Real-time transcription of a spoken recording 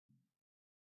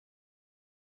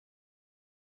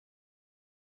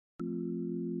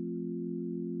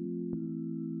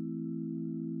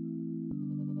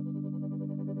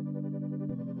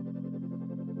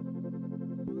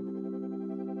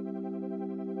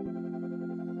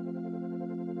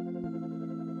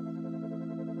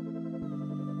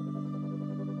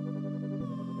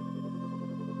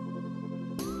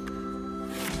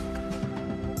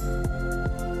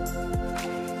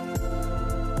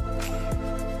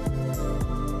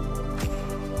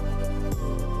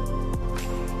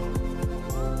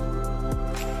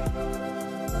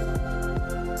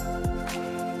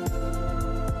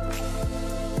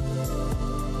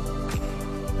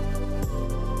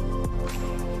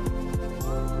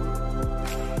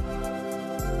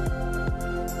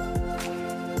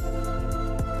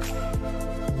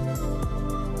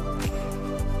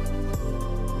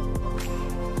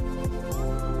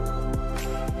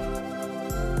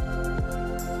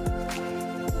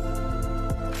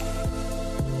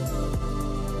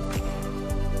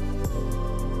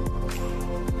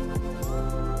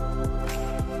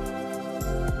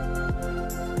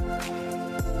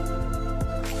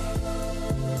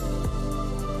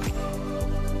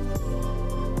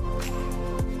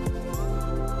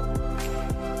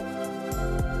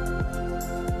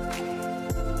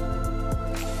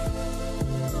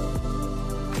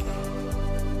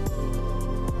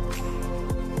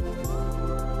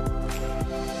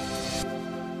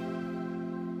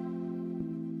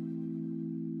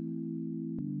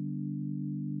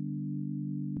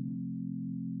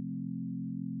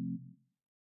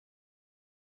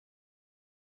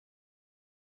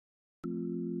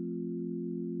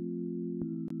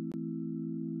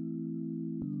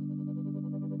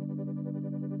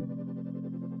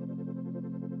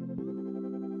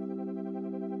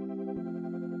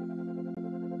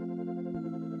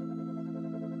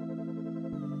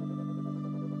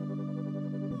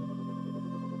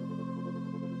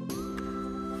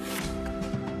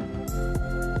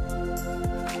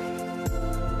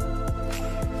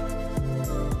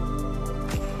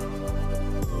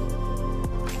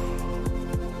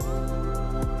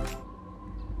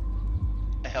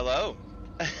Hello.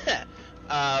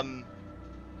 um,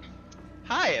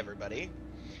 Hi, everybody.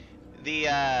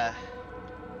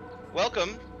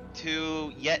 Welcome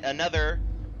to yet another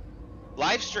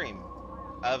live stream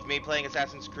of me playing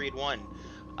Assassin's Creed 1.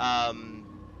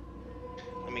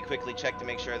 Let me quickly check to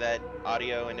make sure that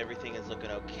audio and everything is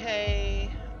looking okay.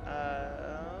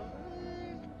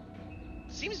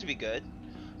 Seems to be good.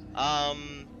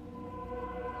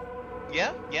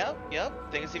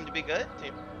 Yep. Things seem to be good.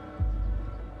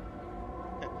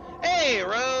 Hey,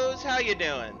 Rose, how you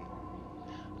doing?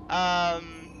 How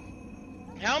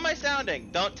am I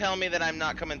sounding? Don't tell me that I'm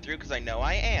not coming through, because I know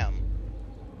I am.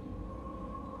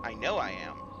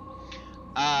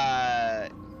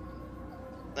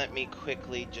 Let me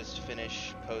quickly just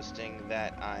finish posting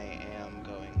that I am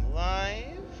going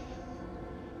live.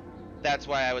 That's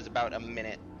why I was about a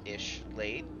minute-ish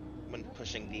late when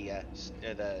pushing the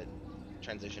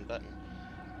transition button.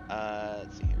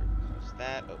 Let's see here. Close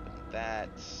that, open that.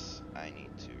 I need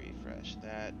to refresh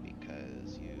that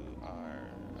because you are...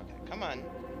 Okay, come on.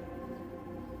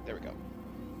 There we go.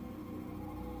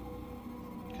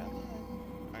 Come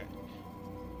on. Alright.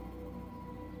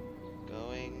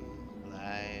 Going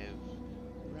live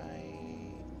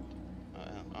right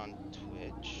on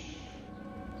Twitch.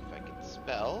 If I can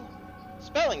spell.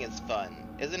 Spelling is fun,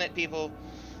 isn't it, people?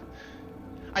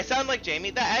 I sound like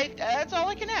Jamie. That's all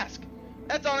I can ask.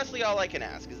 That's honestly all I can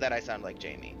ask, is that I sound like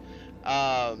Jamie.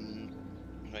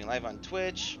 Going live on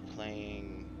Twitch,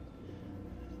 playing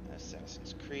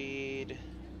Assassin's Creed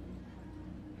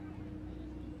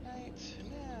right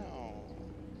now.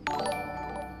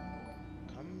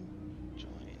 Come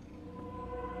join.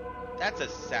 That's a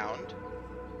sound.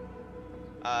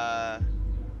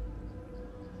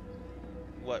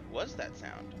 What was that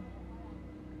sound?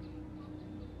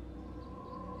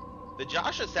 The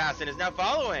Josh Assassin is now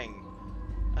following.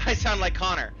 I sound like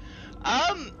Connor.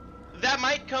 That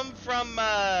might come from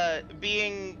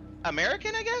being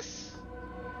American, I guess.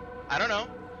 I don't know.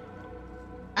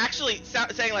 Actually,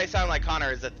 saying I sound like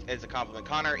Connor is a compliment.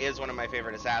 Connor is one of my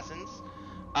favorite assassins,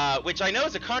 which I know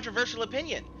is a controversial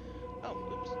opinion. Oh,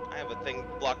 oops! I have a thing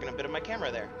blocking a bit of my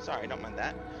camera there. Sorry, don't mind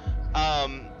that.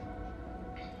 Come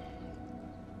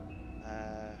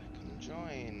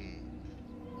join.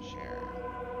 Share.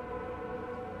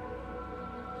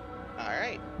 All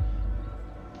right.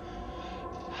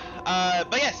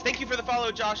 But yes, thank you for the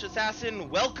follow, Josh Assassin.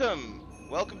 Welcome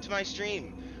to my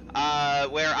stream,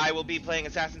 where I will be playing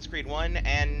Assassin's Creed 1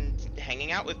 and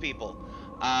hanging out with people.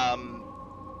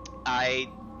 I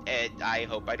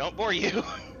hope I don't bore you.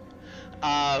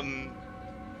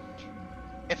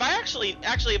 If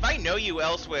I know you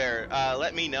elsewhere,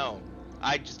 let me know.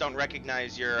 I just don't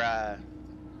recognize your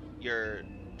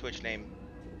Twitch name.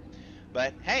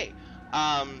 But hey,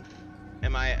 am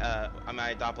I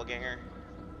a doppelganger?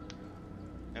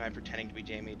 Am I pretending to be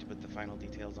Jamie to put the final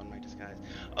details on my disguise?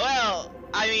 Well,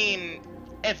 I mean,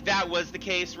 if that was the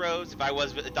case, Rose, if I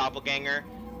was a doppelganger,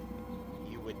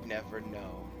 you would never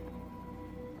know.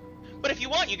 But if you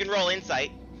want, you can roll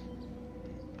insight.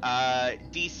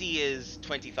 DC is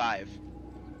 25,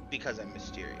 because I'm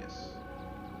mysterious.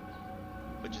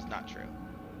 Which is not true.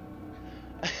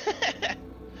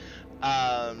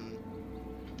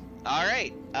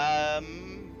 Alright,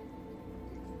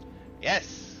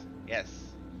 yes.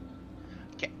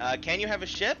 Can you have a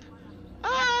ship?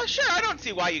 Sure, I don't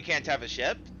see why you can't have a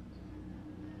ship.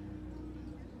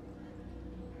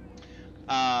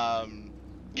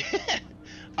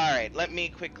 Alright, let me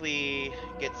quickly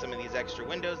get some of these extra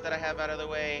windows that I have out of the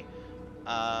way.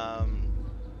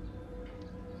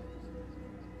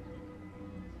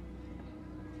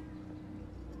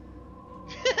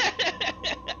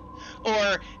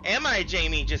 Or am I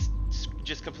Jamie just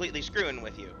completely screwing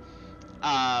with you?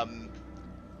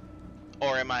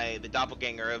 Or am I the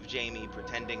doppelganger of Jamie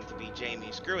pretending to be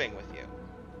Jamie screwing with you?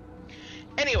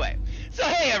 Anyway, so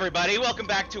hey everybody, welcome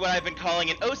back to what I've been calling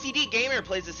an OCD gamer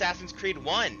plays Assassin's Creed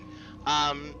 1.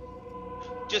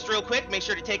 Just real quick, make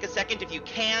sure to take a second if you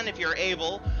can, if you're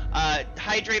able.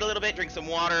 Hydrate a little bit, drink some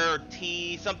water or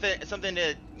tea, something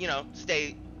to, you know,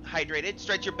 stay hydrated.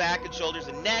 Stretch your back and shoulders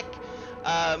and neck.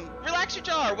 Relax your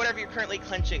jaw or whatever you're currently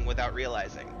clenching without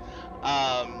realizing.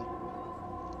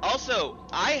 Also,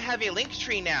 I have a link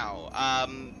tree now.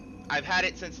 I've had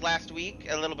it since last week,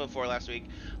 a little before last week.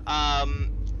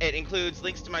 It includes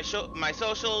links to my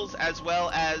socials, as well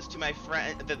as to my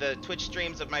friend, the Twitch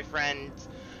streams of my friends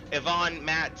Yvonne,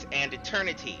 Matt, and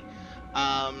Eternity,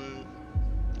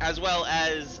 as well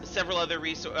as several other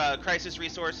crisis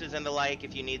resources and the like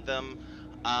if you need them.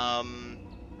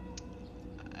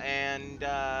 And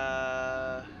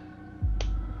I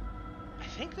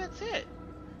think that's it.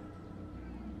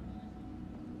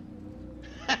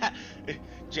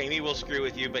 Jamie will screw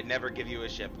with you, but never give you a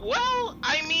ship. Well,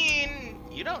 I mean,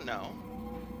 you don't know.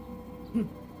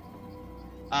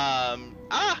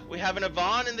 We have an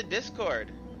Yvonne in the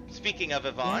Discord. Speaking of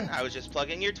Yvonne, Yeah. I was just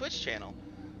plugging your Twitch channel.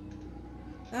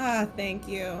 Ah, thank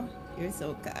you. You're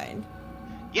so kind.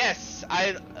 Yes,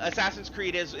 Assassin's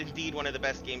Creed is indeed one of the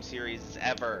best game series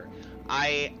ever.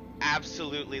 I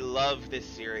absolutely love this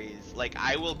series. Like,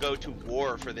 I will go to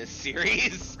war for this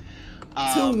series.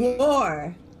 To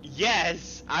war.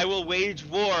 Yes, I will wage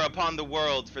war upon the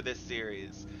world for this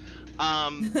series.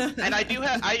 And I do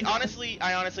have, I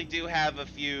honestly do have a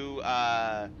few,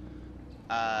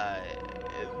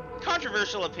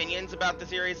 controversial opinions about the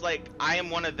series. Like, I am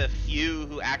one of the few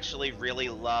who actually really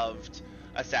loved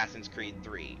Assassin's Creed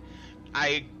 3.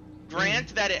 I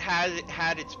grant that it has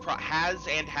had its problems,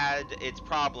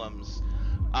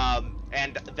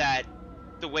 and that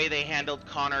the way they handled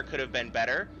Connor could have been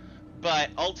better,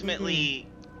 but ultimately,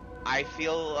 I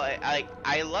feel like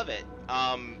I love it.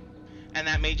 And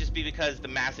that may just be because the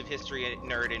massive history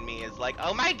nerd in me is like,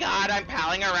 oh my god, I'm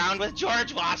palling around with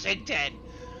George Washington.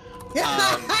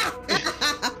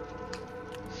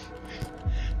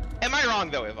 Am I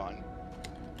wrong though, Yvonne?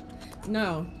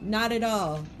 No, not at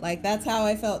all. Like, that's how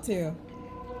I felt too.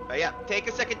 But yeah, take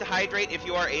a second to hydrate if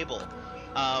you are able.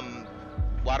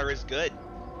 Water is good.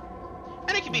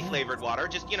 And it can be flavored water,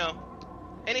 just, you know,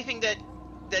 anything that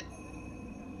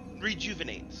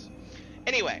rejuvenates.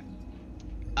 Anyway.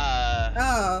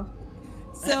 So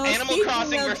Animal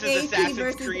Crossing versus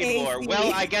Assassin's Creed AC. War.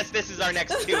 Well, I guess this is our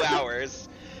next 2 hours.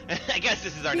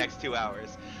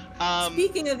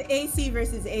 Speaking of AC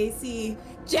versus AC,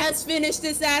 just finished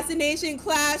Assassination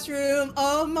Classroom.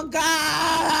 Oh my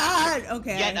god!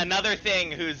 Okay. Yet another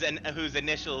thing whose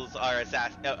initials are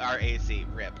AC.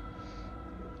 Rip.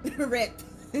 Rip.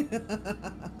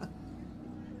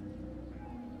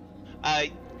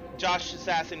 Josh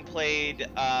Assassin played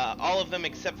all of them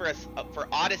except for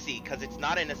Odyssey, because it's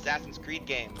not an Assassin's Creed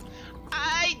game.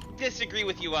 I disagree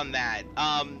with you on that.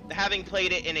 Having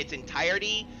played it in its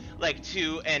entirety, like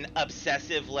to an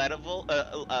obsessive level,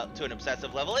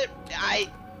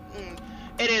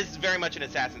 it is very much an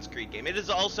Assassin's Creed game. It is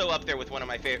also up there with one of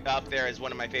my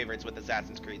favorites with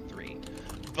Assassin's Creed 3.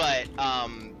 But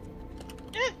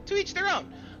to each their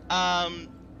own.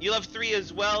 You love 3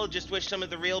 as well, just wish some of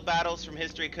the real battles from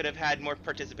history could have had more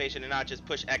participation and not just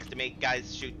push X to make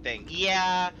guys shoot thing.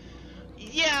 Yeah,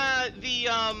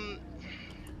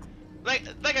 like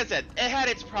I said, it had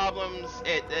its problems.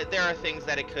 There are things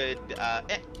that it could,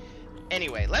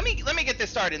 anyway, let me get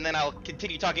this started and then I'll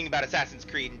continue talking about Assassin's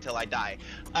Creed until I die.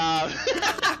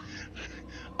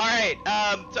 Alright,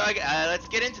 so let's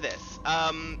get into this.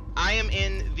 I am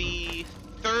in the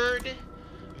 3rd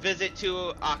visit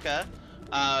to Acre.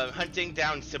 Hunting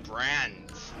down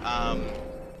Sibrand.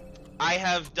 I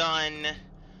have done,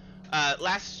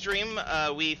 last stream,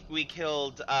 we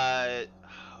killed,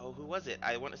 who was it?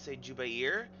 I want to say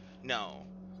Jubair? No.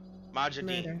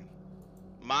 Majdadin.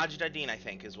 Majdadin, I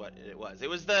think, is what it was. It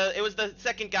was the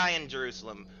second guy in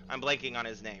Jerusalem. I'm blanking on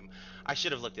his name. I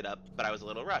should have looked it up, but I was a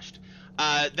little rushed.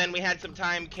 Then we had some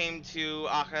time, came to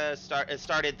Acre,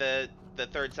 started the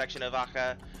 3rd section of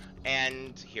Acre,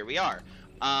 and here we are.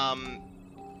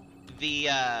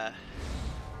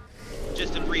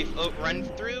 Just a brief run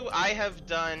through. I have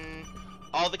done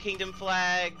all the kingdom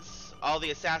flags, all the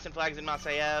assassin flags in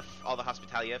Masyaf, all the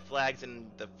hospitalia flags in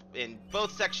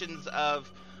both sections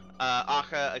of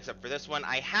Acre, except for this one.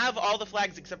 I have all the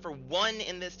flags except for one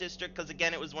in this district, because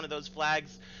again, it was one of those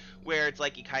flags where it's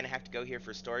like you kind of have to go here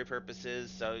for story purposes.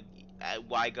 So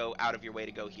why go out of your way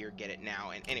to go here, get it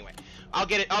now? And anyway, I'll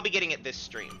be getting it this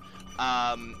stream,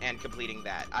 and completing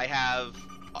that. I have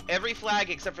every flag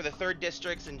except for the 3rd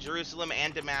districts in Jerusalem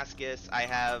and Damascus. I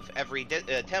have every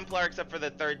Templar except for the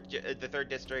third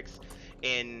districts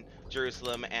in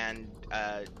Jerusalem and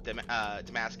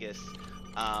Damascus.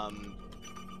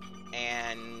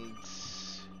 And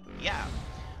yeah.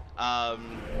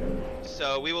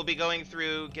 So we will be going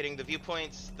through getting the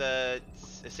viewpoints,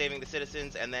 saving the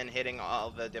citizens, and then hitting all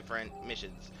the different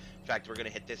missions. In fact, we're gonna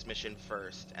hit this mission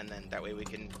first, and then that way we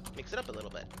can mix it up a little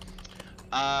bit.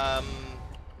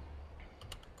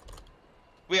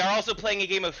 We are also playing a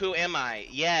game of Who Am I?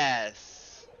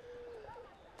 Yes.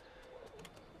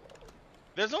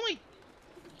 I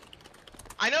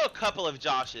know a couple of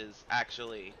Joshes,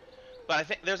 actually. But I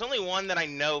think there's only one that I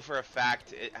know for a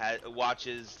fact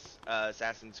watches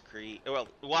Assassin's Creed. Well,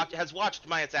 has watched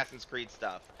my Assassin's Creed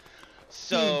stuff.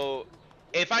 So,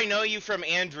 if I know you from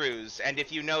Andrews, and if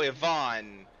you know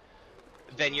Yvonne,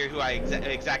 then you're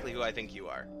exactly who I think you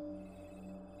are.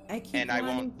 And I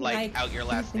won't out your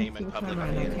last name in public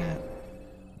on the internet.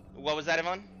 What was that,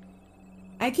 Yvonne?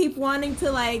 I keep wanting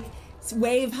to like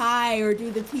wave hi or do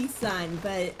the peace sign,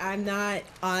 but I'm not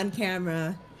on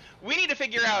camera. We need to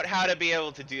figure out how to be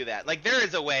able to do that. Like, there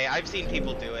is a way. I've seen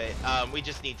people do it. We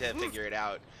just need to figure it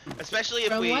out. Especially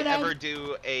if we ever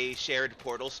do a shared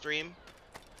Portal stream.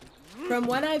 From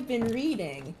what I've been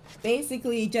reading,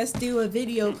 basically just do a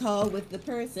video call with the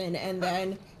person and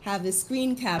then have the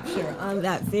screen capture on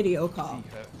that video call.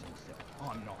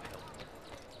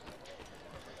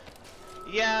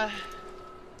 Yeah,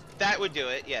 that would do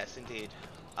it. Yes, indeed.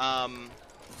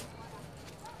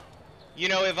 You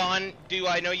know, Yvonne, do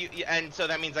I know you? And so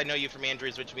that means I know you from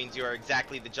Andrews, which means you are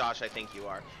exactly the Josh I think you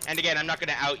are. And again, I'm not going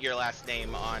to out your last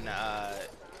name on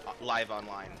live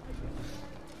online.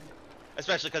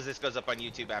 Especially because this goes up on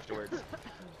YouTube afterwards.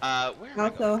 Where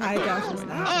also, hi, Josh.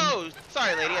 Oh,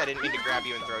 sorry, lady. I didn't mean to grab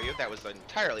you and throw you. That was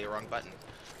entirely a wrong button.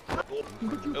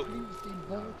 Oh.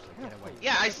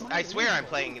 Yeah, I swear I'm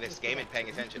playing this game and paying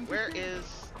attention. Where is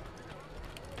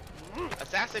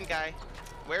assassin guy?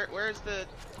 Where's the?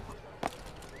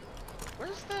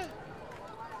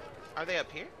 Are they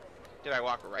up here? Did I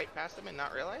walk right past them and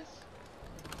not realize?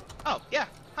 Oh, yeah.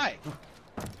 Hi.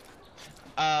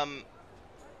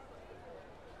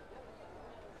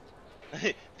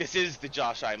 This is the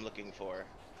Josh I'm looking for.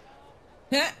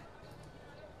 Yeah,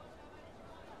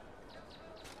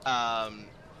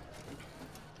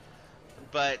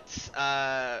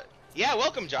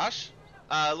 welcome, Josh.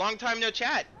 Long time no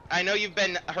chat. I know you've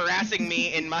been harassing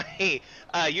me in my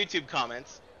YouTube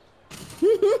comments.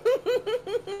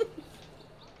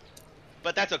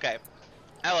 But that's okay.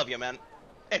 I love you, man.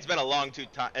 It's been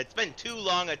it's been too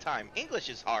long a time. English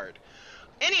is hard.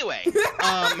 Anyway,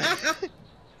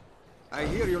 I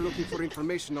hear you're looking for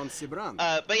information on Sibrand.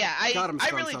 But yeah, I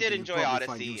really did enjoy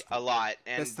Odyssey a lot,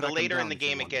 and the later in the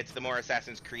game it gets, the more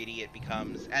Assassin's Creed-y it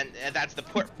becomes, and that's the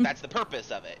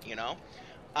purpose of it, you know.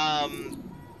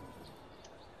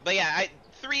 But yeah,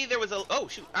 3 there was a oh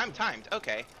shoot, I'm timed.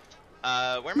 Okay,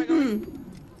 where am I going?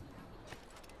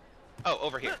 Oh,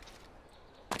 over here.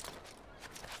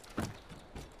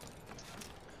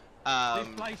 This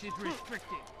place is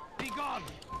restricted. Be gone.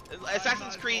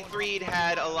 Assassin's Creed 3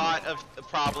 had a lot of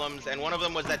problems, and one of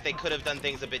them was that they could have done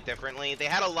things a bit differently. They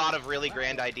had a lot of really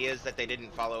grand ideas that they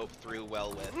didn't follow through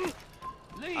well with.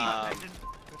 Leave,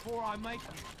 before I make you.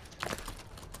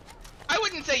 I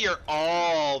wouldn't say you're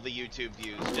all the YouTube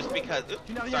views, just because.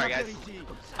 Oops, sorry, guys.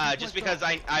 Just because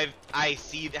I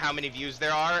see how many views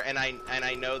there are, and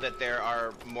I know that there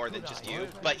are more than just you,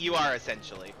 but you are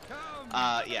essentially.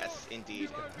 Yes,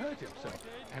 indeed.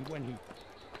 And when he.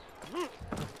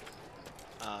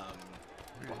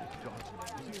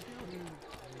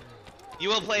 You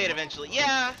will play it eventually.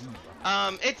 Yeah.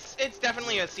 It's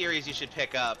definitely a series you should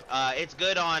pick up. It's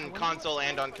good on console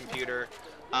and on computer.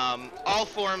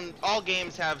 All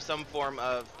games have some form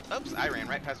of. Oops, I ran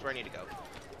right past where I need to go.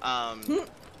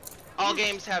 All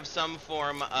games have some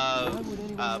form of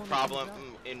problem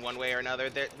in one way or another.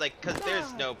 Because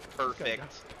there's no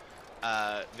perfect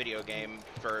video game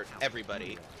for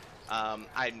everybody.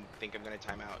 I think I'm gonna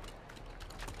time out.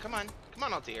 Come on,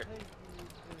 Altair.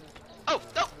 Oh,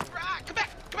 no! Come back!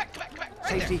 Right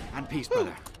Safety there. and peace,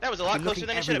 brother. That was a lot closer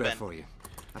than it should have been. For you.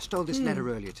 I stole this letter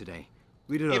earlier today.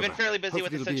 Read it over. You've been fairly busy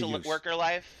with essential worker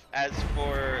life. As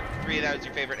for 3, that was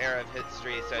your favorite era of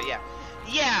history, so yeah.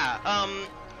 Yeah,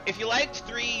 if you liked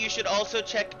 3, you should also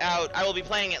check out, I will be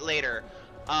playing it later,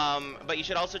 but you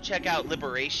should also check out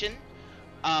Liberation.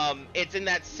 It's in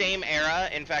that same era.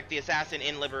 In fact, the assassin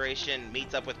in Liberation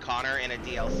meets up with Connor in a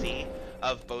DLC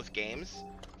of both games.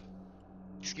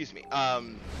 Excuse me.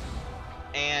 However,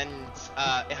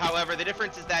 the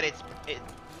difference is that it's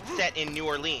set in New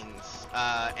Orleans,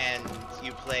 and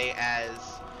you play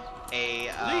as a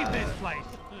leave this place.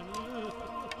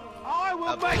 I will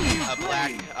a black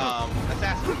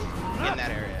assassin in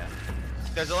that area.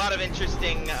 There's a lot of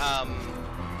interesting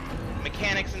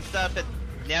mechanics and stuff that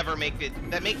never make it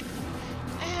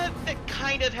that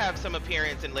kind of have some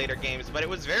appearance in later games, but it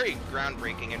was very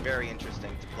groundbreaking and very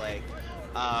interesting to play,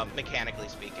 mechanically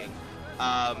speaking.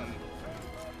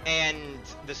 And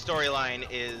the storyline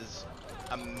is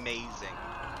amazing.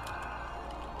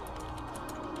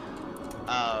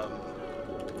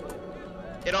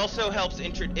 It also helps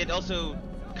it also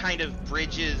kind of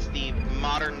bridges the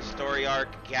modern story arc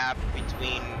gap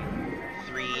between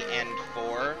 3 and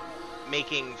 4,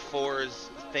 making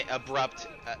 4's abrupt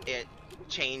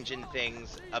change in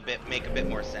things make a bit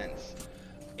more sense,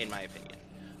 in my opinion.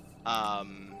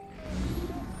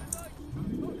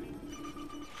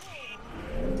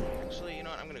 Actually, you know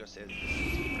what? I'm gonna go say this first.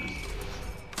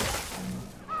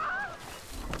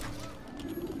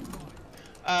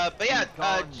 But yeah,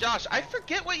 Josh, I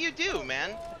forget what you do,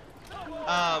 man.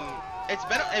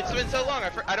 It's been so long.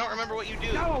 I don't remember what you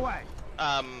do. Go away.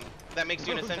 That makes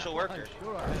you an essential worker. I'm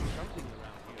sure I have something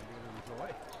around here you'll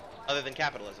enjoy. Other than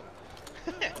capitalism.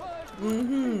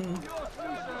 Mm-hmm.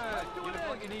 You look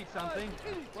like you need something.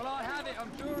 Well, I have it.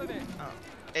 I'm sure of it. Oh,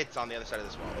 it's on the other side of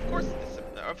this wall.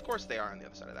 Of course they are on the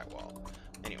other side of that wall.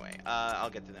 Anyway, I'll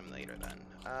get to them later then.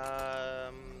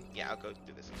 Yeah, I'll go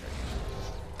do this in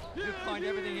You'll find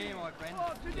everything here, my friend.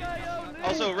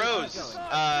 Also, Rose,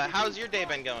 how's your day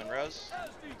been going, Rose?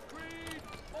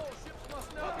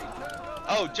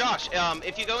 Oh, Josh,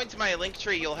 if you go into my link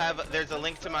tree, there's a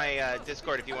link to my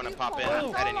Discord if you want to pop in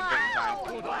at any point in time.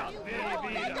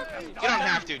 You don't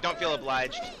have to, don't feel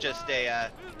obliged, just a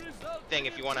thing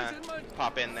if you want to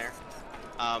pop in there.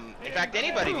 In fact,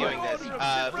 anybody viewing this,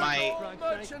 my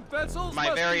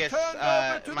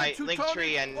link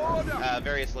tree and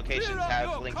various locations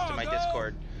have links to my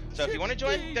Discord. So if you want to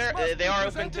join, they are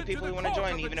open to people who want to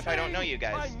join, even if I don't know you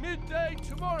guys.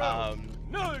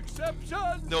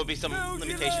 There will be some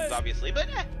limitations, obviously, but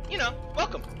you know,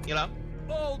 welcome. You know.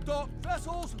 All docked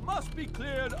vessels must be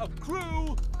cleared of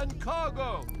crew and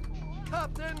cargo.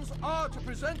 Captains are to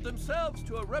present themselves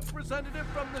to a representative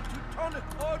from the Teutonic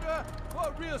Order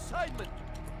for reassignment.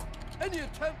 Any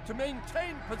attempt to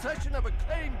maintain possession of a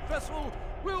claimed vessel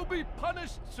will be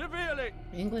punished severely.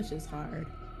 English is hard.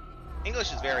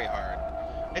 English is very hard.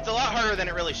 It's a lot harder than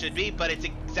it really should be, but it's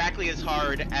exactly as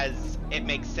hard as it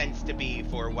makes sense to be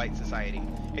for white society,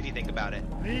 if you think about it.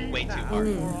 Way too hard.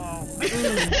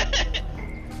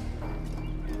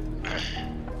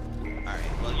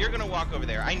 Alright, well, you're gonna walk over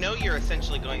there. I know you're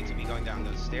essentially going to be going down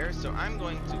those stairs, so I'm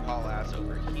going to haul ass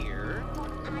over here.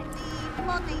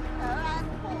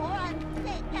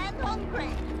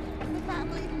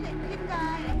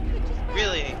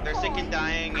 Really? They're sick and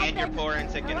dying, and you're poor and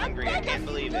sick and hungry. I can't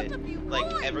believe it.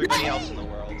 Like everybody else in the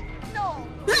world.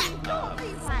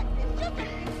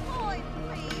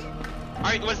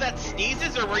 Alright, was that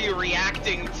sneezes, or were you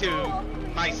reacting to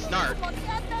my snark?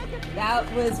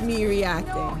 That was me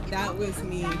reacting. That was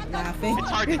me laughing. It's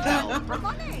hard to tell. It's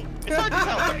hard to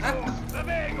tell.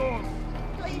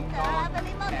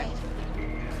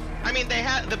 I mean,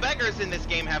 the beggars in this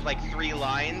game have like 3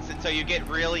 lines, and so you get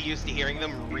really used to hearing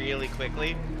them really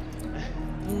quickly.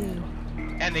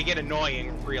 And they get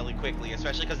annoying really quickly,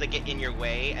 especially because they get in your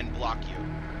way and block you.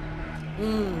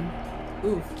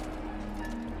 Oof.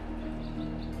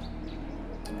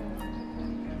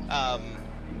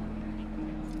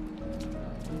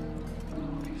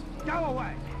 Go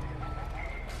away.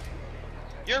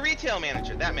 You're a retail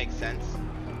manager. That makes sense.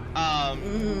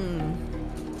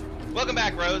 Welcome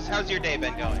back, Rose. How's your day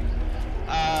been going?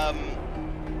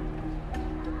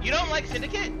 You don't like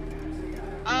Syndicate?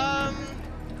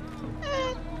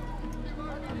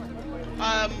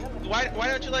 Why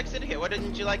don't you like Syndicate? What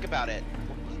didn't you like about it?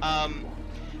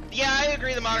 Yeah, I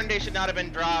agree the modern day should not have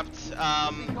been dropped.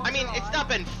 I mean, it's not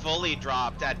been fully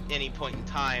dropped at any point in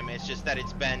time. It's just that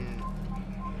it's been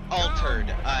altered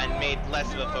and made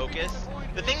less of a focus.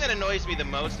 The thing that annoys me the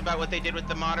most about what they did with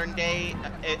the modern day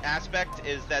aspect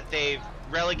is that they've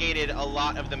relegated a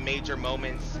lot of the major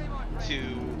moments to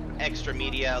extra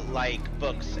media like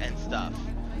books and stuff.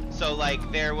 So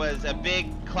like there was a big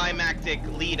climactic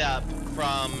lead up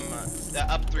from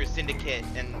up through Syndicate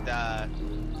and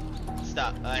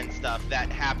stuff that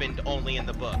happened only in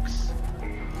the books,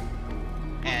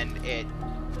 and it's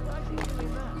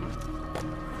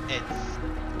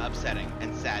upsetting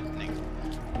and saddening.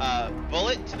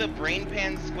 Bullet to the brain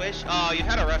pan squish. Oh, you've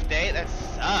had a rough day? That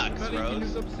sucks,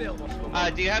 Rose.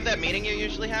 Do you have that meeting you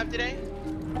usually have today?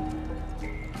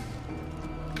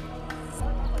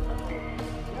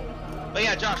 But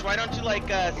yeah, Josh, why don't you like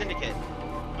Syndicate?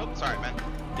 Oh, sorry, man.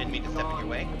 Didn't mean to step in your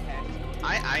way.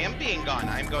 I am being gone.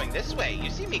 I'm going this way. You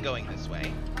see me going this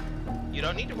way. You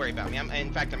don't need to worry about me.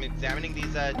 In fact, I'm examining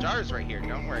these jars right here.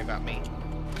 Don't worry about me.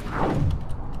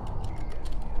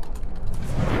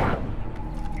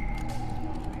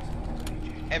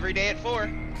 Every day at 4.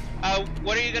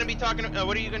 What are you going to be talking?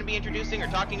 What are you going to be introducing or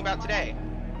talking about today?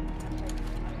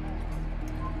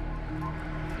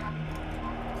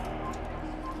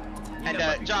 And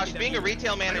Josh, being a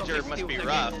retail manager must be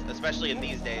rough, especially in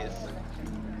these days.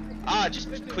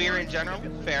 Just queer in general.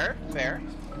 Fair, fair.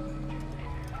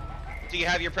 Do you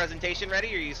have your presentation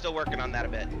ready, or are you still working on that a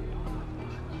bit?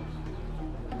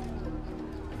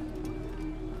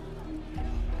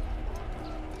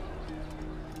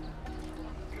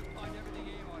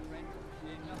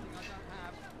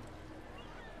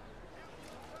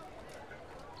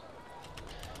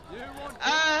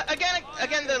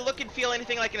 again, the look and feel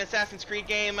anything like an Assassin's Creed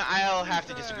game, I'll have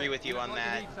to disagree with you on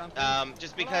that.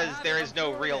 Just because there is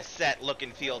no real set look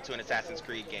and feel to an Assassin's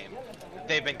Creed game.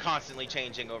 They've been constantly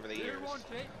changing over the years.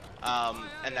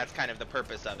 And that's kind of the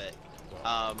purpose of it.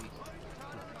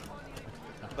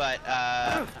 But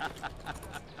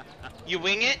you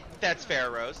wing it, that's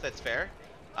fair, Rose, that's fair.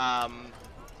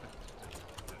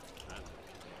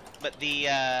 But the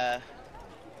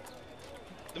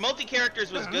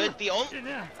multi-characters was good. The only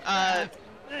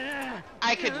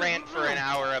I could rant for an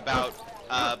hour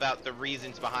about the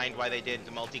reasons behind why they did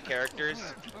the multi-characters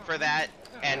for that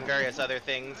and various other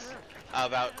things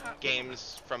about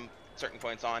games from certain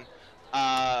points on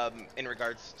in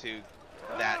regards to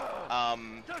that,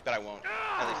 but I won't,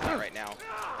 at least not right now.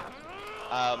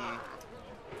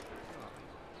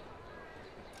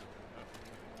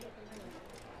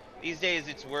 These days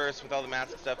it's worse with all the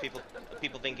mask stuff, people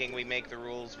thinking we make the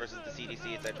rules versus the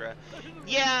CDC, etc.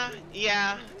 Yeah,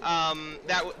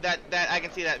 that I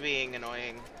can see that being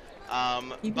annoying.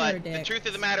 But the truth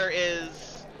of the matter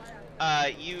is,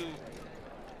 I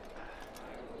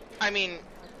mean,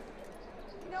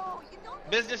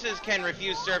 businesses can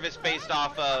refuse service based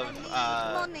off of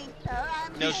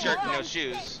no shirt, no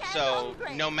shoes, so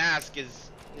no mask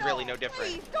is really no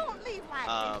different.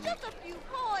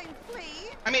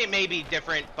 I mean, it may be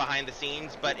different behind the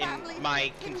scenes, but in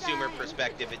my consumer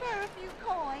perspective,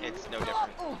 it's no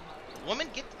different. Woman,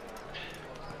 get...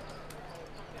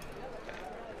 Okay.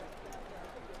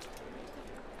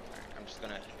 Alright, I'm just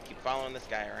gonna keep following this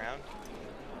guy around.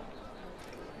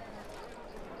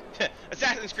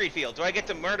 Assassin's Creed feel. Do I get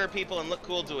to murder people and look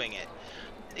cool doing it?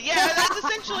 Yeah, that's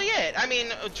essentially it. I mean,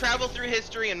 travel through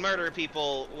history and murder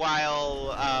people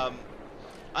while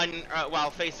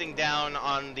facing down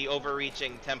on the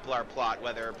overreaching Templar plot,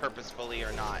 whether purposefully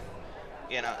or not.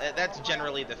 You know, that's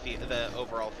generally the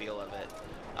overall feel of it.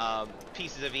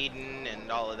 Pieces of Eden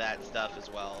and all of that stuff as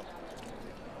well.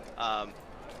 But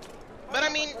I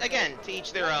mean, again, to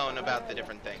each their own about the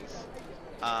different things.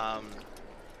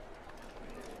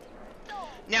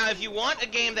 Now, if you want a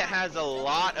game that has a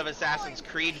lot of Assassin's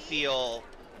Creed feel,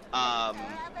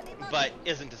 but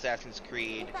isn't Assassin's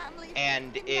Creed,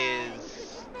 and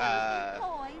is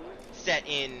set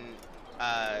in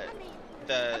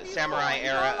the samurai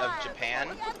era of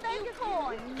Japan,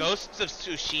 Ghosts of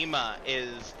Tsushima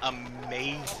is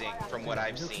amazing from what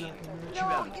I've seen.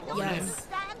 Yes.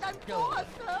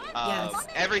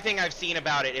 Everything I've seen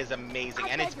about it is amazing,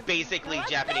 and it's basically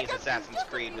Japanese Assassin's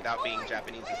Creed without being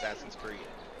Japanese Assassin's Creed.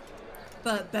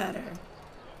 But better.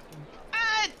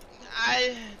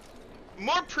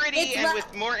 More pretty and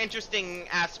with more interesting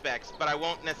aspects, but I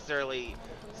won't necessarily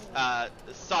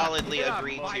solidly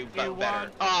agree to but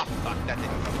better. Oh fuck, that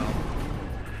didn't go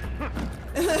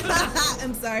well.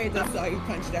 I'm sorry, I just saw you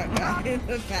punch that guy in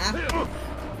the back.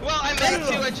 Well, I meant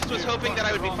to, I just was hoping that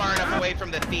I would be far enough away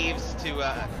from the thieves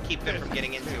to keep them from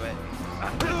getting into it.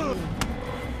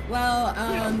 Well,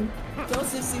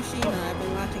 Ghost of Tsushima, I've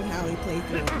been watching Howie play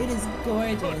through it. It is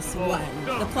gorgeous, one.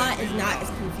 The plot is not as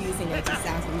confusing as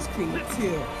Assassin's Creed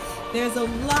 2. There's a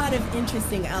lot of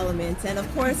interesting elements, and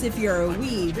of course, if you're a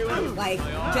weeb, like,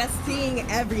 just seeing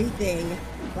everything,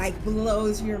 like,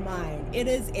 blows your mind. It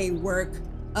is a work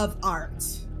of art.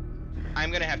 I'm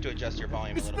gonna have to adjust your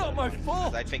volume a little bit. It's not my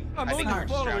fault. I think I'm you were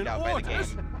just drowned out by the game.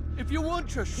 If you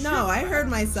want your No, I heard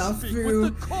myself through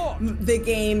the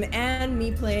game and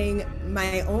me playing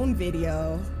my own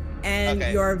video and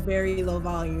your very low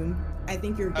volume. I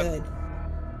think you're good.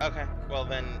 Okay, well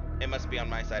then it must be on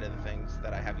my side of the things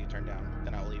that I have you turned down.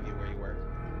 Then I'll leave you where you were,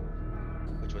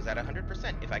 which was at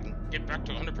 100%. If I can get back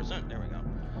to 100%, there we go.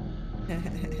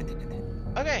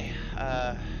 Okay,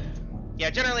 yeah,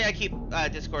 generally I keep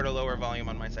Discord a lower volume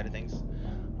on my side of things.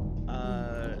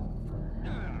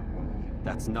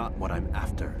 That's not what I'm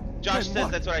after. Josh says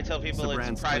that's what I tell people.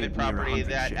 It's private property.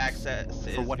 That access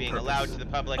is being allowed to the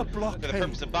public for the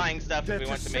purpose of buying stuff. If we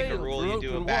want to make a rule, you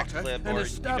do a backflip or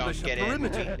you don't get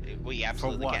in. We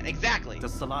absolutely can. Exactly.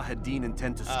 Does Salah ad-Din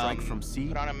intend to strike from sea?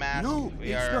 Put on a mask. No,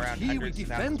 we are around hundreds of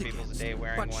thousands of people a day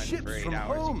wearing one for 8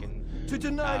 hours. You can to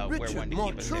deny wear Richard one to more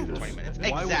keep us safe for 20 minutes.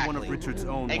 Why would one of Richard's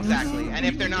own Exactly. And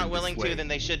if they're not willing to, then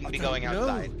they shouldn't be going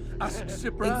outside. Ask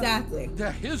Sibrand. Exactly.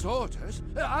 They're his orders.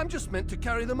 I'm just meant to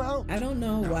carry them out. I don't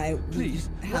know why Please,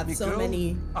 we let me have so go.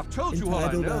 many I've told you all I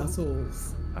entitled know.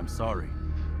 assholes. I'm sorry.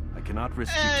 I cannot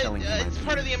risk you telling me my It's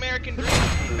part of the opinion. American dream, to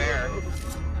be fair.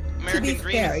 American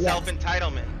dream fair, is yes.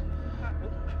 self-entitlement.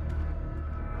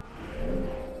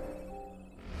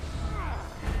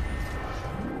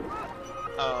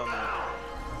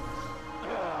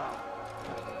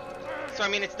 So I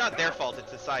mean, it's not their fault,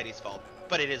 it's society's fault.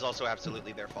 But it is also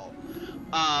absolutely their fault.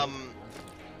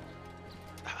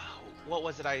 what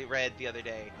was it I read the other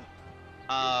day?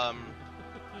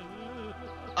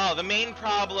 Oh, the main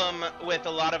problem with a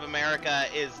lot of America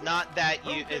is not that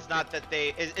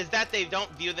they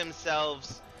don't view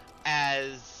themselves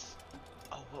as,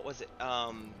 oh, what was it?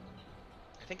 I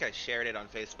think I shared it on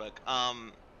Facebook.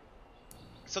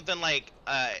 Something like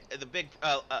the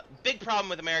big problem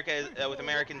with America is, with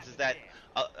Americans is that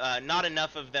not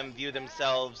enough of them view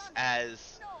themselves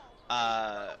as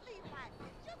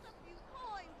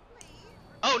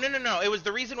oh, no. It was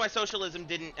the reason why socialism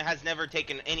has never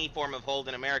taken any form of hold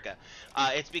in America.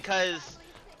 It's because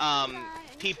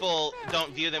people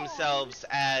don't view themselves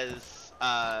as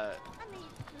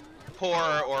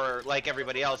poor or like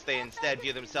everybody else. They instead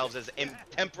view themselves as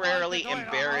temporarily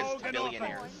embarrassed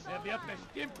billionaires.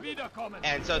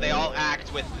 And so they all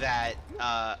act with that,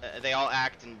 they all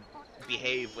act and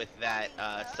behave with that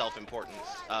self-importance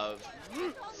of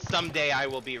someday I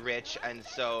will be rich, and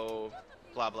so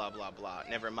blah blah blah blah.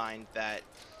 Never mind that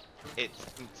it's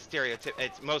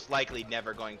it's most likely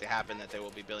never going to happen that they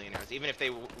will be billionaires. Even if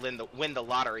they win the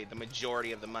lottery, the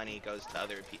majority of the money goes to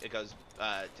other people. It goes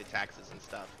to taxes and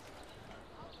stuff.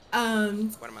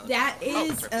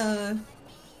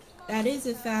 That is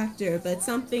a factor, but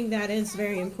something that is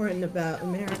very important about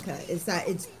America is that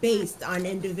it's based on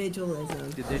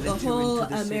individualism. The whole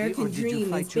American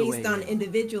dream is based on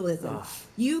individualism.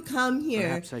 You come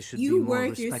here, you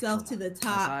work yourself to the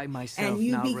top, and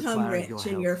you become rich,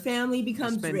 and your family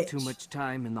becomes rich. I spent too much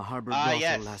time in the harbor brothel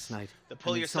yes. last night. The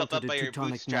pull yourself up by your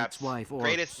bootstraps.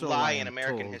 Greatest lie in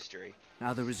American history.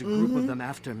 Now there is a group of them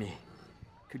after me.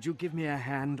 Could you give me a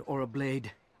hand or a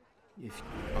blade? If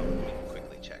let me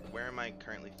quickly check. Where am I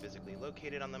currently physically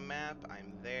located on the map?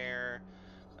 I'm there.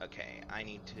 Okay, I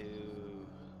need to...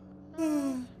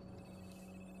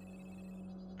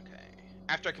 Okay.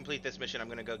 After I complete this mission, I'm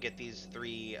going to go get these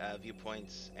 3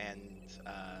 viewpoints and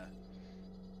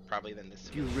probably then this...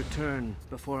 If you return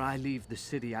before I leave the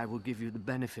city, I will give you the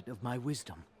benefit of my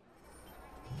wisdom.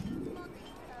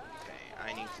 Okay,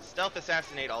 I need to stealth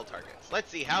assassinate all targets.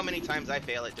 Let's see how many times I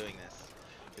fail at doing this.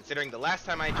 Considering the last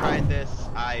time I tried this,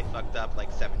 I fucked up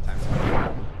like 7 times.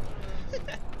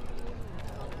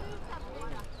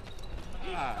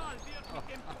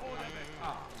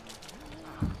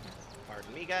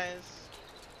 Pardon me, guys.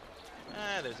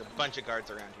 There's a bunch of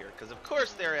guards around here, because of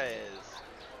course there is.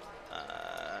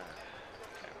 Okay.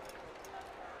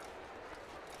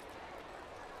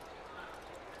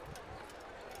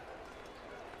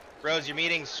 Rose, your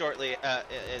meeting's shortly.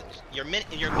 Your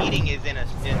meeting is in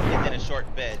a short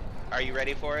bit. Are you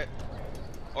ready for it,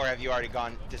 or have you already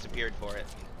disappeared for it?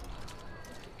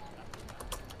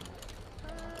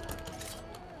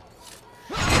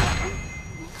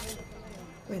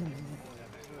 Wait a minute.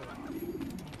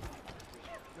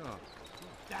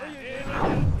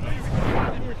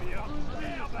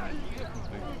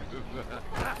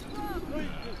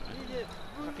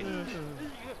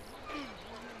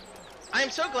 I'm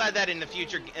so glad that in the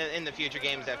future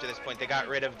games after this point they got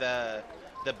rid of the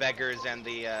beggars and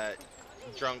the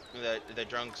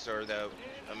drunks or the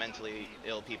mentally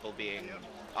ill people being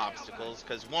obstacles,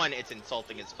 because 1, it's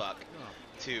insulting as fuck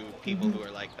to people who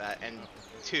are like that, and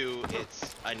 2,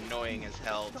 it's annoying as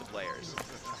hell to players.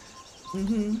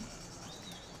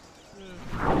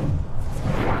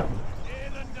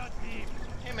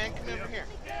 Hey man, come over here.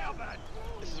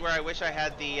 This is where I wish I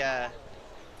had the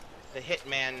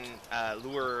Hitman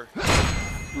lure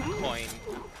coin.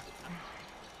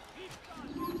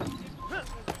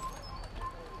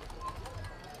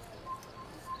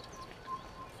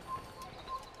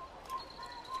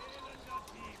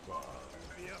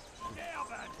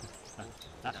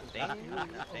 Nothing.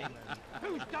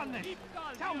 Who's done this?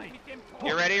 Tell me.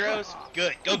 You ready, Rose?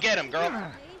 Good. Go get him, girl.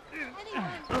 I'm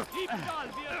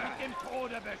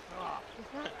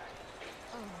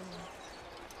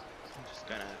just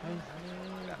gonna...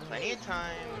 Got plenty of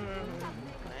time.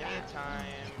 Plenty of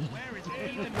time. Where is he?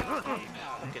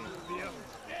 Fucking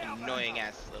annoying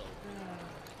ass little...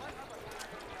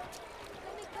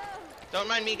 Don't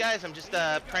mind me, guys. I'm just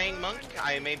a praying monk.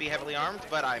 I may be heavily armed,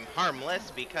 but I'm harmless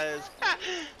because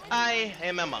I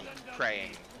am a monk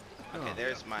praying. Okay,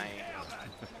 there's my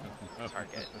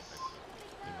target.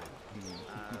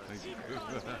 Let's see.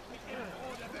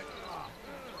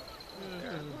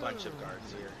 There are a bunch of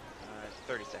guards here.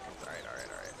 30 seconds. All right.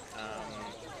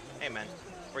 Hey, man,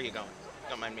 where you going?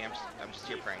 Don't mind me. I'm just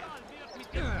here praying.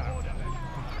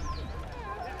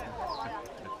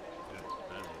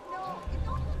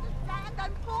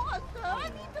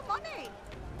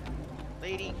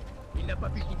 Lady. Il n'a pas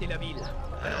pu quitter la ville.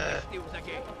 Alors restez aux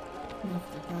aguets.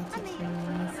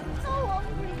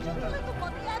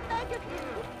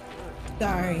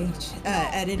 Sorry,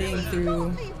 editing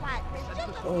through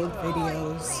old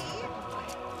videos.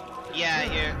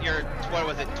 Yeah, your what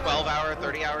was it, 12-hour,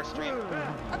 30-hour stream?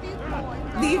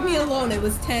 Leave me alone, it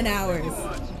was 10 hours.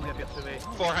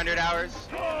 400 hours?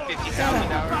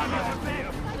 50,000 hours?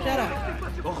 Shut up.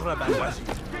 Well,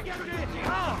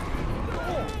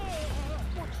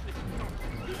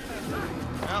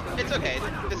 it's okay.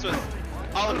 This was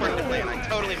all according to plan. I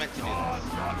totally meant to do this.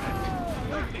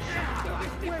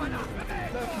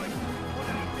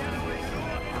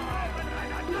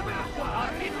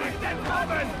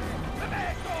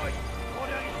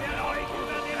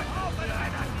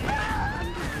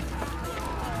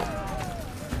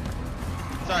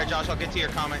 Sorry, Josh. I'll get to your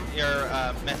comment, your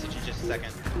message in just a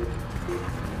second.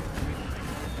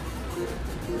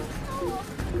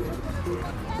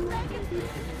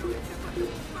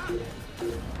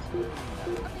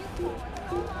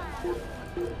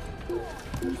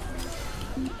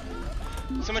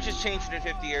 So much has changed in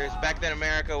 50 years. Back then,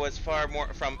 America was far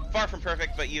from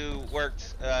perfect, but you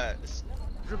worked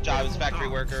job as factory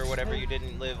worker, whatever. You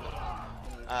didn't live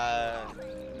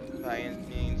by any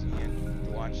means. You had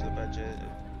to watch the budget.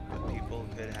 But people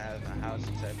could have a house,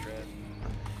 etc.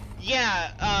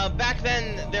 Yeah, back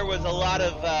then there was a lot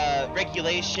of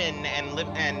regulation and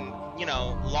you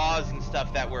know, laws and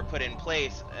stuff that were put in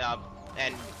place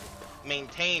and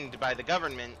maintained by the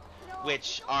government,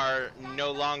 which are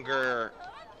no longer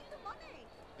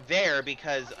there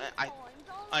because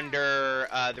under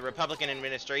the Republican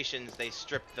administrations they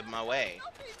stripped them away.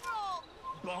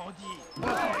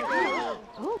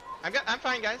 I'm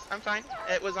fine, guys. I'm fine.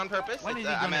 It was on purpose.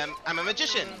 I'm a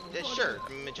magician. Sure,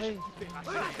 I'm a magician.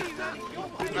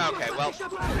 Okay, well,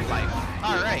 life.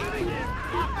 All right.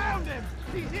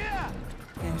 He's here.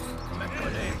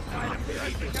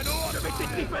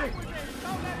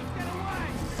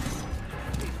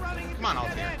 Come on,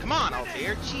 Altair. Come on,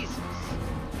 Altair. Jesus.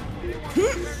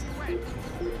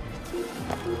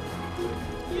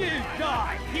 You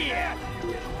die here.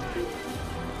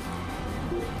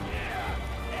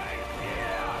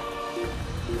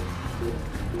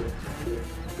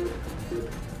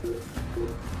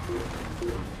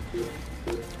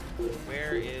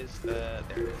 Where is the...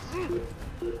 There it is.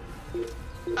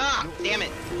 Ah, damn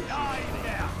it.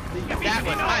 That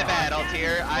was my bad,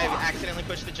 Altair. I accidentally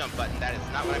pushed the jump button. That is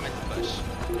not what I meant to push.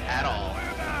 At all.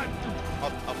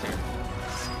 Altair.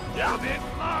 Damn it,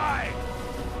 mine.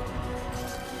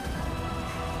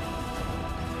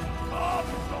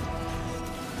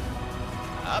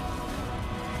 Up.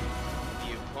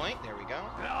 Viewpoint. There we go.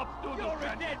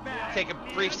 Take a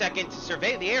brief second to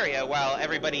survey the area while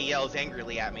everybody yells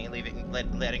angrily at me,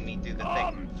 letting me do the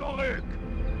thing.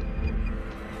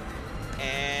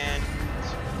 And...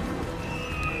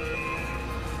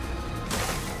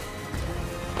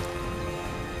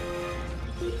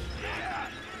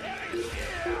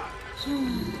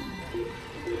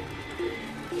 Up,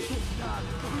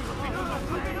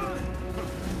 there we go.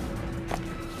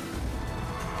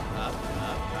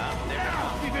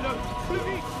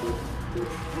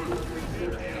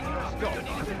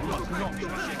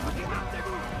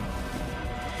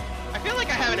 I feel like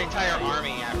I have an entire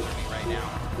army after me right now.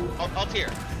 Altair.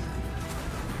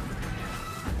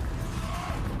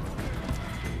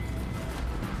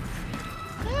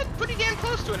 Pretty damn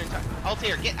close to an entire...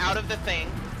 Altair, get out of the thing.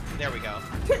 There we go.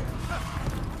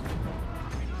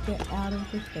 Get out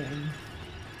of the thing.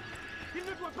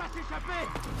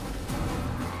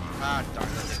 Ah, darn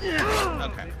it.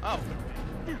 Okay. Oh.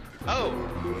 Oh.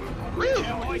 Rude!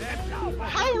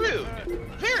 How rude!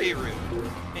 Very rude.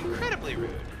 Incredibly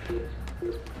rude.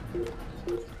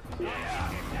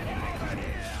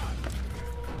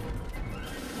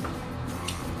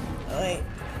 Wait.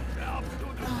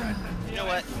 You know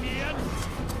what?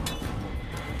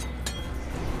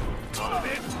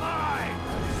 It's mine.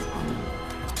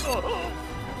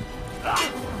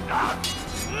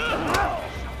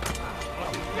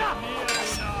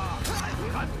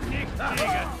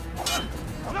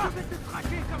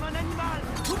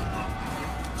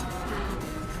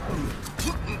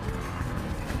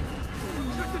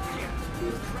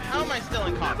 How am I still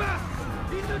in combat?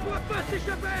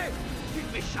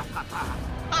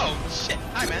 Oh, shit.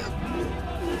 Hi, man.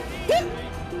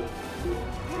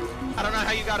 I don't know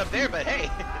how you got up there, but hey.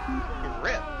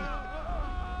 Rip.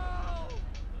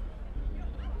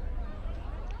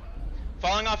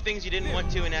 Falling off things you didn't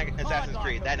want to in Assassin's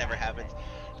Creed. That never happens.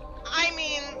 I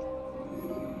mean,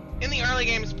 in the early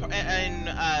games, in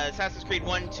Assassin's Creed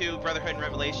 1, 2, Brotherhood, and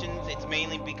Revelations, it's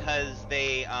mainly because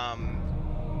they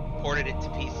ported it to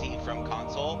PC from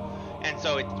console, and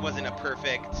so it wasn't a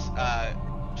perfect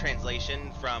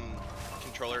translation from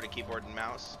controller to keyboard and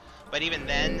mouse. But even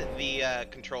then, the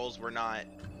controls were not,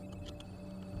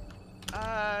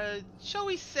 shall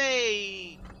we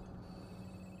say,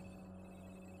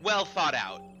 well thought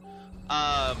out.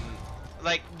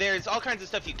 Like, there's all kinds of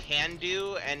stuff you can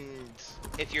do, and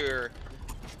if you're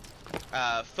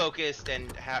focused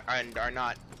and are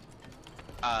not,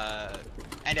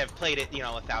 and have played it, you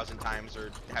know, 1,000 times,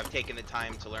 or have taken the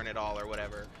time to learn it all, or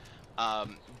whatever,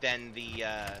 then the,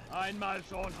 Einmal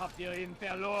schon habt ihr ihn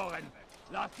verloren.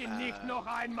 Lasst ihn nicht noch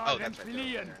einmal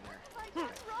entfliehen.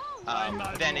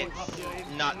 Then it's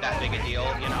not that big a deal,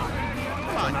 you know.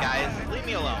 Come on, guys, leave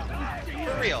me alone.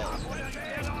 For real.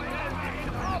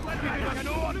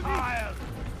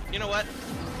 You know what?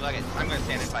 Fuck it. I'm gonna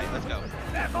stand and fight. Let's go.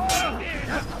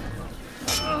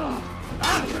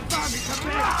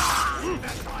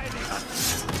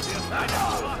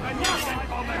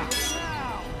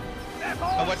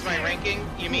 Oh, what's my ranking?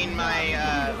 You mean my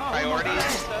priorities and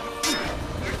stuff?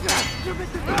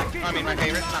 Oh, I mean my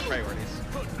favorites, not priorities.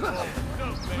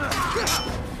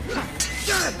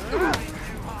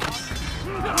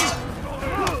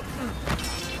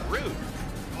 Rude.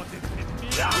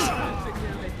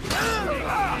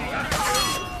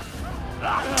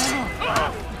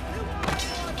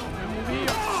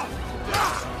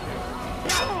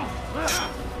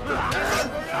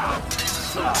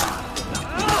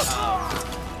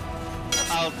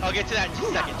 I'll get to that in just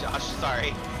a second, Josh.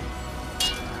 Sorry.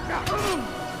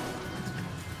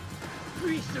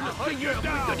 Puisse le Seigneur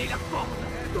lui donner la force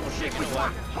dont j'ai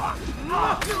besoin. Va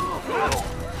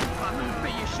me le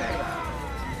payer cher.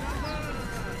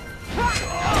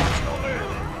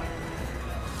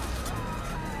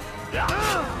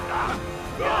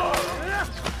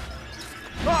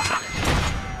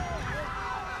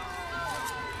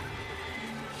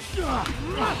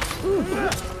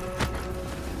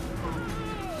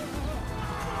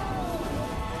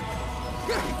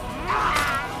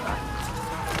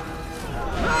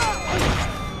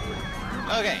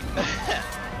 Okay.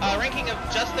 Ranking of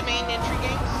just the main entry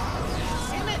games?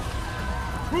 Damn it.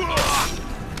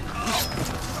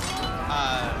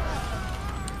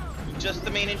 Just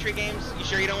the main entry games? You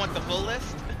sure you don't want the full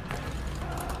list?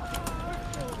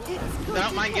 I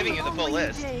don't mind giving you the full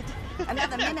list.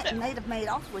 Another minute and they'd have made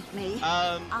off with me.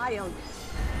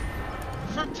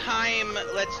 For time,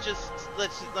 let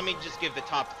me just give the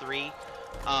top 3.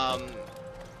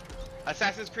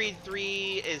 Assassin's Creed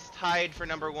 3 is tied for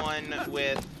number 1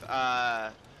 with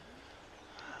oh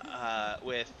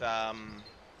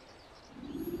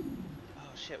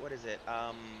shit, what is it?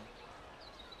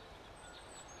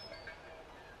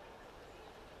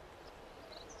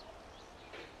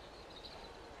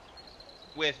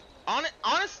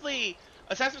 Honestly,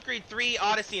 Assassin's Creed 3,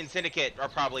 Odyssey, and Syndicate are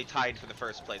probably tied for the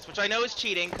first place, which I know is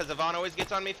cheating because Yvonne always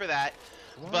gets on me for that,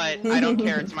 but I don't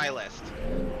care, it's my list.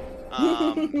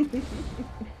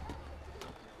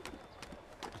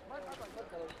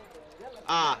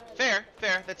 Fair.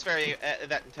 That's very,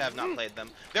 that to have not played them.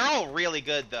 They're all really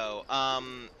good though.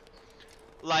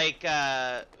 Like,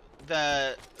 the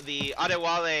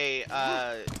Adewale,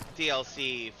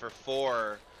 DLC for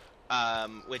 4,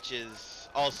 which is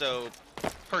also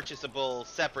purchasable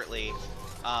separately,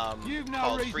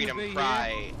 called Freedom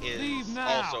Cry, is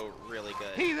also really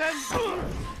good.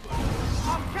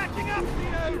 I'm catching up to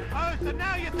you! Oh, so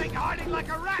now you think hiding like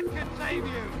a rat can save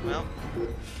you!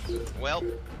 Well,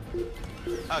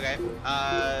 okay,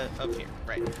 up here,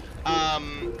 right.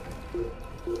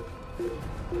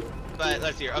 But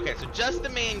let's see here. Okay, so just the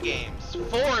main games.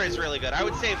 4 is really good. I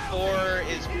would say 4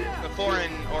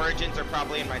 and Origins are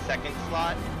probably in my second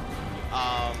slot.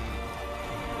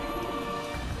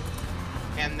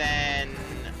 And then,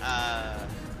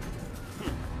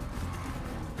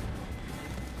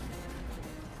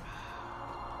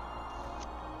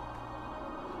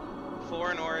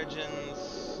 4 and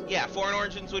Origins. Yeah, 4 and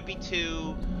Origins would be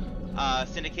 2.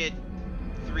 Syndicate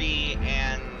 3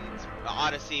 and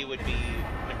Odyssey would be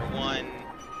number 1.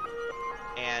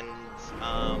 And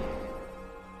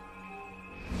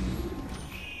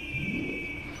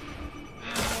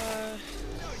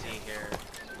let's see here.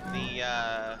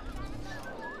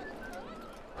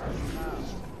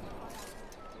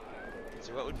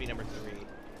 So what would be number 3?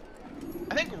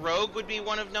 I think Rogue would be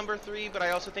one of number 3, but I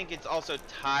also think it's also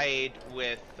tied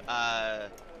with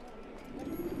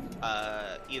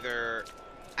either.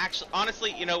 Actually,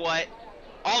 honestly, you know what?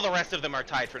 All the rest of them are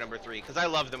tied for number 3 because I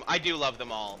love them. I do love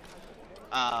them all.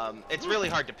 It's really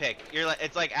hard to pick.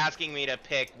 It's like asking me to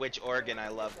pick which organ I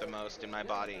love the most in my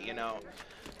body. You know,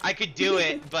 I could do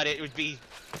it, but it would be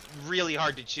really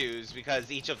hard to choose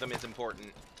because each of them is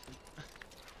important.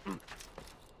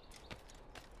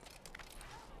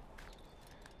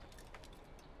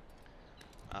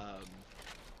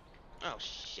 Oh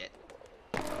shit.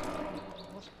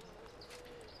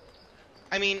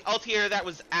 I mean, Altier, that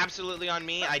was absolutely on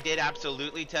me. I did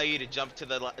absolutely tell you to jump to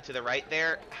the right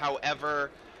there.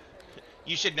 However,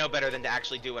 you should know better than to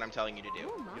actually do what I'm telling you to do.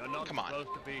 You're not Come on. supposed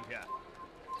to be here.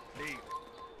 Leave.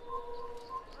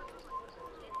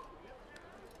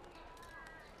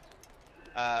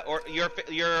 Or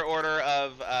your order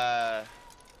of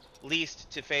least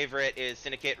to favorite is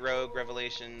Syndicate, Rogue,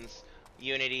 Revelations,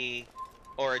 Unity,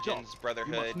 Origins, Stop.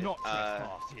 Brotherhood, You must not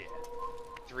trespass here.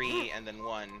 3, and then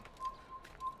 1.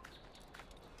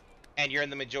 And you're in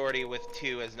the majority with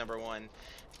 2 as number 1.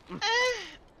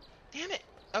 Damn it.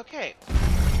 Okay.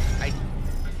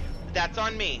 That's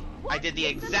on me. I did the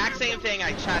exact same thing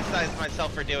I chastised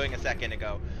myself for doing a second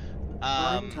ago.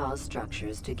 Climb tall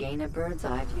structures to gain a bird's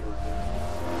eye view of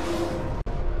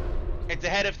it. It's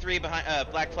ahead of 3 behind.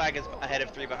 Black Flag is ahead of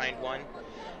 3 behind 1.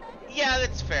 Yeah,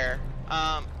 that's fair.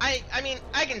 I mean,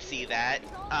 I can see that.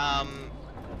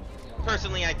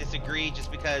 Personally, I disagree, just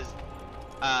because.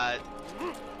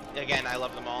 Again, I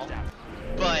love them all.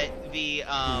 But the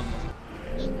let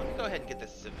me go ahead and get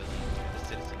this citizen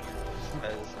here,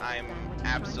 because I'm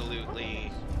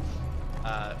absolutely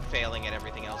failing at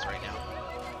everything else right now.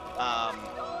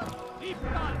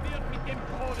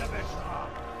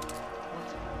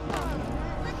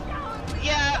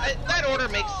 Yeah, that order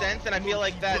makes sense, and I feel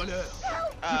like that's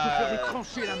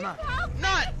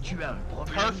not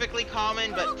perfectly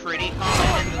common, but pretty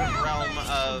common in the realm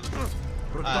of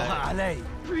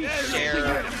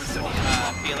share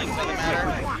feelings of the matter.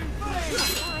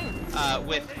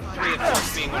 With 3 of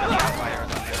course being one of the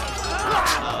outliers on there.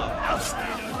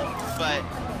 But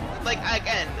like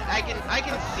again, I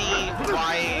can see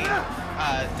why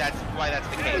that's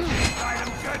the case.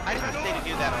 I didn't say to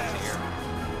do that on here.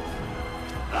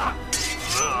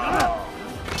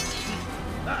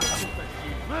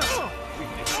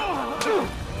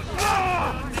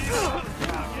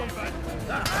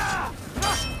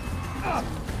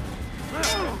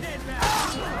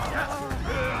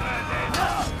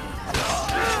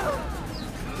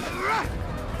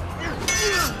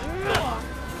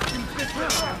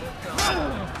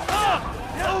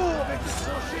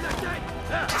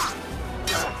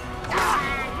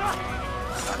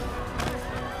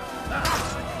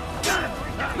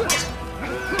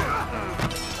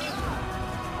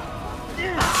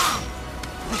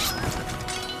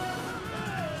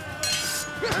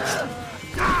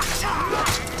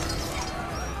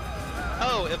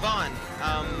 Oh, Yvonne,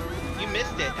 you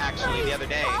missed it actually the other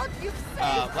day.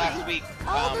 Last week,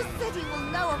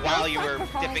 while you were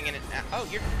dipping in it. Oh,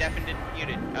 you're deafened and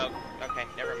muted. Oh, okay,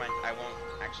 never mind. I won't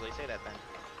actually say that then.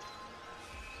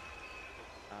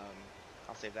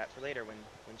 I'll save that for later when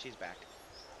she's back.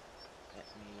 Let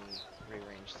me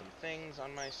rearrange some things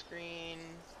on my screen.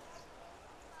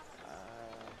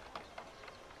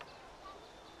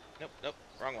 Nope,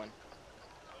 wrong one.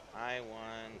 I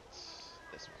want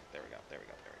this one. There we go.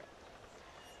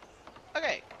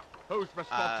 Okay. Who's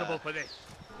responsible for this?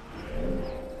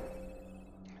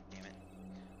 Damn it.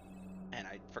 And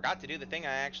I forgot to do the thing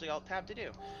I actually alt-tab to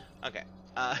do. Okay.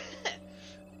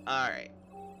 Alright.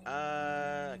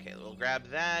 Okay, we'll grab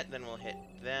that, then we'll hit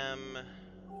them.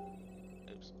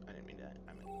 Oops, I didn't mean that.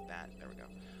 I meant that. There we go.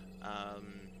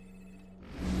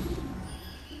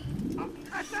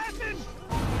 Assassin!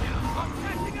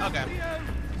 Okay.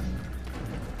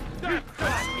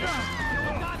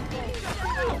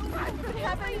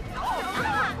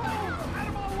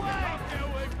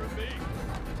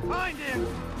 Find him!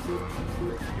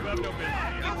 You have no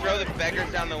business. You throw the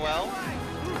beggars down the well?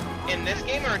 In this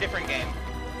game or a different game?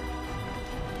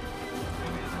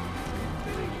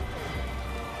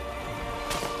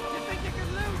 You think you can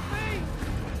lose me?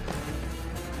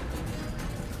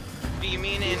 Do you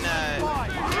mean in,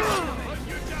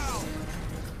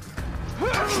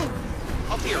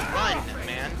 Altier, run,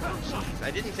 man. Jeez,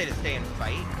 I didn't say to stay and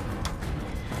fight.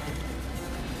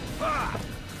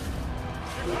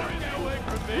 Get away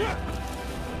from me!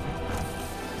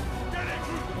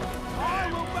 I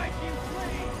will make you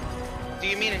flee! Do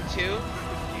you mean in 2?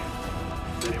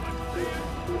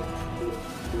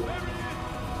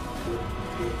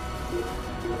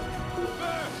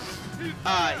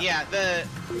 Yeah, the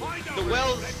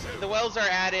wells are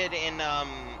added in, I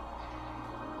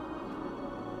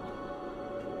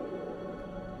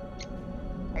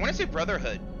want to say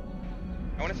Brotherhood.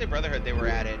 They were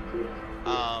added.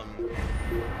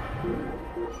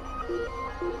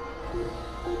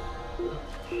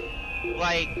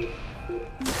 Like,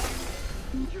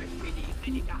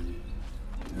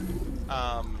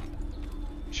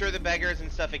 sure the beggars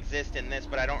and stuff exist in this,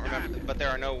 but I don't remember. But there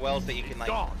are no wells that you can like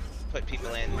put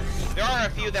people in. There are a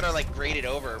few that are like graded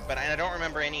over, but I don't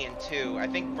remember any in 2. I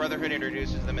think Brotherhood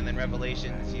introduces them, and then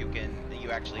Revelations you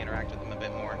actually interact with them a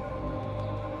bit more.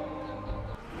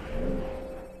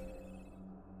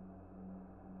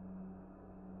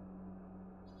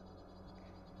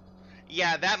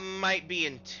 Yeah, that might be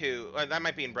in 2, or that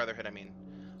might be in Brotherhood, I mean.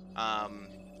 I'm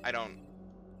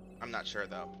not sure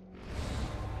though.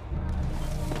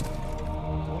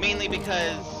 Mainly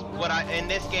because in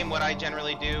this game, what I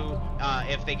generally do,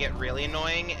 if they get really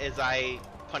annoying, is I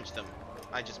punch them.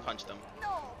 I just punch them.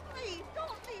 No, please,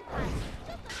 don't leave us.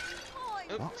 Just a few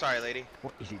coins. Oops, sorry, lady.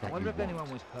 What is it that I wonder if anyone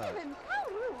was hurt. Sibrand, how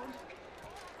rude.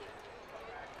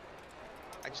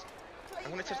 I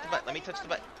want to touch the butt. Let me touch the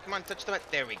butt. Come on, touch the butt.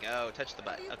 There we go. Touch the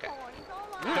butt. Okay.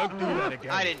 Don't do that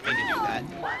again. I didn't mean to do that.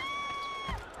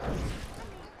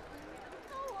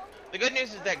 The good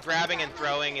news is that grabbing and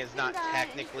throwing is not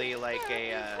technically like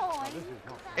a,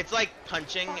 it's like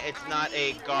punching, it's not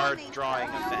a guard drawing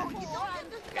offense.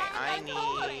 Okay, I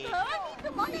need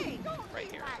the money.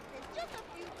 right here. Just a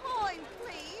few coins,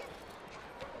 please.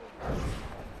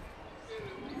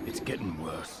 It's getting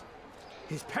worse.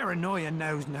 His paranoia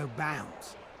knows no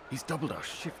bounds. He's doubled our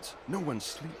shifts. No one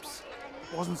sleeps.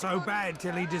 Wasn't so bad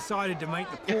till he decided to make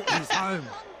the port his home.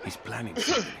 He's planning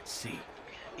something at sea.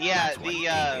 Yeah,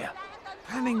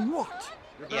 Planning what?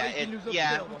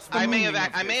 yeah. I may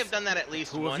have done that at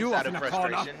least once out of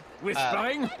frustration.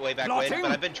 Whispering, way back when,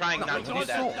 but I've been trying not to do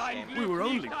that in this game. We were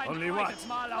only what?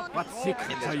 What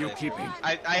secrets are you keeping?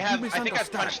 I think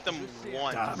I've punched them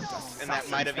once, and that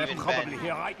might have even probably been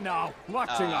here right now,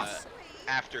 watching us.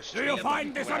 After stream. Do you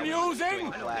find this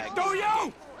amusing? Do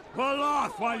you? Pull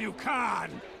off while you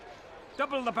can.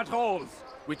 Double the patrols.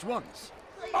 Which ones?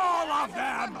 All of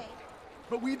them.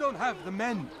 But we don't have the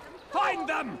men. Find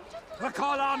them.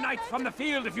 Recall our knights from the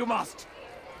field if you must.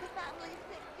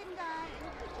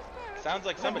 Sounds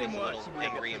like somebody's a little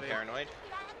angry and paranoid.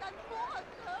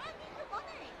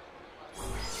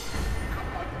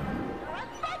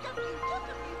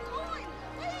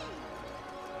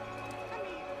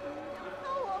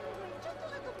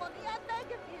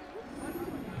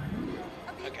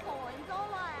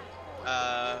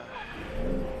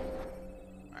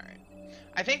 Alright.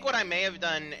 I think what I may have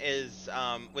done is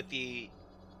with the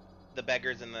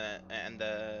beggars and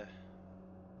the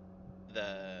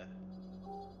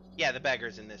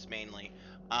beggars in this mainly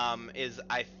is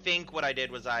I think what I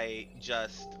did was I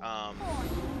just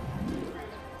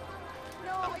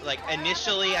like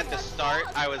initially at the start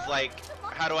I was like,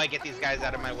 how do I get these guys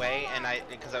out of my way, and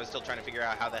because I was still trying to figure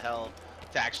out how the hell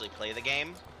to actually play the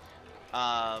game.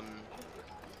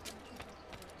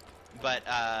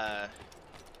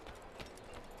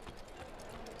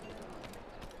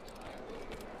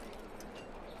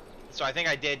 So I think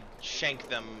I did shank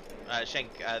them,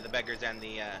 the beggars and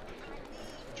the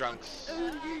drunks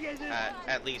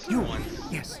at least once.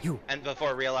 Yes, you. And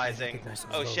before realizing,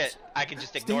 oh shit, I can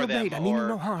just ignore them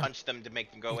or punch them to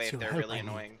make them go away if they're really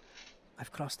annoying.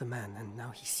 I've crossed a man, and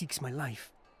now he seeks my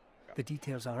life. The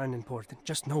details are unimportant.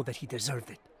 Just know that he deserved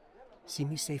it. See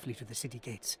me safely to the city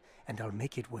gates, and I'll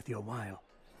make it worth your while.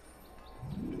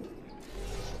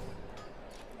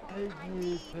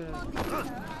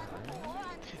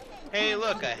 Hey,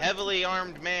 look, a heavily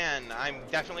armed man. I'm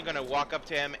definitely going to walk up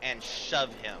to him and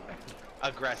shove him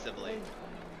aggressively.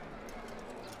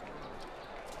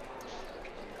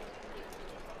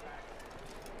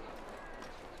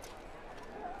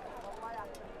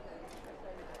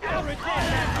 I'll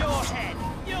retain your head.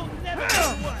 You'll never get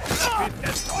away. With the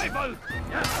Teufel.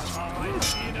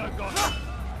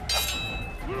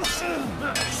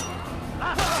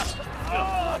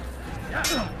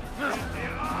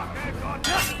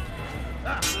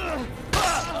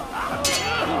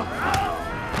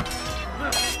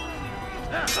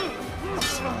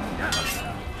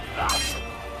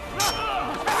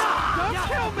 Don't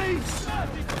kill me!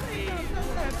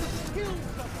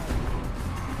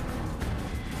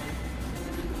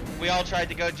 We all tried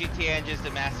to go GTA and just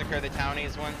to massacre the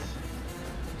townies once.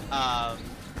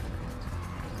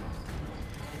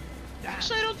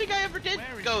 Actually, I don't think I ever did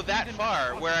go that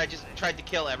far, where I just tried to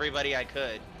kill everybody I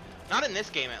could. Not in this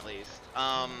game, at least.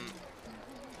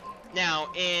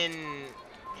 Now, in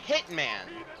Hitman,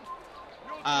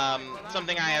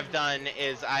 something I have done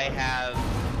is I have,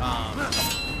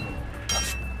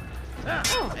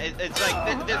 it's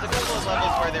like, there's a couple of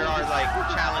levels where there are, like,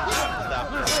 challenges and stuff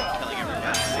for, like, killing everybody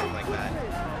and things like that.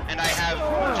 And I have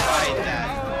tried that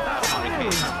on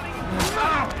occasion.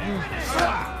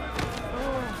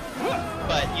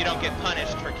 But you don't get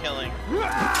punished for killing.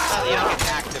 Well, you don't get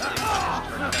actively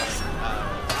punished for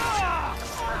killing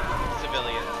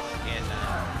civilians in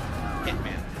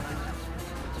Hitman.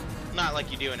 not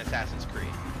like you do in Assassin's Creed.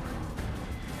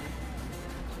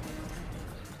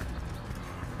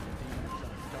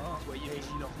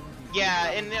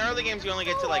 Yeah, in the early games you only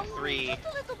get to like 3. Just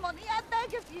a little money, I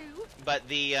beg of you. But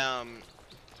the I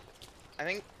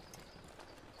think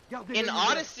in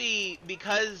Odyssey,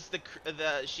 because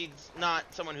she's not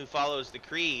someone who follows the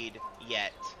creed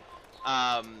yet,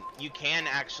 you can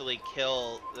actually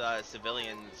kill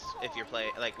civilians if you're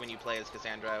when you play as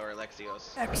Cassandra or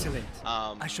Alexios. Excellent.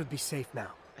 I should be safe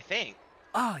now. I think.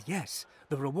 Ah, yes.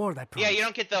 The reward I promised. Yeah, you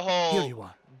don't get the whole Here you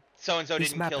are. so-and-so This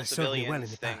didn't map kill has served me civilians well in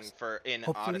the thing past. in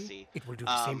Hopefully, Odyssey. it will do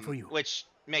the same for you. Which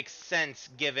makes sense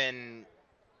given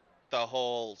the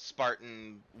whole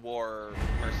Spartan war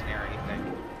mercenary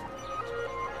thing.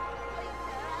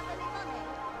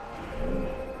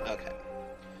 Okay.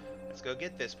 Let's go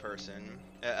get this person,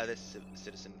 this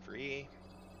citizen free,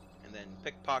 and then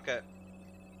pickpocket,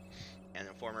 and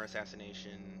then former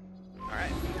assassination.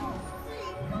 Alright.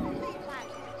 Alright,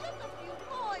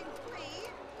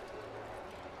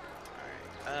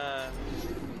 I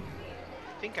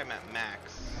think I'm at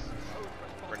max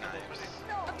for knives.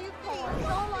 A few coins,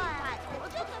 all right.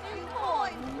 Just a few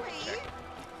coins, please.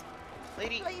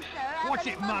 Lady, Please, sir, Watch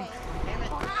it, monk. damn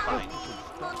it, I fine. need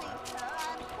money, sir.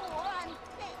 I'm poor, I'm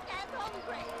sick and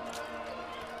hungry.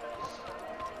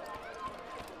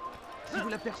 Si vous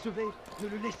l'apercevez, ne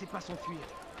le laissez pas s'enfuir.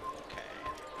 Okay.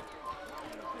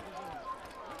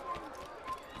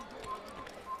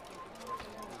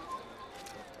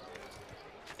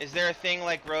 Is there a thing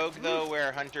like Rogue though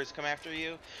where hunters come after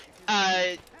you?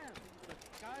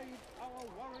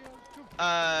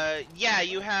 Yeah,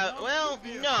 you have, well,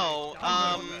 no,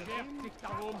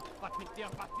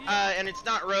 and it's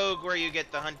not Rogue where you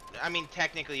get the I mean,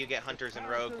 technically you get hunters in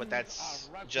Rogue, but that's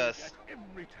just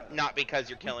not because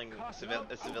you're killing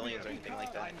civilians or anything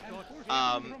like that.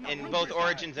 In both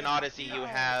Origins and Odyssey, you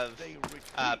have,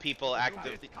 people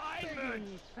actively...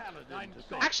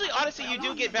 Actually, Odyssey, you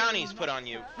do get bounties put on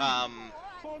you, now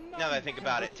that I think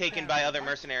about it, taken by other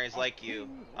mercenaries like you,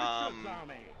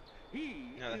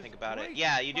 now that I think about it.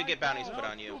 Yeah, you do get bounties put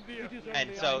on you.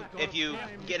 And so, if you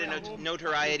get a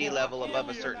notoriety level above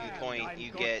a certain point, you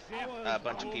get a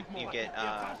bunch of people, you get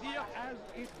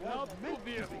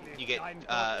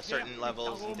certain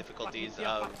levels and difficulties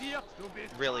of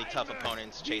really tough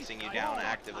opponents chasing you down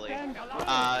actively.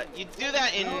 You do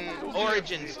that in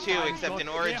Origins too, except in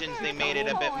Origins they made it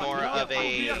a bit more of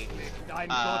a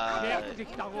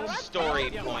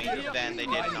story point than they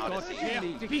did in Odyssey.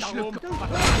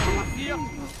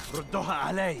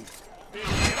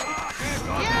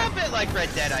 Yeah, a bit like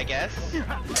Red Dead, I guess.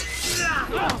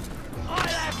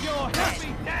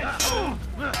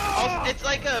 Also, it's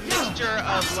like a mixture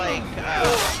of like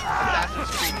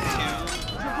Assassin's Creed 2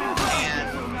 and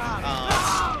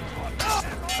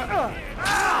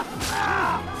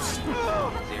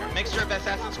a mixture of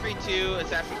Assassin's Creed 2,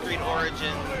 Assassin's Creed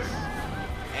Origins,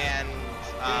 and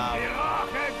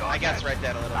I guess Red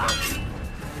Dead a little bit.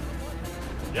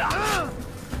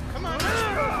 Come on.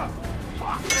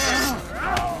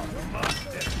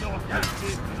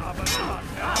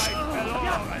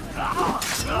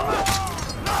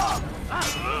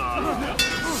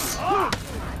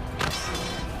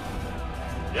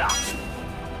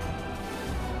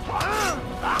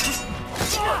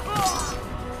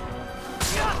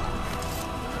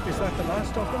 Is that the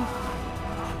last of them?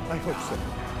 I hope so.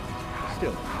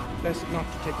 Still, best not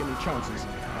to take any chances.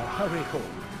 I'll hurry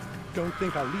home. Don't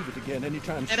think I'll leave it again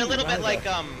anytime soon. And a little bit like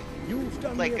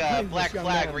Black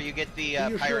Flag, man. where you get the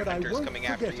pirate hunters coming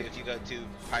after you if you go to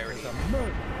pirating.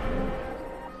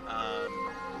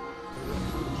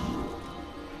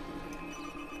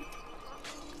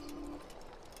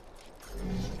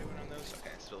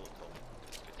 Okay, still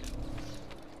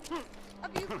cool. A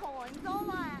few coins, all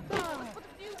right. Just a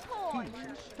few coins.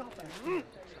 Stop it.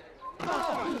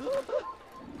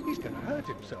 He's gonna hurt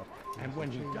himself, and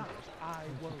when he does, I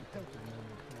won't help him.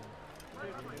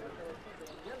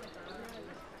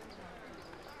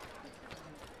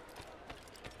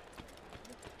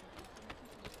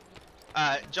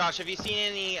 Josh, have you seen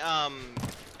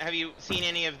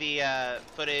any of the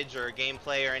footage or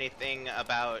gameplay or anything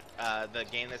about the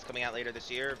game that's coming out later this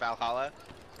year, Valhalla?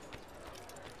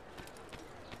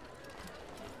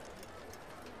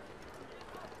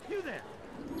 You there?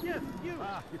 Yes, you.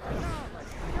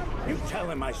 You tell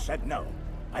him I said no.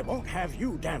 I won't have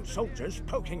you damn soldiers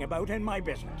poking about in my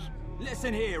business.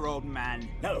 Listen here, old man.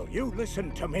 No, you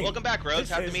listen to me. Welcome back, Rose.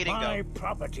 How'd the meeting go? This is my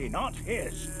property, not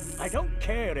his. I don't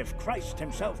care if Christ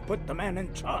himself put the man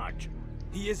in charge.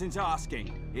 He isn't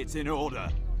asking. It's in order.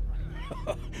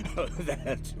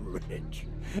 That's rich.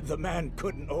 The man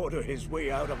couldn't order his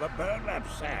way out of a burlap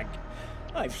sack.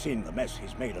 I've seen the mess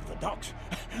he's made of the docks.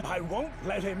 I won't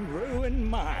let him ruin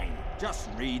mine. Just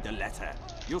read the letter.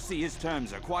 You'll see his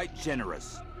terms are quite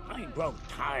generous. I grow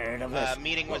tired of this.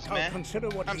 Meeting was Look, meh. I'll consider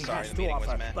what I'm he sorry, has the to meeting was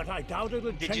offer, meh. but I doubt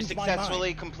it'll Did you change my mind.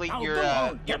 successfully complete Now your go on,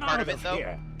 your get part out of it, though?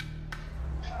 here.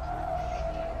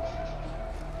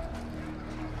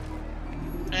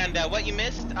 And what you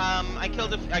missed? I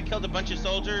killed a bunch of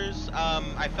soldiers.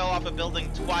 I fell off a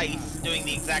building twice, doing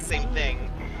the exact same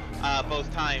thing, both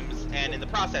times, and in the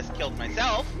process killed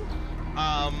myself.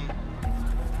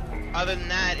 Other than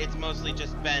that, it's mostly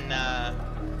just been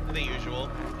the usual.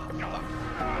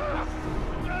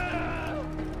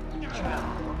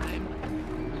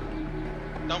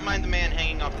 Don't mind the man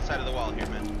hanging off the side of the wall here,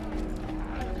 man.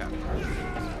 Okay.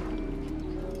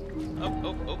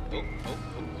 Oh.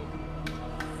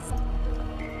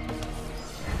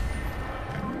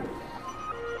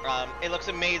 It looks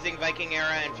amazing. Viking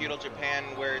era and feudal Japan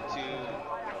were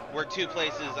two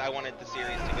places I wanted the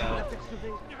series to go.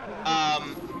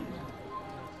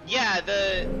 Yeah,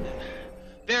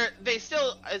 they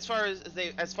still, as far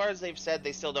as they've said,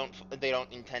 they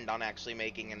don't intend on actually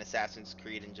making an Assassin's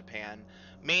Creed in Japan,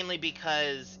 mainly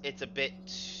because it's a bit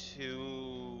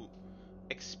too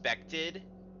expected,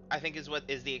 I think is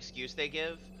the excuse they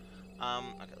give.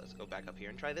 Okay, let's go back up here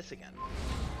and try this again.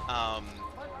 I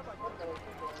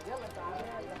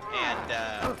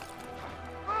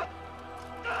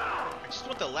just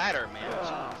want the ladder, man.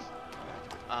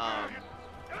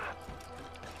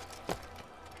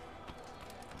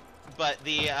 But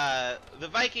the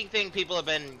Viking thing people have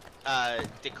been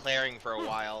declaring for a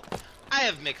while. I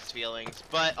have mixed feelings,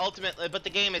 but ultimately, the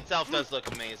game itself does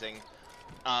look amazing.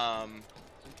 And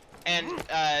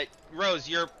Rose,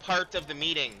 you're part of the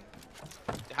meeting.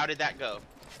 How did that go?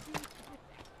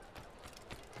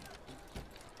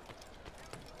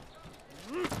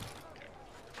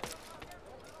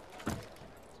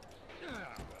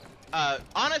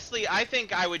 Honestly, I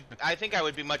think I would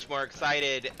be much more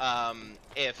excited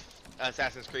if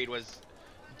Assassin's Creed was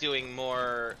doing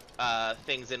more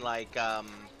things in like the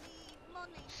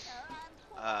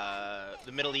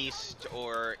Middle East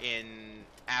or in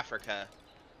Africa.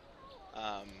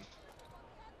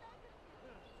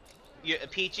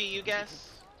 Peachy, you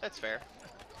guess? That's fair.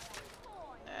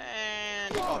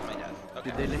 And fall to my death. Okay.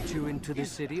 Did they let you into the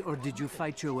city, or did you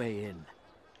fight your way in?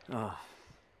 Oh,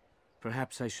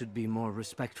 perhaps I should be more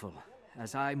respectful,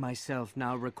 as I myself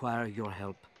now require your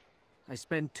help. I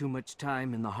spent too much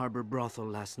time in the harbor brothel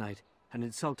last night, and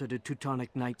insulted a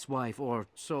Teutonic knight's wife, or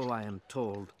so I am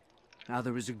told. Now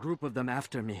there is a group of them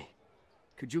after me.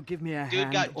 Could you give me a hand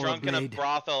Dude got or drunk a blade? in a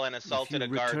brothel and assaulted a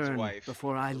guard's wife.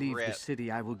 Before I leave Rip. the city,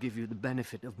 I will give you the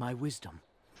benefit of my wisdom.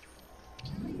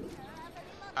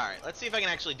 Alright, let's see if I can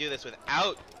actually do this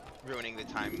without ruining the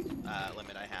time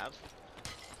limit I have.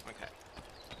 Okay.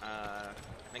 I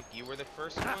think you were the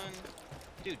first one.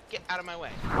 Dude, get out of my way.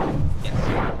 Yes,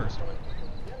 you were the first one.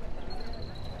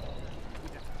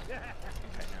 Okay, now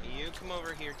you come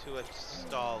over here to a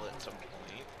stall at some point.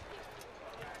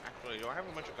 Actually, do I have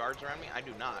a bunch of guards around me? I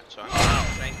do not, so I'm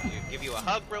gonna give you a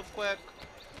hug real quick,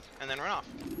 and then run off.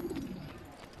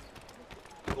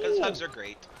 Because hugs are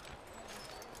great.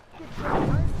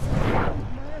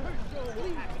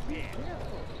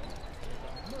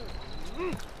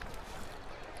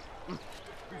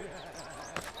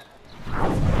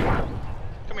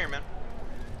 Come here, man.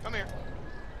 Come here.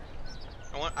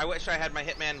 I wish I had my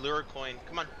Hitman lure coin.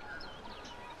 Come on.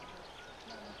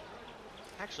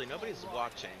 Actually, nobody's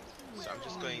watching, so I'm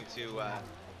just going to,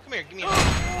 come here, give me a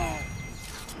hug.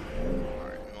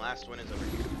 Alright, and the last one is over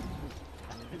here.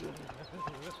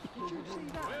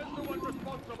 Where's the one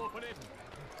responsible for this?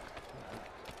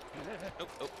 Oh,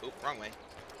 wrong way.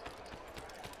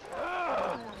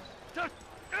 Where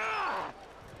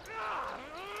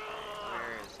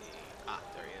is he? Ah,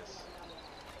 there he is.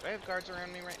 Do I have guards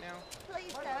around me right now?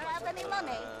 Please, sir, have any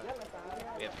money?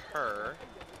 We have her.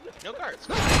 No guards.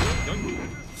 No,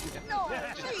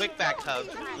 Just a quick back hug.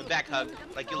 The back hug,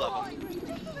 like you love them.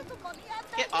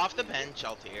 Get off the bench,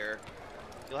 Altair.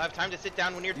 You'll have time to sit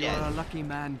down when you're dead. You are a lucky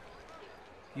man.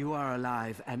 You are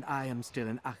alive, and I am still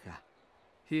in Acre.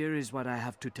 Here is what I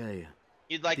have to tell you.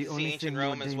 You'd like the to only see ancient thing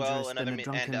Rome more as well, dangerous and than other a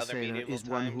drunken medieval sailor is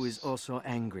times. one who is also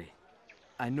angry.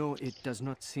 I know it does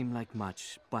not seem like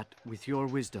much, but with your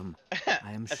wisdom,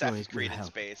 I am sure Assassin's it will Creed in help.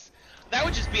 space. That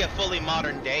would just be a fully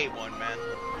modern day one, man.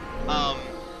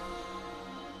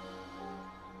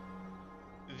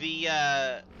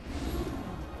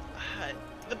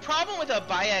 The problem with a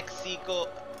Bayek sequel...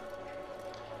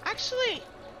 Actually...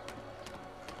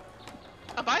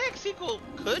 a Bayek sequel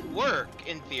could work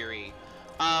in theory.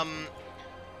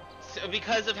 So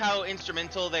because of how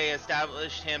instrumental they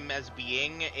established him as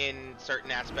being in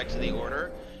certain aspects of the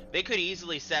Order, they could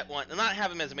easily set one, not have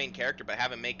him as a main character, but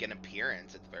have him make an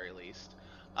appearance at the very least,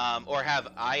 or have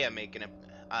Aya make an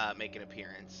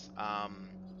appearance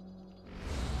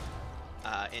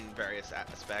in various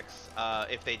aspects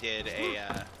if they did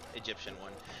a Egyptian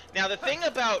one. Now the thing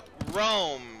about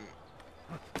Rome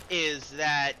is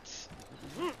that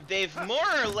they've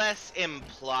more or less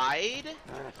implied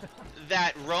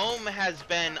that Rome has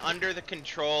been under the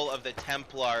control of the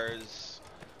Templars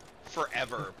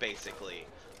forever, basically.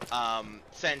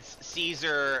 Since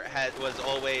Caesar was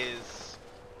always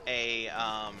a,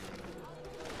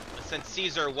 since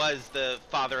Caesar was the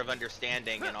father of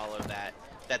understanding and all of that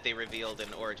they revealed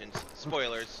in Origins.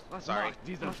 Spoilers, sorry.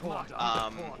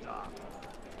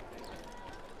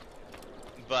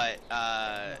 But,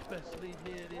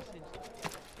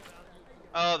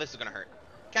 oh, this is gonna hurt.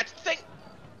 Catch the thing!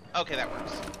 Okay, that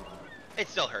works. It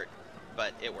still hurt,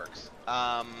 but it works.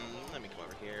 Let me come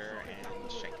over here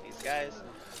and shank these guys.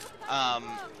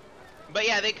 But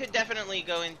yeah, they could definitely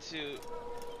go into...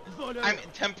 I mean,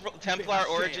 Templar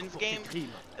Origins game.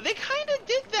 They kind of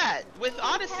did that with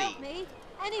Odyssey. Help me.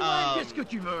 Anyone?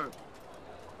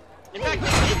 In fact, they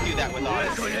did do that with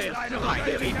Odyssey.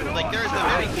 Like, there's a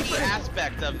very key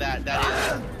aspect of that that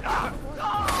is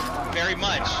very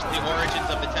much the origins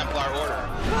of the Templar Order.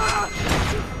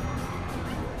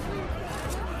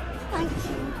 Thank you.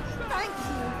 Thank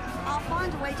you. I'll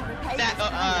find a way to repay that.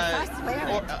 I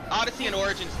swear. Odyssey and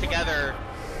Origins together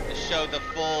show the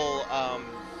full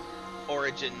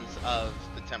origins of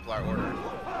the Templar Order.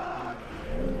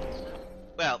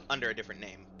 Well, under a different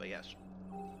name, but yes.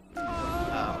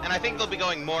 And I think they'll be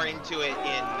going more into it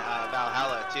in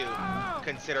Valhalla too,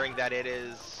 considering that it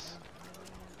is...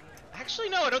 Actually,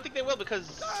 no, I don't think they will, because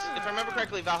if I remember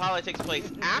correctly, Valhalla takes place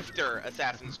after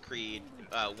Assassin's Creed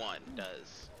 1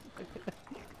 does.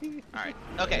 Alright,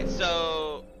 okay,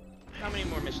 so... How many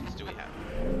more missions do we have?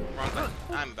 Wrong button.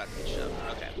 I'm about to get shoved.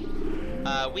 Okay.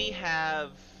 We have...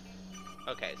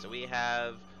 Okay, so we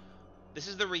have... This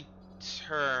is the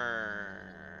return...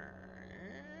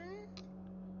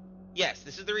 Yes,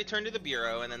 this is the return to the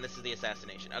Bureau, and then this is the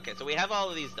assassination. Okay, so we have all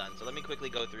of these done, so let me quickly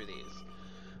go through these.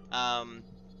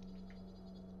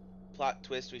 Plot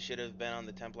twist, we should have been on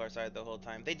the Templar side the whole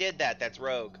time. They did that, that's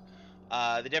Rogue.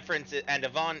 The difference is, and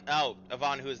Yvonne,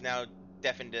 Yvonne, who is now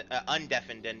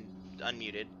undeafened and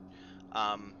unmuted.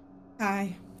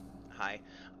 Hi. Hi.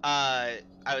 I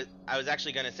was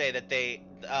actually going to say that they,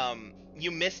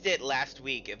 you missed it last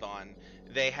week, Yvonne.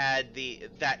 They had the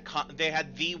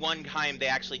one time they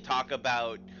actually talk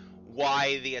about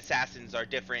why the assassins are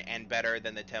different and better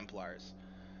than the Templars.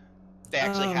 They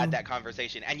actually had that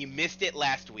conversation, and you missed it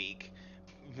last week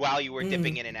while you were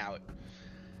dipping in and out.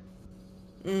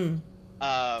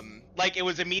 Like it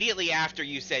was immediately after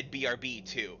you said BRB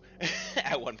too,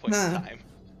 at one point in time.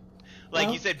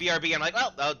 Like you said BRB, I'm like,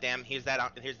 well, oh damn, here's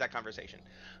that conversation.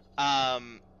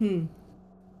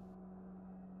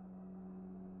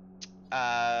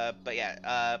 But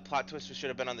yeah, plot twist should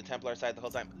have been on the Templar side the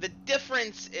whole time. The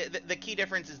difference, the key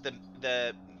difference is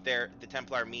the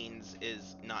Templar means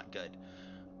is not good.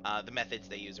 The methods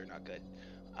they use are not good.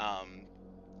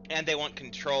 And they want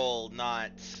control,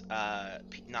 not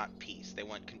peace. They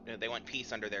want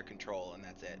peace under their control, and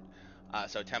that's it.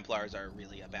 So Templars are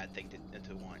really a bad thing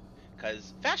to want,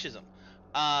 because fascism.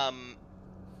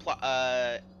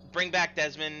 Bring back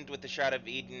Desmond with the Shroud of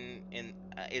Eden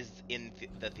is in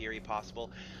the theory possible.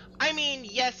 I mean,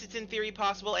 yes, it's in theory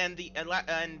possible, and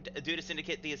due to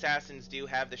Syndicate, the assassins do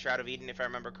have the Shroud of Eden, if I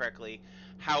remember correctly.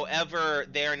 However,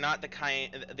 they are not the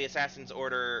kind the Assassin's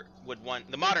Order would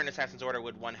want. The modern Assassin's Order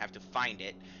would have to find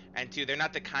it, and two, they're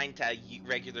not the kind to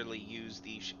regularly use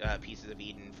the pieces of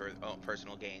Eden for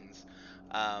personal gains,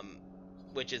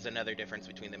 which is another difference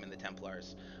between them and the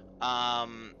Templars.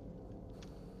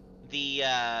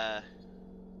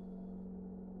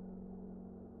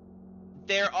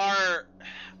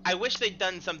 I wish they'd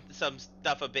done some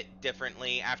stuff a bit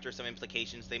differently after some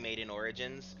implications they made in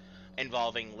Origins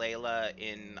involving Layla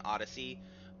in Odyssey.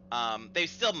 They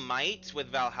still might with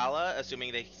Valhalla,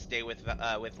 assuming they stay with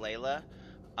Layla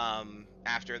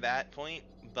after that point.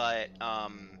 But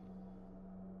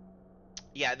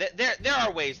yeah, there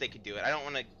are ways they could do it. I don't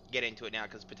want to get into it now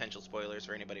because potential spoilers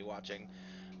for anybody watching.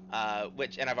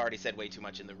 And I've already said way too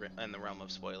much in the realm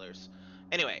of spoilers.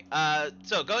 Anyway,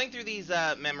 so going through these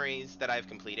memories that I've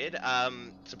completed,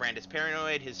 Sibrand is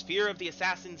paranoid. His fear of the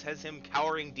assassins has him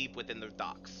cowering deep within the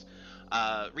docks.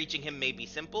 Reaching him may be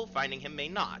simple, finding him may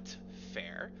not.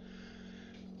 Fair.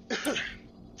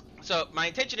 So my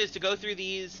intention is to go through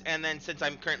these, and then since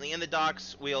I'm currently in the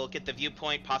docks, we'll get the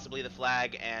viewpoint, possibly the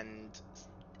flag, and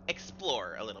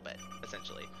explore a little bit,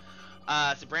 essentially.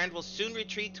 Sibrand will soon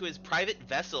retreat to his private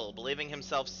vessel, believing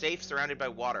himself safe surrounded by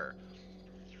water.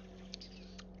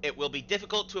 It will be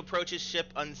difficult to approach his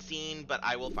ship unseen, but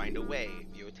I will find a way.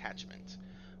 View attachment.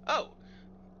 Oh,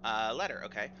 letter,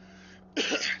 okay.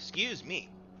 Excuse me.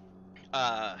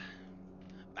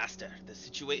 Master, the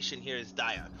situation here is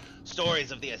dire.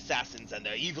 Stories of the assassins and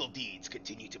their evil deeds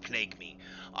continue to plague me.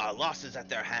 Our losses at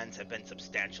their hands have been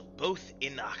substantial, both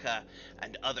in Acre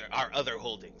and our other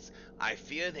holdings. I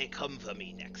fear they come for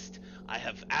me next. I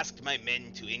have asked my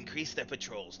men to increase their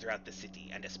patrols throughout the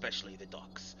city, and especially the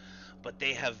docks. But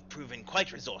they have proven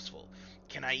quite resourceful.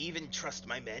 Can I even trust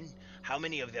my men? How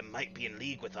many of them might be in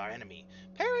league with our enemy?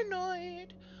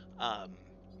 Paranoid. I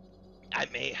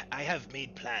have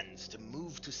made plans to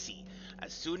move to sea.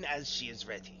 As soon as she is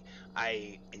ready,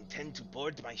 I intend to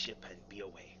board my ship and be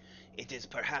away. It is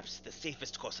perhaps the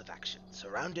safest course of action,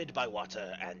 surrounded by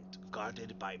water and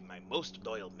guarded by my most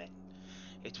loyal men.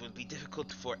 It will be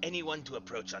difficult for anyone to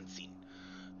approach unseen.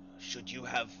 Should you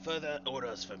have further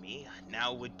orders for me,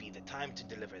 now would be the time to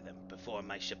deliver them before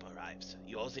my ship arrives.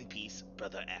 Yours in peace,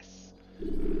 Brother S.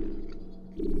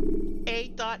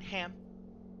 A.Ham.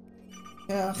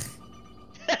 Ugh.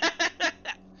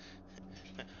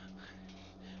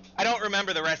 I don't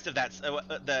remember the rest of that,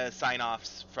 the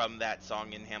sign-offs from that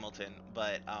song in Hamilton,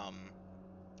 but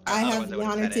I have the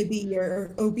honor to be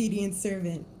your obedient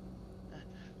servant.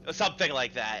 Something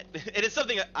like that. It is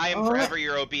something. I am forever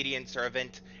your obedient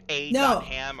servant.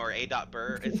 A.Ham or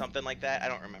A.Burr is something like that. I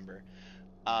don't remember.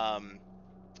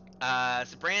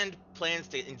 Sibrand plans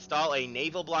to install a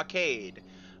naval blockade,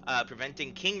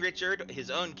 preventing King Richard,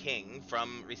 his own king,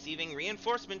 from receiving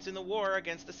reinforcements in the war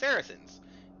against the Saracens.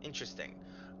 Interesting.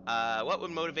 What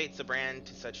would motivate Sibrand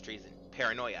to such treason?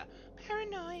 Paranoia.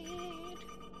 Paranoid.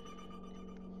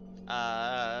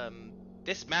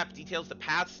 This map details the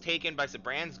paths taken by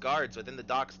Sibrand's guards within the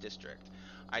docks district.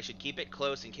 I should keep it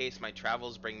close in case my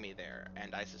travels bring me there,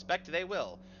 and I suspect they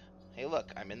will. Hey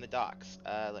look, I'm in the docks.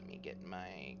 Let me get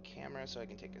my camera so I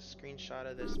can take a screenshot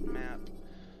of this map.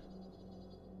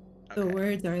 Okay. The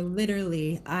words are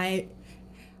literally, I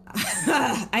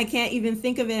can't even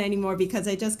think of it anymore because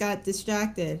I just got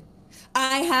distracted.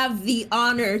 I have the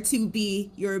honor to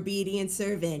be your obedient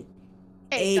servant.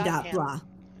 A.Blah.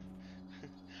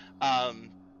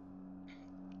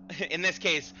 In this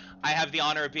case, I have the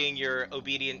honor of being your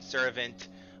obedient servant,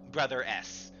 Brother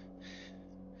S.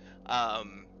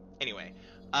 Anyway.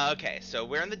 Okay, so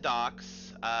we're in the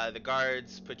docks. The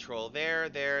guards patrol there,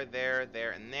 and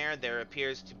there. There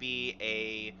appears to be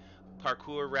a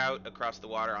parkour route across the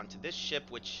water onto this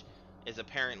ship, which is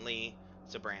apparently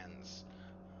Sibrand's.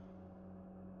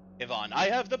 Yvonne, I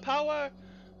have the power!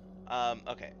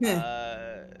 Okay.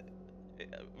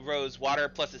 Rose, water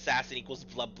plus assassin equals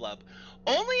blub blub.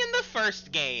 Only in the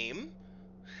first game.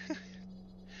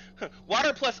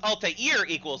 Water plus Altair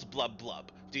equals blub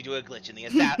blub due to a glitch in the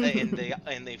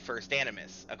in the first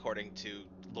Animus, according to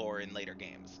lore in later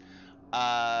games.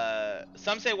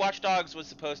 Some say Watch Dogs was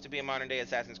supposed to be a modern day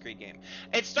Assassin's Creed game.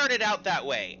 It started out that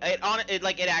way.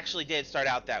 It actually did start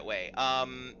out that way.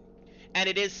 And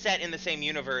it is set in the same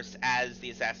universe as the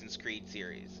Assassin's Creed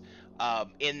series.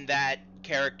 In that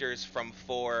characters from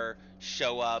 4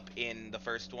 show up in the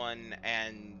first one,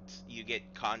 and you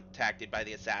get contacted by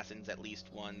the assassins at least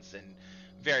once, and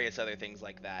various other things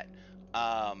like that.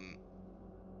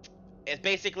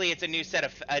 It's a new set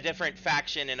of a different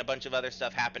faction and a bunch of other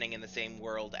stuff happening in the same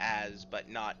world as, but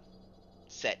not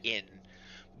set in.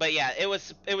 But yeah, it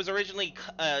was originally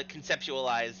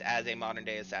conceptualized as a modern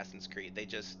day Assassin's Creed. They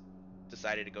just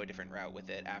decided to go a different route with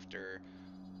it after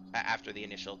the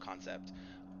initial concept.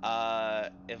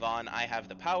 Yvonne, I have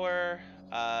the power.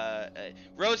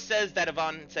 Rose says that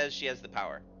Yvonne says she has the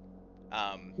power.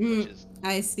 Which is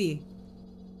I see.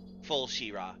 Full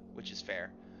She-Ra, which is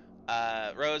fair.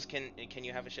 Rose, can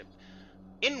you have a ship?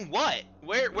 In what?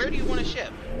 Where do you want a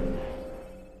ship?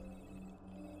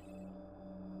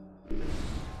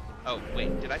 Oh,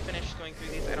 wait, did I finish going through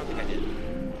these? I don't think I did.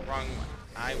 Wrong one.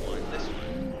 I want this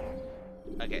one.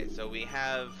 Okay, so we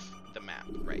have the map,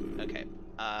 right? Okay.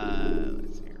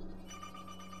 Let's see here.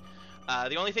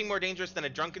 The only thing more dangerous than a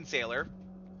drunken sailor.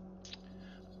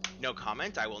 No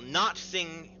comment. I will not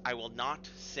sing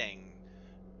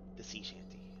the sea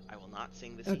shanty. I will not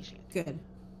sing the sea shanty. Good.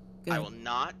 I will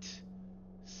not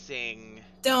sing.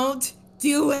 Don't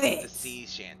do it. The sea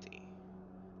shanty.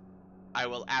 I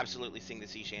will absolutely sing the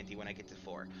sea shanty when I get to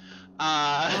 4.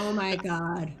 Oh my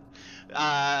god.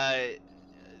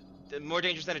 more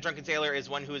dangerous than a drunken sailor is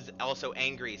one who is also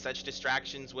angry. Such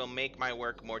distractions will make my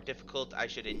work more difficult. I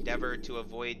should endeavor to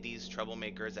avoid these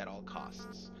troublemakers at all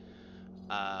costs.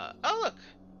 Oh look!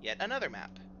 Yet another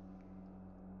map.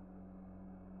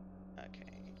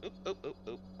 Okay. Oop, oop, oop,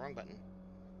 oop. Wrong button.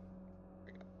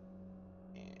 There we go.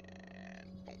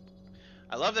 And boom.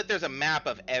 I love that there's a map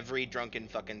of every drunken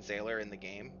fucking sailor in the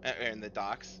game. In the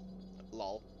docks.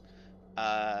 Lol.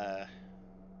 Okay.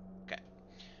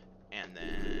 And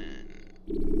then...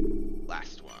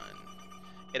 last one.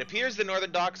 It appears the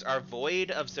northern docks are void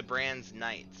of Sibrand's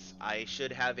knights. I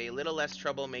should have a little less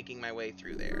trouble making my way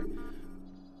through there.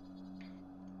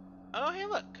 Oh, hey,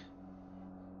 look.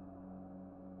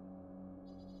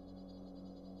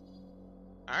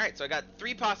 Alright, so I got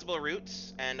 3 possible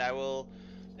routes, and I will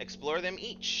explore them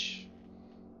each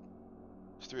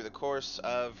through the course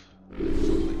of...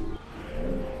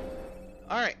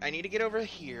 Alright, I need to get over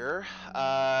here.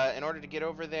 In order to get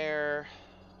over there...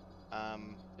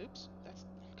 oops, that's...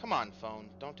 Come on, phone.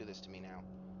 Don't do this to me now.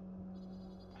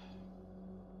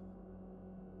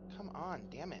 Come on,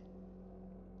 damn it.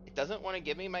 It doesn't want to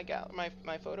give me my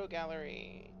photo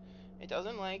gallery. It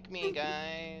doesn't like me,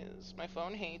 guys. My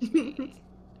phone hates me.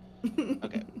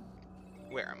 Okay.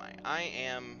 Where am I? I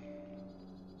am...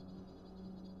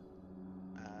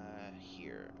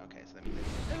 here. Okay, so that means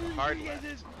I take a hard left.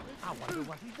 I wonder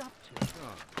what he's up to.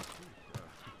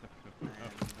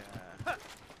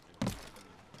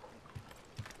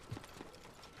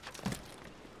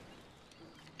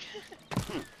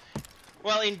 And,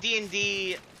 well, in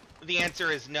D&D, the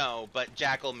answer is no, but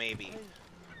Jackal maybe.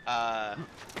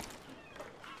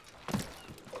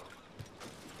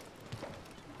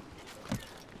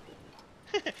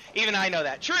 Even I know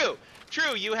that. True!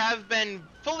 True, you have been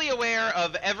fully aware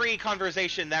of every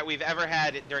conversation that we've ever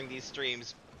had during these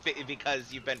streams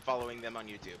because you've been following them on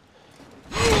YouTube.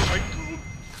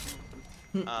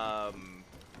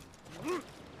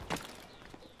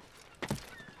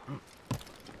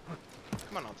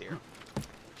 Come on, Altair.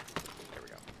 There we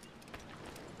go.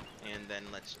 And then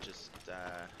let's just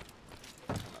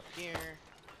come up here.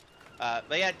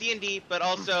 But yeah, D&D, but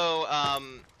also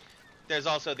there's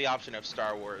also the option of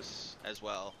Star Wars as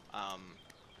well.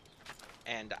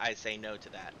 And I say no to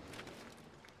that.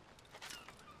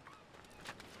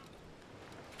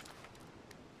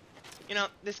 You know,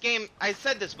 this game, I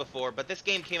said this before, but this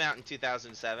game came out in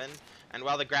 2007, and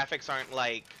while the graphics aren't,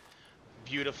 like,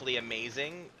 beautifully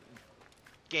amazing,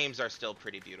 games are still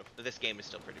pretty beautiful. This game is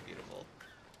still pretty beautiful.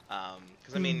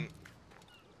 Because, I mean,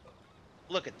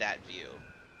 look at that view.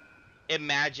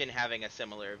 Imagine having a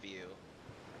similar view.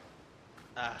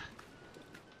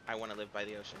 I want to live by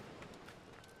the ocean.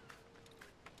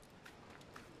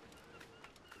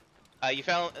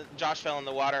 Josh fell in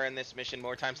the water in this mission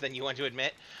more times than you want to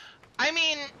admit. I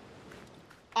mean,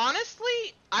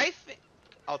 honestly, I think...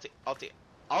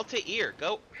 Altair,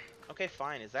 go. Okay,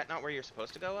 fine. Is that not where you're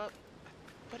supposed to go up?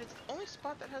 But it's the only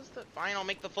spot that has the... Fine, I'll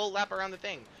make the full lap around the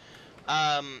thing.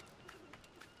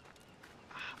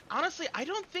 Honestly, I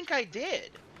don't think I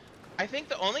did. I think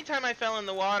the only time I fell in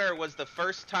the water was the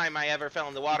first time I ever fell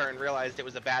in the water and realized it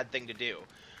was a bad thing to do.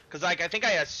 Because, like, I think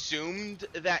I assumed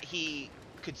that he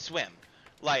could swim.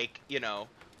 Like, you know,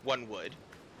 one would.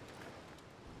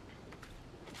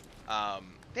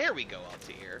 There we go,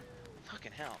 Altair.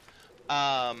 Fucking hell.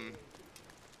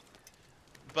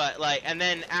 But, like, and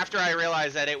then after I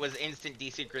realized that it was instant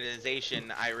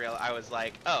desynchronization, I was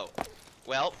like, oh,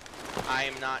 well, I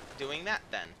am not doing that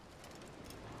then.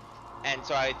 And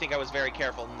so I think I was very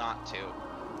careful not to.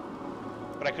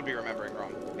 But I could be remembering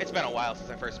wrong. It's been a while since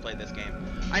I first played this game.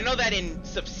 I know that in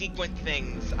subsequent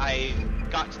things, I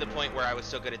got to the point where I was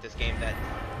so good at this game that,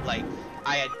 like,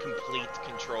 I had complete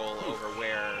control over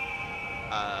where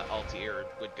Altair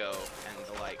would go and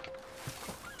the like.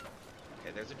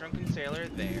 Okay, there's a drunken sailor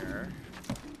there.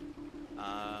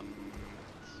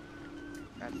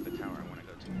 That's the tower I want to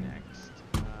go to next.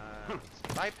 Let's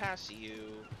bypass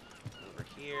you. Over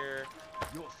here.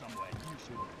 You're somewhere you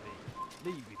shouldn't be.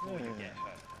 Leave before you get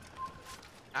hurt.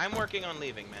 I'm working on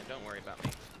leaving, man. Don't worry about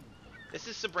me. This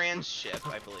is Sibrand's ship,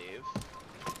 I believe.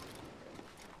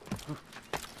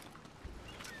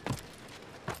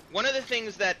 One of the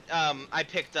things that I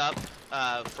picked up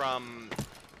from...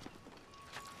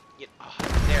 oh,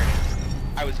 there it is.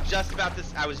 I was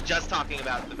just talking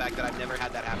about the fact that I've never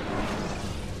had that happen to me.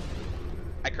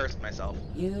 I cursed myself.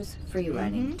 Use free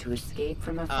running to escape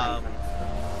from a fight.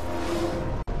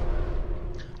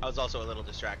 I was also a little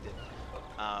distracted.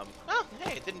 Oh,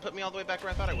 hey, it didn't put me all the way back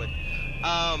where I thought I would.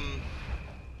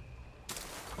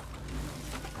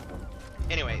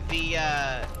 Anyway, the,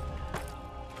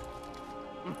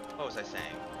 what was I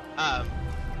saying?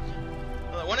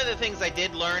 one of the things I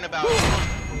did learn about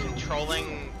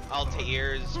controlling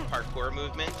Altair's parkour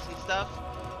movements and stuff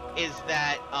is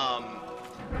that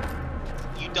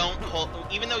you don't hold,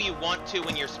 even though you want to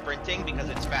when you're sprinting because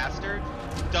it's faster,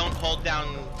 don't hold down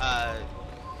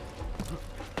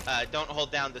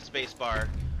the space bar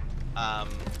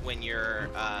when you're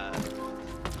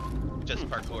just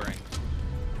parkouring.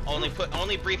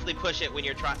 Only briefly push it when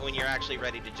you're actually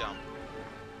ready to jump.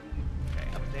 Okay,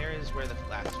 up there is where the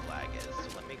last flag is,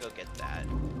 so let me go get that.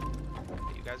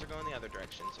 Okay, you guys are going the other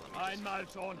direction, so let me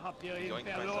just yoink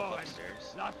myself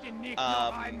upstairs.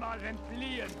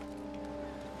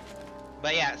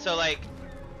 But yeah, so like,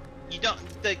 you don't,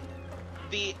 the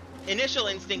initial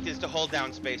instinct is to hold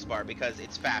down spacebar because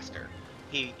it's faster.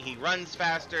 He runs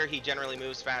faster, he generally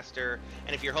moves faster,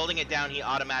 and if you're holding it down, he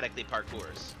automatically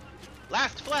parkours.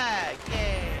 Last flag!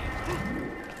 Yay!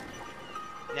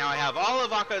 Now I have all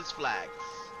of Acre's flags.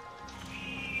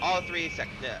 All three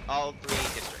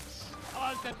districts.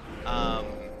 Alright,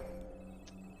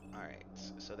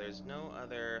 so there's no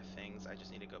other things. I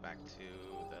just need to go back to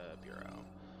the bureau.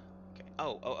 Okay.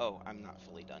 Oh, I'm not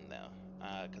fully done though.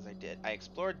 Because I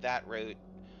explored that route.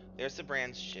 There's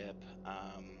Sibrand's ship.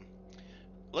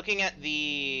 Looking at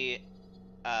the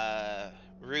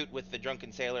route with the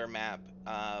Drunken Sailor map,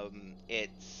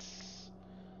 it's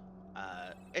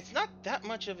not that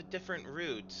much of a different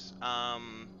route.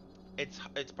 It's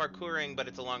parkouring, but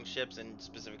it's along ships and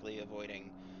specifically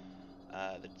avoiding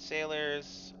the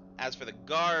sailors. As for the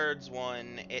guards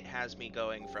one, it has me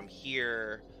going from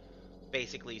here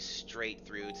basically straight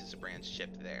through to Sibrand's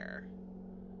ship there.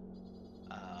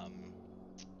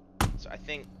 So I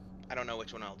don't know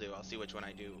which one I'll do. I'll see which one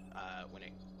I do when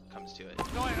it comes to it.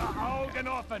 Okay.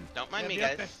 Don't mind me,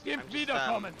 guys.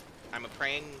 I'm a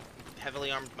praying,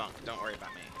 heavily armed monk. Don't worry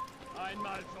about me.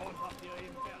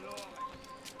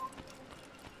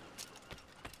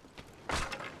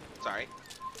 Sorry.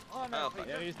 Oh, fuck.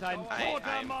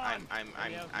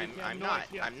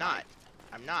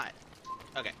 I'm not.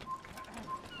 Okay.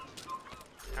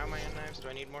 How am I on knives? Do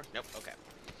I need more? Nope. Okay.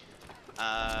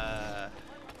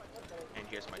 And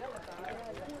here's my door. Okay.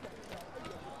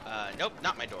 Nope,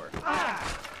 not my door.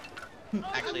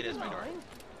 Actually, it is my door.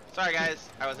 Sorry, guys.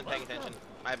 I wasn't paying attention.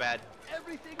 My bad.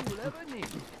 Everything you'll ever need.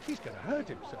 He's gonna hurt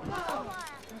himself.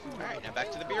 Alright, now back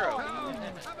to the bureau.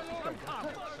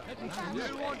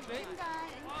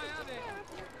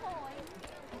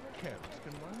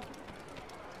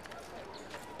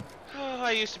 Oh,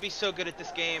 I used to be so good at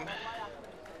this game.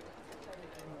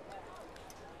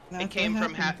 That's it came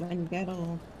from when you get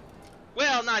old.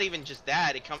 Well, not even just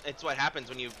that. It's what happens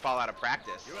when you fall out of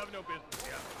practice. You have no business.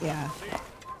 Yeah.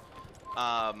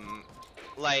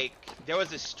 Like there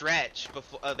was a stretch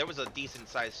before. There was a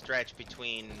decent-sized stretch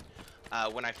between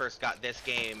when I first got this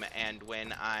game and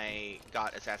when I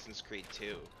got Assassin's Creed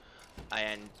 2,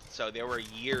 and so there were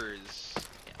years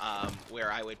where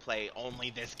I would play only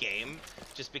this game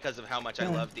just because of how much I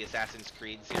loved the Assassin's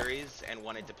Creed series and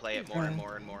wanted to play it more and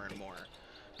more and more and more.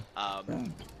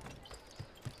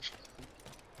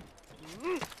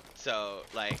 So,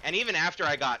 like, and even after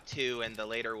I got 2 and the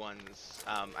later ones,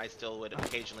 I still would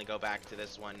occasionally go back to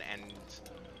this one and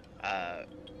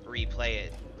replay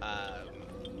it.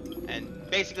 And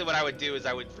basically what I would do is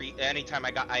I would, anytime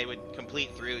I would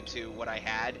complete through to what I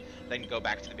had, then go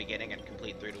back to the beginning and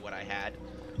complete through to what I had.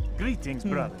 Greetings,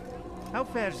 brother. How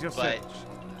fares your search?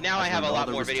 Now I have a lot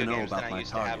more video games than I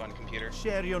used to have on computer.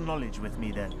 Share your knowledge with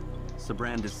me then.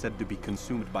 Sibrand is said to be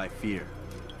consumed by fear,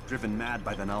 driven mad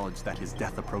by the knowledge that his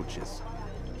death approaches.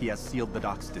 He has sealed the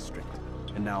docks district,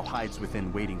 and now hides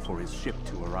within waiting for his ship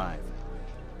to arrive.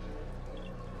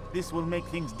 This will make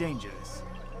things dangerous.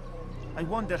 I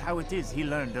wonder how it is he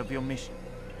learned of your mission.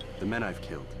 The men I've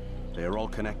killed, they are all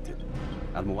connected.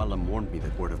 Al-Muallim warned me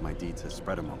that word of my deeds has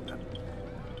spread among them.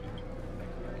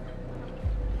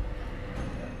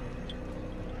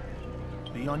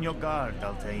 Be on your guard,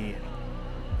 Altair.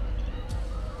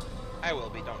 I will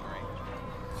be, don't worry.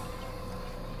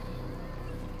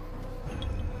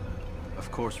 Of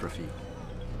course, Rafiq.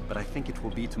 But I think it will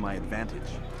be to my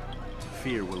advantage.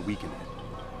 Fear will weaken it.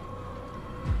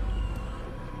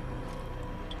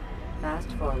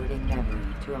 Fast forwarding memory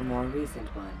to a more recent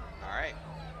one. Alright.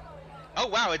 Oh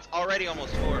wow, it's already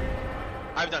almost 4.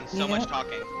 I've done so much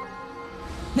talking.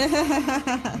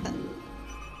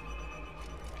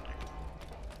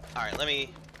 Alright, let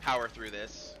me power through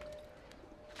this.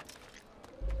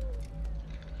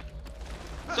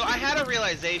 So I had a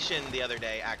realization the other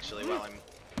day, actually, while I'm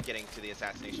getting to the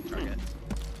assassination target.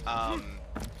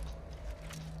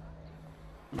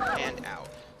 And out.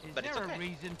 but it's okay.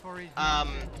 Reason for his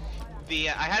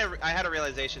I had a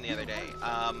realization the other day,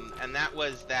 and that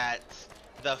was that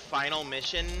the final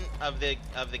mission of the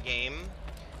game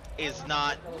is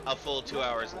not a full 2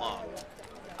 hours long.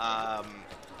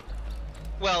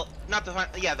 Well, not the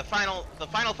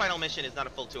final mission is not a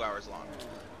full 2 hours long.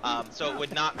 So it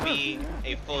would not be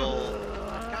a full.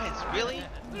 Guys, really?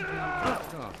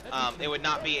 It would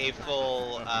not be a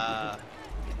full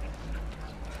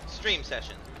stream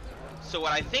session. So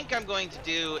what I think I'm going to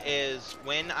do is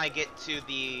when I get to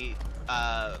the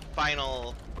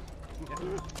final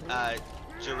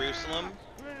Jerusalem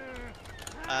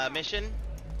mission,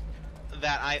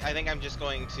 that I think I'm just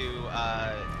going to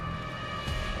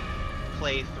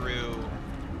play through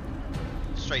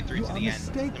straight through to the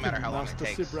end, no matter how long it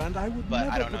takes. Sibrand. I would but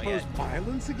never I don't know propose yet.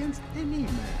 violence against any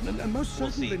man, and most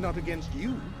certainly not against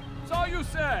you. So you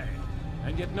say,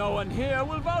 and yet no one here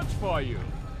will vouch for you.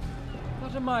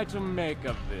 What am I to make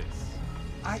of this?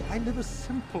 I live a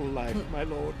simple life, my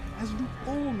lord, as do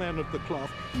all men of the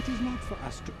cloth. It is not for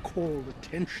us to call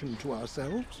attention to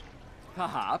ourselves.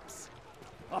 Perhaps.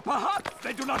 Or perhaps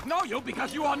they do not know you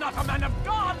because you are not a man of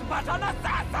God, but an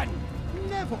assassin!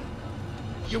 Never.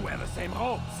 You wear the same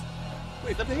robes.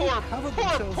 If The they poor cover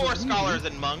themselves as we scholars do,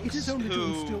 and monks it is only to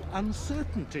who- instill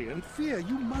uncertainty and fear.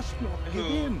 You must not give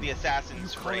in. the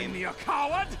assassins Calling me a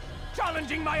coward?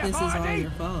 Challenging my This is all authority?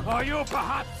 your fault. Are you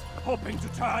perhaps hoping to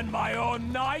turn my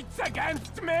own knights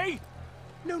against me?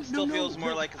 No, Still feels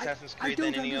more like Assassin's Creed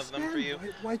than any of them for you.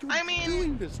 I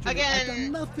mean,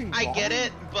 again, I get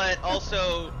it, but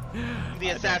also the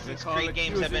Assassin's Creed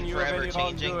games have been forever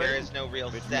changing. There is no real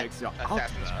set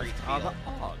Assassin's Creed feel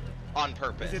on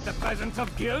purpose. Is it the presence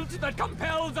of guilt that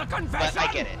compels a confession? But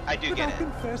I get it. I do get it.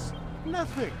 Confess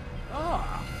nothing.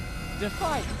 Ah,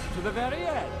 defiant to the very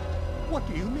end. What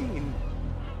do you mean?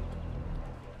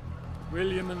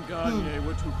 William and Garnier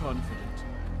were too confident,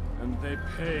 and they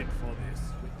paid for this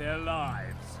with their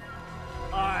lives.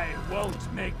 I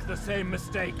won't make the same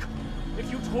mistake. If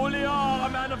you truly are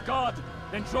a man of God,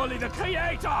 then surely the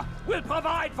Creator will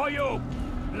provide for you.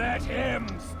 Let him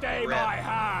stay my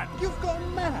hand. You've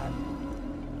gone mad.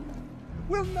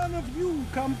 Will none of you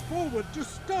come forward to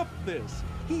stop this?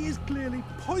 He is clearly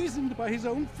poisoned by his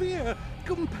own fear,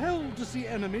 compelled to see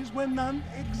enemies where none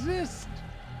exist.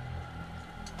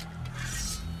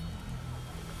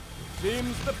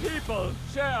 Seems the people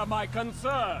share my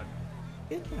concern.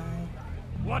 Goodbye.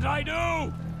 What I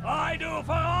do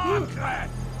for Acre!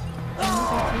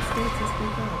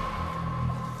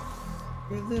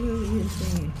 You're literally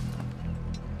insane.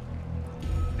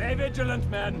 Stay vigilant,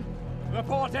 men.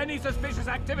 Report any suspicious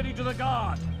activity to the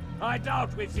guard. I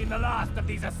doubt we've seen the last of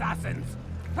these assassins.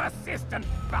 Persistent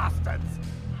bastards.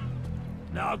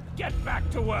 Now get back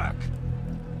to work.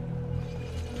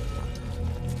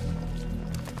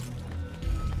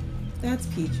 That's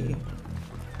peachy.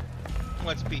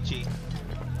 What's peachy?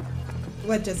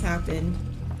 What just happened?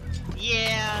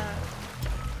 Yeah.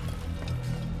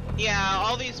 Yeah,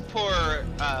 all these poor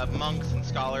monks and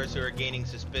scholars who are getting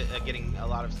a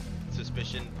lot of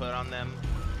suspicion put on them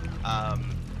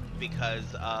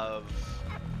because of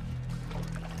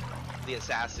the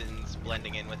assassins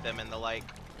blending in with them and the like.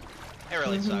 It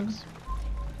really sucks.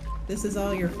 This is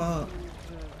all your fault.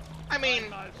 I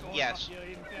mean, yes,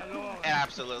 it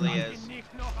absolutely is.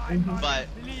 But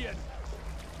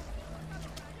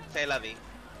say la vie.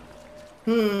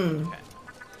 Hmm. Okay.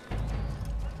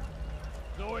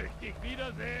 So ich dich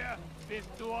wiedersehe, bist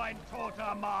du ein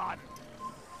toter Mann.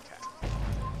 Okay.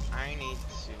 I need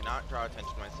to not draw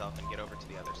attention to myself and get over to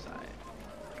the other side.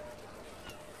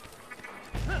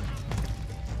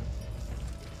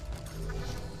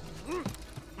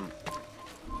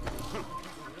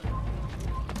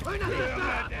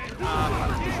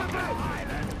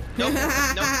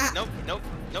 Nope.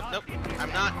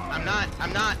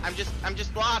 I'm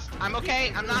just lost. I'm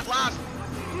okay. I'm not lost.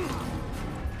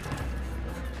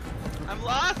 I'm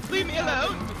lost. Leave me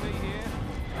alone.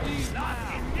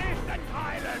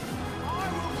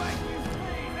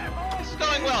 This is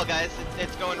going well, guys.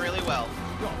 It's going really well.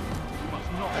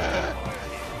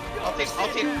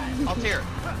 I'll tear.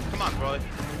 Come on, bro.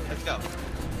 Let's go.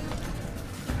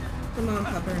 Come on,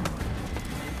 Pupper.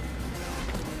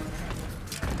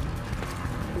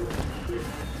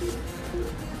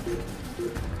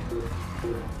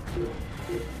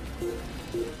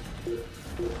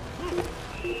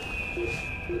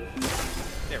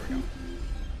 There we go.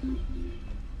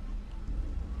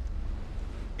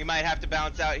 We might have to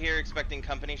bounce out here, expecting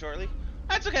company shortly.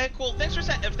 That's okay, cool. Thanks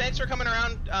for coming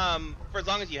around for as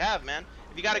long as you have, man.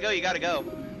 If you gotta go, you gotta go.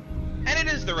 And it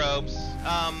is the robes.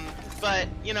 But,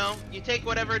 you know, you take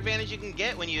whatever advantage you can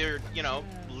get when you're, you know,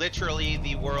 literally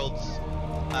the world's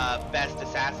best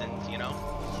assassins, you know?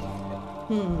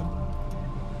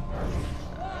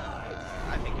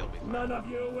 I think you'll be fine. None of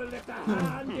you will lift a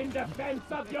hand in defense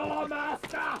of your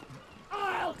master!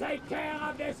 I'll take care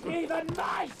of this even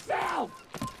myself!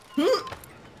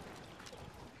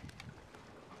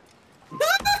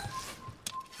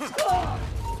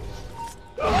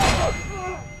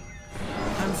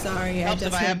 I'm sorry, Helps I just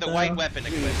if I have the white weapon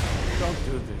equipped. Don't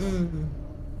do this.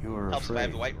 You're Helps if I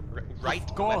have the afraid. right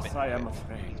Of course weapon I am equipped.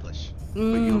 afraid. English. But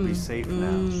you'll be safe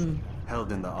now,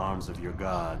 held in the arms of your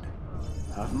god.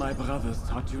 Have my brothers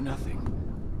taught you nothing?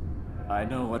 I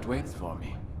know what waits for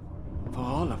me. For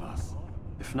all of us.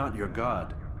 If not your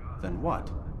god, then what?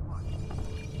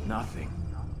 Nothing.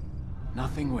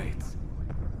 Nothing waits.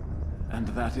 And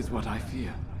that is what I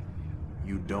fear.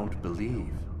 You don't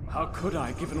believe. How could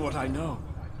I, given what I know?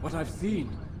 What I've seen?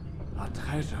 Our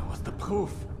treasure was the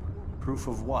proof. Proof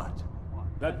of what?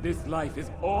 That this life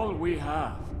is all we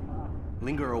have.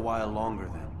 Linger a while longer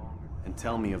then, and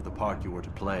tell me of the part you were to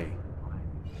play.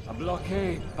 A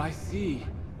blockade by sea.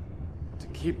 To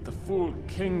keep the fool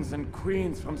kings and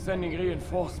queens from sending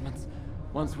reinforcements.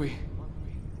 Once we...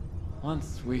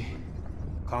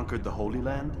 Conquered the Holy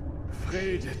Land?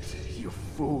 Freed it, you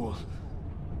fool.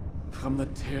 From the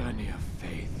tyranny of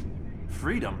faith.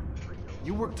 Freedom?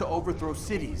 You worked to overthrow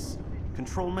cities,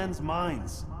 control men's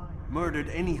minds, murdered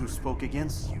any who spoke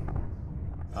against you.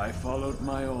 I followed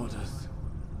my orders,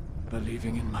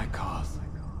 believing in my cause.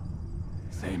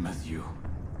 Same as you.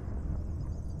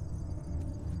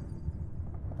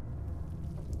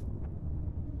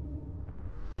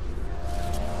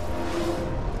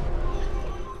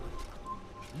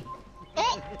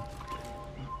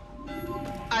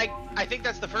 I think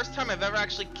that's the first time I've ever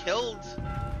actually killed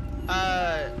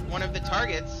one of the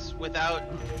targets without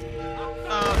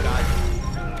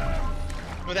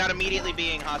without immediately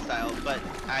being hostile, but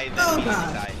I then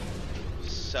immediately died.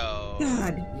 So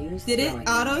did it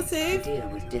autosave?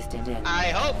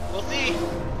 I hope. We'll see.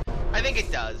 I think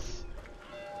it does.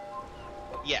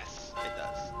 Yes, it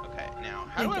does. Okay, now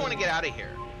how do I want to get out of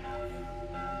here?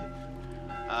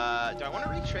 Do I want to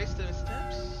retrace the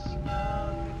steps?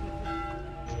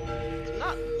 It's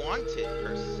not wanted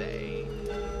per se.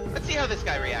 Let's see how this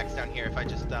guy reacts down here if I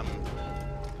just okay.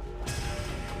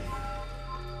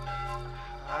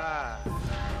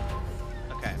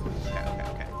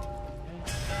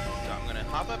 So I'm gonna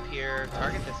hop up here,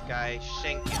 target this guy,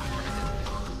 shank him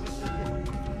from a distance.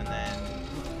 And then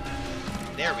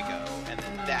there we go. And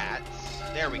then that.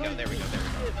 There we go.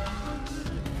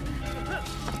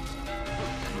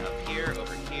 Up here,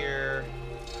 over here.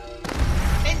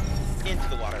 Into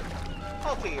the water.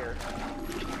 Oh dear.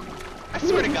 I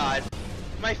swear to God.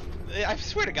 I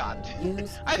swear to God.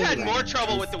 I've had more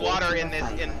trouble with the water in this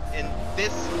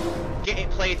game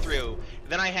playthrough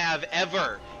than I have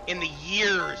ever in the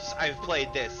years I've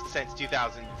played this since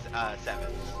 2007.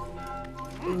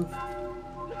 Come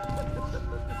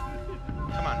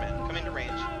on, man. Come into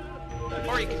range.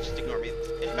 Or you can just ignore me.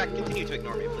 In fact, continue to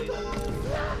ignore me, please.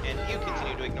 And you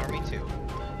continue to ignore me too.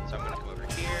 So I'm gonna come over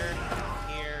here,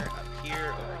 up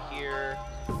here, over here,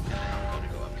 and then I'm going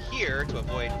to go up here to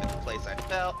avoid the place I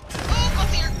fell. Oh, up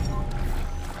here!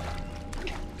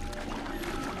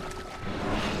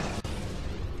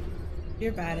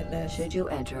 You're bad at this. Should you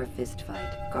enter a fist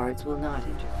fight, guards will not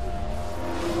interfere.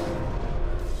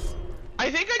 I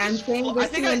think I just...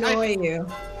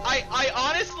 I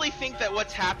honestly think that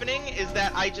what's happening is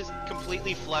that I just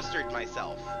completely flustered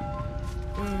myself.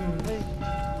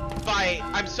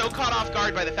 I'm so caught off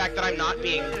guard by the fact that I'm not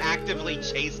being actively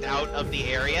chased out of the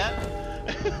area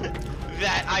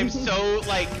that I'm so,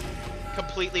 like,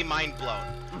 completely mind blown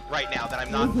right now that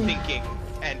I'm not thinking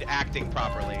and acting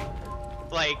properly.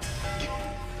 Like,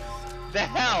 the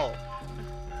hell?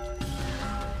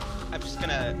 I'm just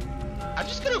gonna...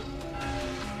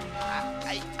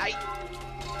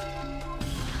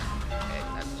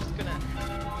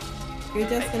 You're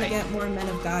just gonna get more men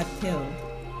of God killed.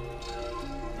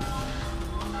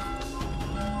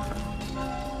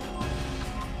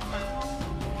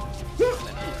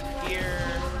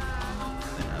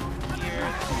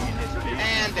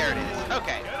 And there it is.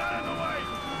 Okay.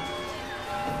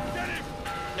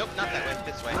 Nope, not that way.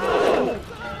 This way. I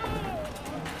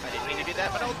didn't mean to do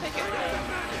that, but I'll take it.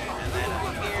 And then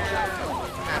up here,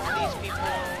 after these people.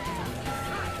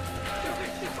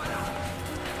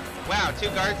 Wow, 2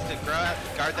 guards to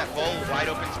guard that whole wide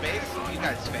open space. You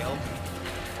guys failed.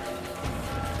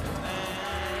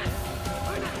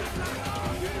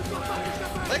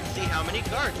 Let's see how many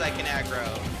guards I can aggro.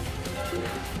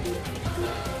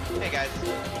 Hey guys. That's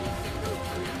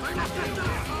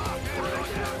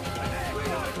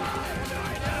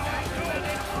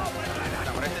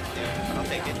not what I said to do. I'll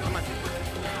take it. Come on.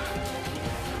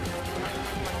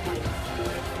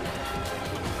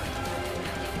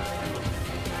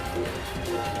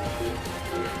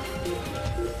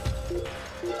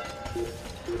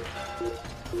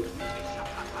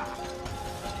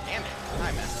 Damn it.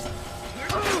 I messed up.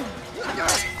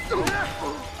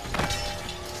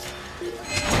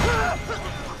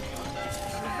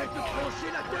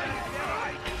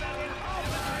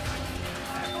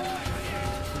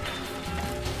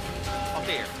 Oh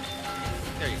dear.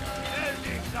 There you go.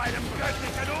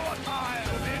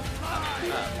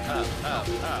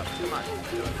 Up. Come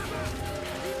on.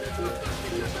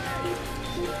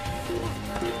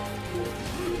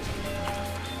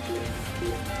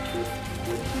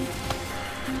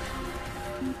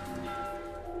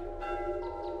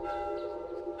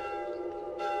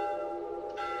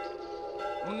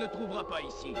 On ne le trouvera pas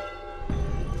ici.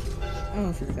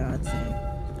 Oh, for God's sake.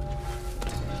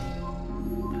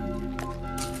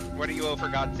 What are you for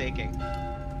God's saking?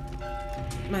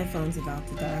 My phone's about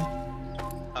to die.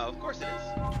 Oh, of course it is.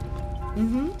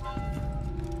 Mm-hmm.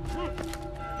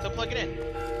 So plug it in.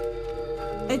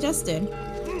 I just did.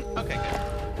 Okay, good.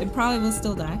 It probably will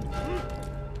still die.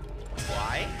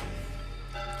 Why?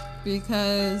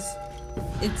 Because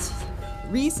it's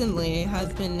recently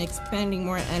has been expending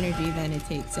more energy than it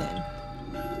takes in.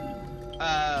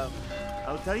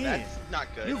 Altair, that's not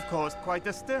good. You've caused quite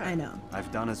a stir. I know. I've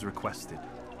done as requested.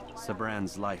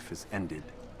 Sibrand's life is ended.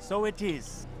 So it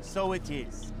is. So it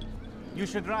is. You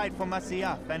should ride for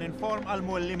Masyaf and inform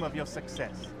Al-Mualim of your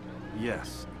success.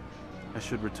 Yes. I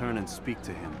should return and speak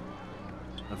to him.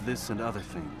 Of this and other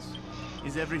things.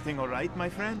 Is everything all right, my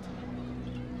friend?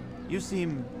 You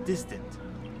seem distant.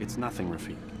 It's nothing,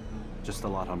 Rafik. Just a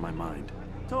lot on my mind.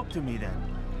 Talk to me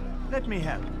then. Let me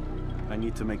help. I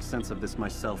need to make sense of this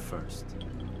myself first.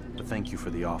 But thank you for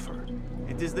the offer.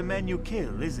 It is the men you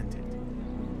kill, isn't it?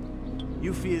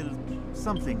 You feel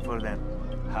something for them.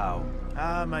 How?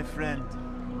 Ah, my friend.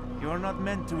 You are not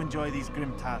meant to enjoy these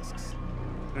grim tasks.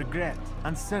 Regret,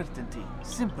 uncertainty,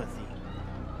 sympathy.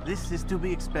 This is to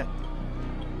be expected.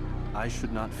 I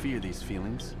should not fear these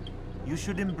feelings. You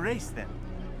should embrace them.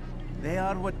 They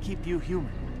are what keep you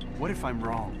human. What if I'm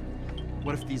wrong?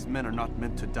 What if these men are not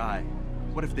meant to die?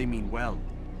 What if they mean well?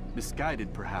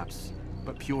 Misguided, perhaps,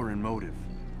 but pure in motive.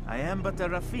 I am but a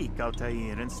Rafik,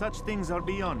 Altair, and such things are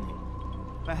beyond me.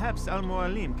 Perhaps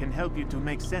Al-Mualim can help you to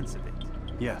make sense of it.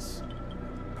 Yes,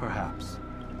 perhaps.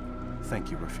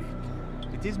 Thank you,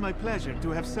 Rafik. It is my pleasure to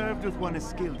have served with one as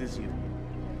skilled as you.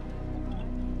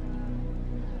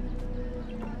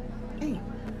 Hey.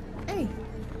 Hey.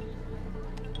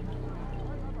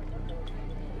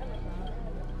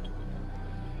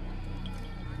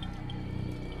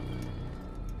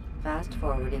 Fast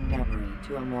forwarding memory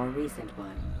to a more recent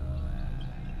one.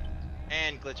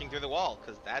 And glitching through the wall,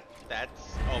 because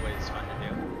that's always fun to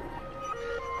do.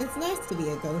 It's nice to be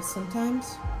a ghost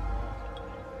sometimes.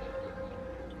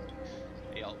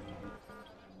 Hey, y'all.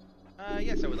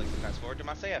 Yes, I would like to fast forward to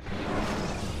my CF.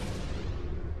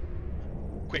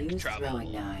 Quick Use travel.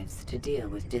 throwing knives to deal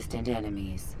with distant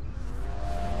enemies.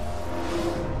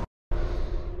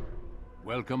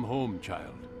 Welcome home,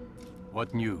 child.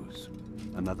 What news?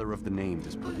 Another of the named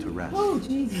is put to rest. Oh,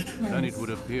 Jesus Christ. Then it would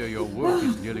appear your work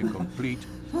is nearly complete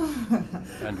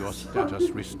and your status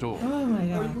restored. Oh my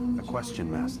God. A question,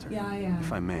 Master. Yeah.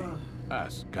 If I may.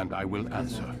 Ask, and I will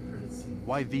answer.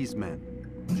 Why these men?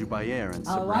 Jubayer and Sibrand?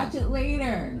 I'll watch it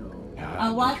later.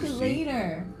 I'll watch it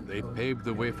later. They paved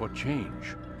the way for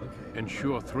change.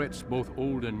 Ensure threats both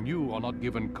old and new are not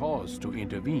given cause to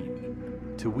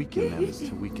intervene. To weaken them is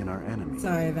to weaken our enemy.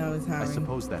 Sorry, that was Howie. I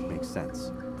suppose that makes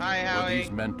sense. Hi, For Howie.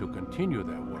 these men to continue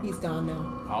their work, He's gone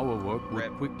now. our work will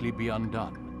quickly be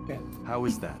undone. How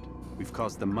is that? We've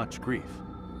caused them much grief.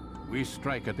 We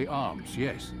strike at the arms,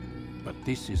 yes, but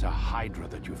this is a hydra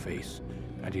that you face,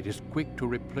 and it is quick to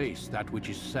replace that which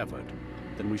is severed.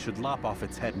 Then we should lop off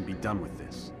its head and be done with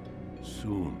this.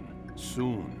 Soon.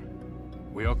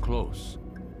 We are close.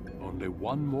 Only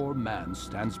one more man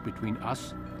stands between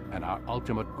us and our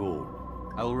ultimate goal.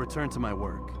 I will return to my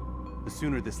work. The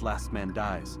sooner this last man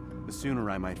dies, the sooner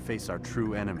I might face our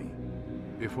true enemy.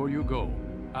 Before you go,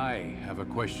 I have a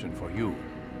question for you.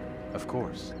 Of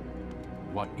course.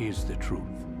 What is the truth?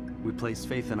 We place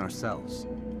faith in ourselves.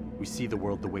 We see the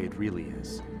world the way it really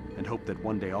is, and hope that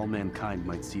one day all mankind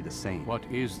might see the same. What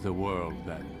is the world,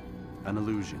 then? An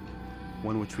illusion.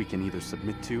 One which we can either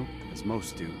submit to, as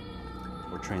most do,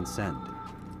 or transcend.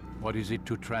 What is it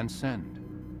to transcend?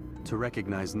 To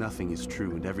recognize nothing is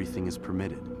true and everything is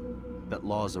permitted. That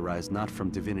laws arise not from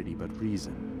divinity but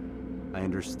reason. I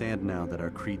understand now that our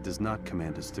creed does not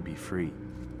command us to be free.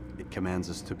 It commands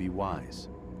us to be wise.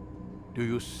 Do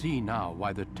you see now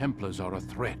why the Templars are a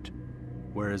threat?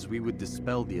 Whereas we would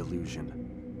dispel the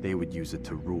illusion, they would use it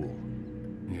to rule.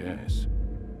 Yes,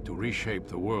 to reshape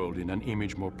the world in an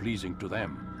image more pleasing to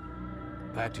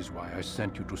them. That is why I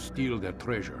sent you to steal their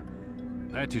treasure.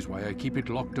 That is why I keep it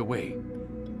locked away.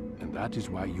 And that is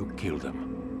why you kill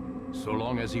them. So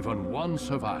long as even one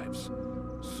survives,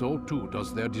 so too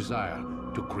does their desire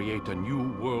to create a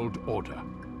new world order.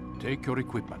 Take your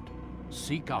equipment.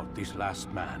 Seek out this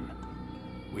last man.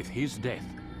 With his death,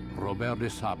 Robert de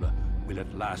Sable will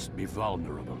at last be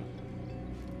vulnerable.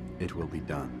 It will be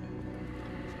done.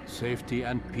 Safety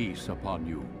and peace upon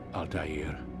you,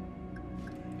 Altair.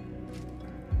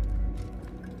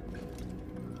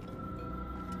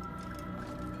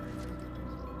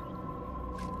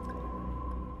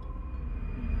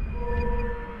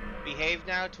 Behave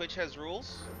now, Twitch has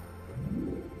rules?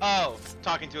 Oh,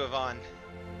 talking to Yvonne.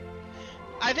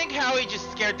 I think Howie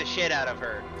just scared the shit out of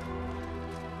her.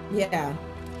 Yeah.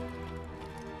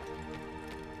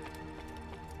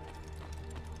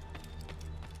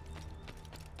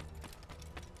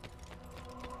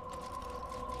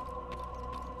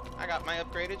 I got my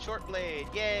upgraded short blade.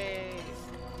 Yay!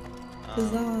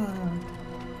 Huzzah.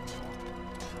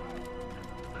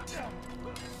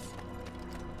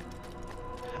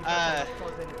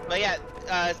 But yeah,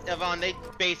 Yvonne, they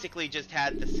basically just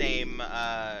had the same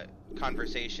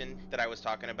conversation that I was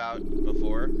talking about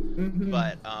before,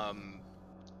 but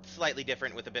slightly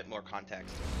different with a bit more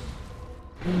context.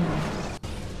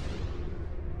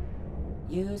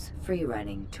 Use free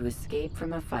running to escape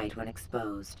from a fight when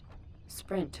exposed.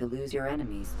 Sprint to lose your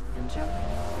enemies, and jump.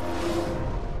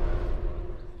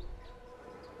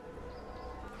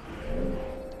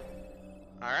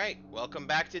 Alright, welcome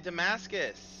back to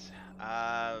Damascus.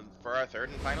 For our third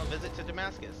and final visit to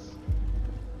Damascus.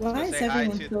 Why is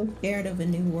everyone so scared of a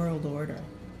new world order?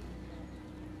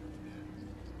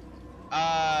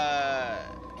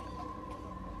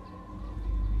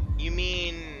 You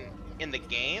mean in the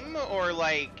game or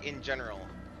like in general?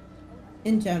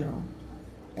 In general.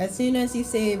 As soon as you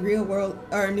say real world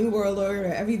or new world order,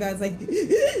 everybody's like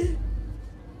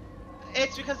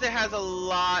It's because it has a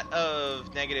lot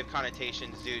of negative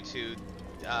connotations due to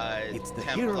it's the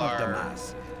Templar, hero of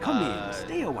Damas. Come in,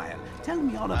 stay a while. Tell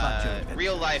me all about your adventures.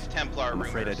 Real life Templar. I'm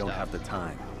afraid I don't have the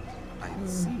time. I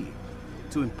see.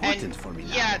 Too important for me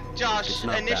now. Yeah, Josh.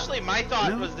 Initially, my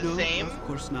thought was the same. Of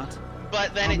course not.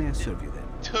 But then How may I serve you then?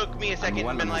 Took me a second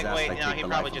and been like, wait, no, he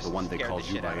probably just the one they scared called the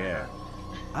you shit by out of her.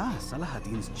 Ah,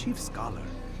 Salahadin's chief scholar.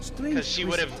 Because she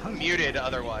would have muted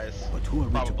otherwise. But who are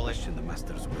we to question the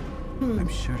master's will? I'm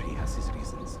sure he has his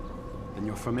reasons. Then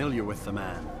you're familiar with the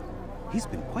man. He's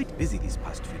been quite busy these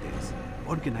past few days,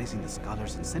 organizing the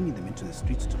scholars and sending them into the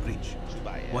streets to preach.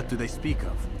 What do they speak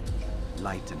of?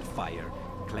 Light and fire,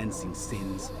 cleansing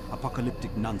sins,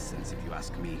 apocalyptic nonsense if you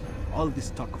ask me. All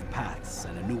this talk of paths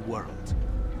and a new world.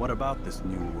 What about this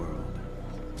new world?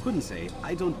 Couldn't say.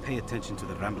 I don't pay attention to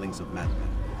the ramblings of madmen.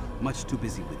 Much too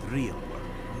busy with real work.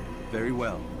 Very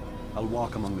well. I'll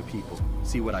walk among the people,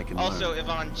 see what I can learn. Also,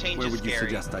 Yvonne, change Where is would you scary.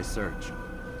 suggest I search?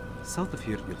 South of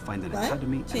here, you'll find an What?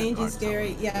 academy Change and is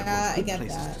scary. Yeah, I get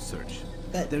that. To search.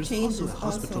 But There's change also is a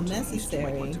hospital also to the east you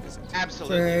might necessary want to visit.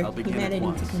 Absolutely. for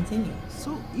humanity to continue.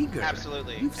 So eager.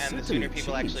 Absolutely. You've And the certainly sooner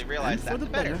people changed. actually realize And that, for the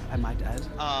better, I might add.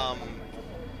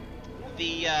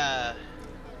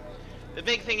 The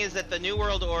big thing is that the New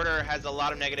World Order has a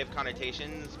lot of negative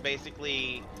connotations.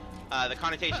 Basically, the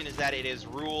connotation is that it is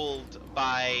ruled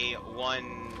by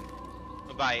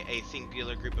a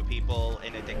singular group of people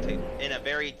in a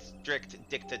very strict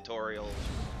dictatorial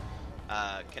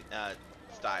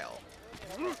style.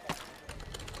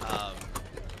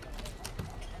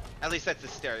 At least that's the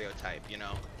stereotype, you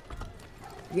know.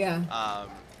 Yeah.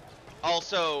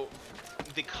 Also,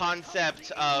 the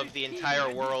concept of the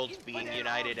entire world being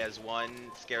united as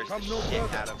one scares the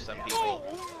shit out of some people.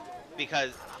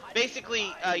 Because,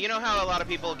 basically, you know how a lot of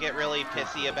people get really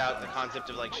pissy about the concept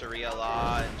of, like, Sharia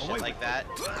law and shit like that?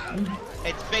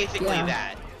 It's basically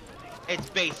that. It's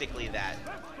basically that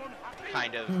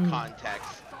kind of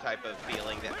context type of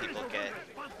feeling that people get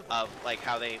of, like,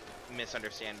 how they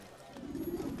misunderstand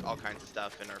all kinds of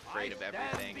stuff and are afraid of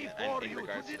everything in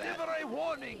regards to that.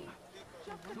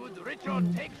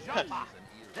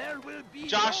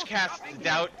 Josh casts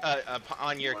doubt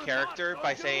on your character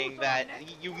by saying that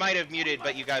you might have muted,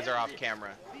 but you guys are off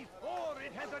camera.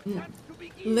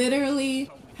 Literally,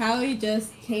 Howie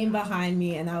just came behind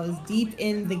me and I was deep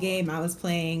in the game I was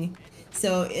playing.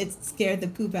 So it scared the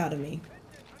poop out of me.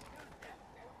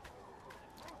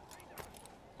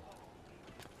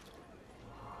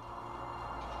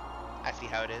 I see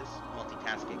how it is.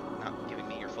 Multitasking, not giving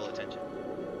me your full attention.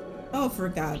 Oh, for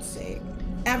God's sake.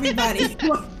 Everybody,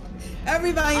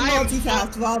 everybody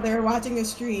multitask while they're watching a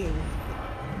stream.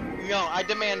 No, I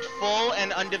demand full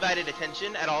and undivided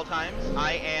attention at all times.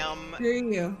 I am... Hear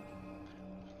you.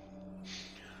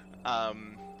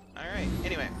 Alright,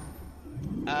 anyway.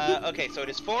 Okay, so it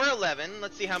is 4:11.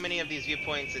 Let's see how many of these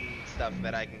viewpoints and stuff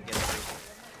that I can get through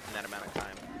in that amount of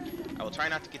time. I will try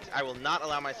not to get... I will not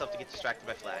allow myself to get distracted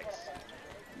by flags.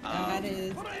 That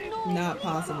is not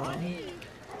possible.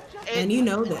 And you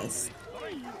know this.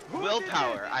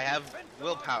 Willpower. I have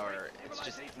willpower. It's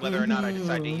just whether or not I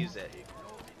decide to use it.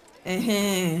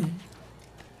 Uh-huh.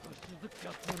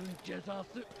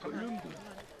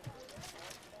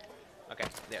 Okay,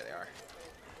 there they are.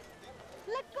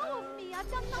 Let go of me, I've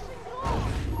done nothing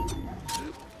wrong.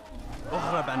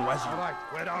 Alright,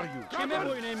 where are you? Kim er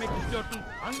boyun eğmek istiyorsun?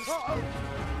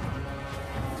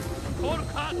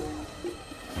 Korkak!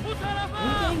 Bu tarafa!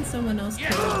 I'm getting someone else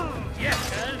killed.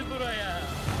 Gel buraya!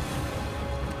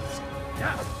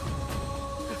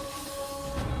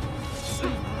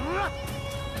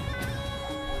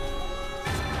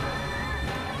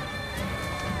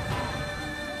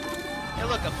 Hey,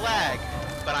 look, a flag,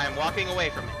 but I am walking away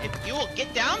from it. If you will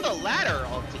get down the ladder,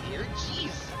 Altair,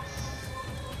 Jesus.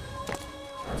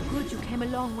 Good you came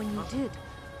along when you did.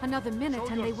 Another minute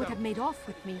and they would have made off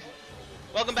with me.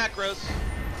 Welcome back, Rose.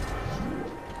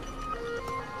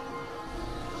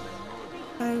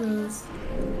 Hi, Rose.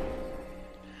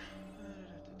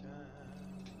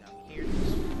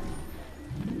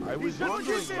 I was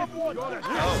wondering.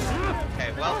 Oh,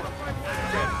 okay, well.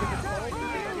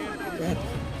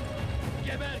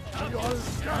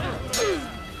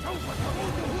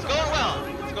 It's going well.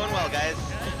 It's going well, guys.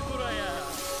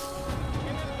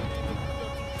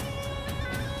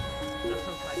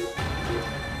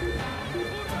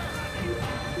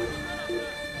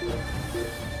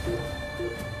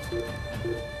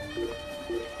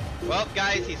 Well,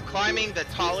 guys, he's climbing the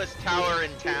tallest tower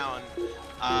in town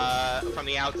from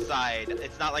the outside.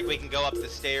 It's not like we can go up the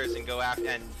stairs and go after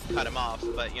and cut him off,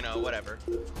 but you know, whatever.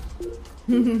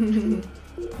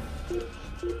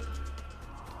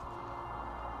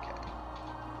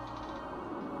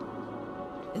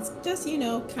 It's just, you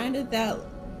know, kind of that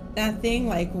thing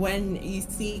like when you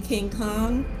see King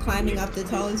Kong climbing up the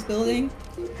tallest building,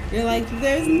 you're like,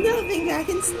 there's nothing that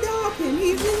can stop him.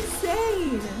 He's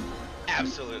insane.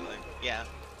 Absolutely, yeah.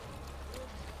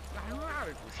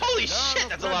 Holy shit,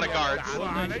 that's a lot of guards.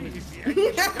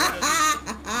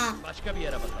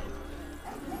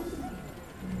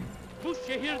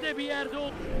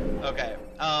 Okay,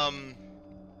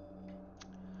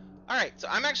 alright, so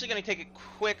I'm actually going to take a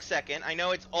quick second. I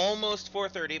know it's almost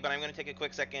 4:30, but I'm going to take a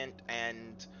quick second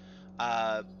and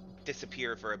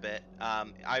disappear for a bit.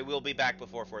 I will be back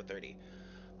before 4:30,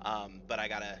 but I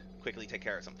gotta quickly take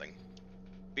care of something.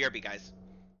 BRB, guys.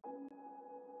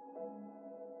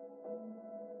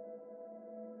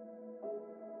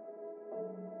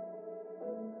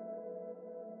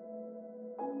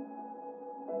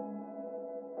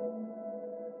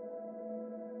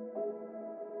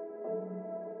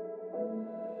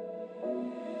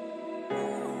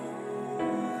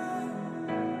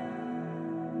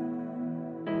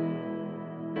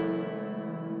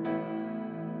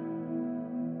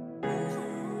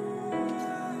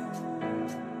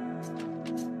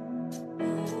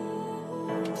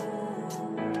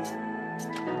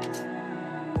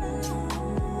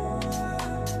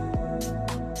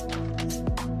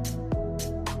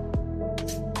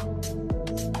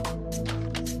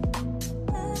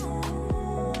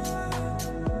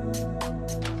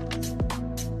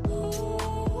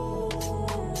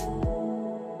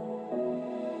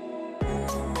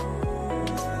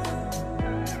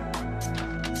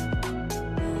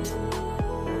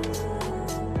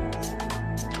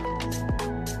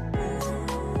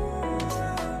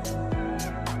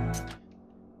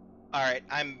 Alright,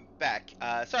 I'm back.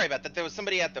 Sorry about that. There was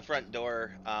somebody at the front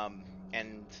door,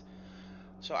 and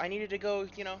so I needed to go,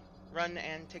 you know, run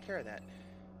and take care of that.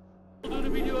 So,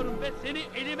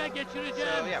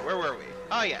 yeah, where were we?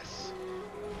 Oh, yes.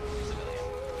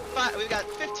 We've got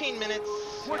 15 minutes.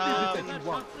 What is it that you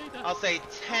want? I'll say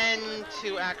 10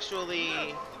 to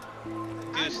actually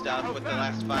do stuff, with the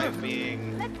last 5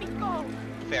 being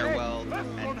farewell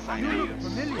and sign of use.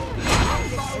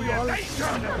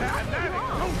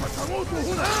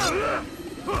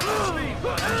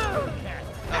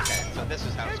 Okay, so this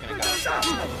is how it's gonna go.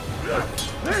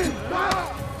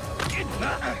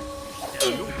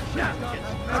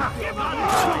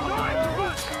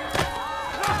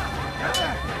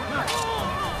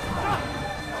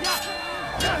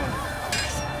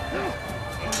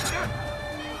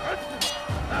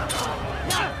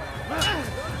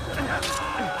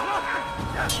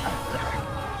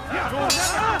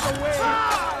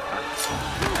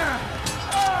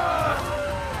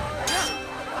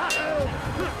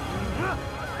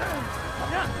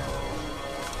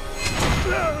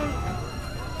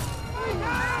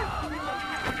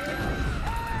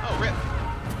 Oh, rip.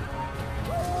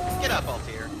 Get up,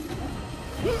 Altair.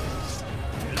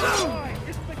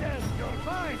 It's the gas, you're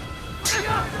fine.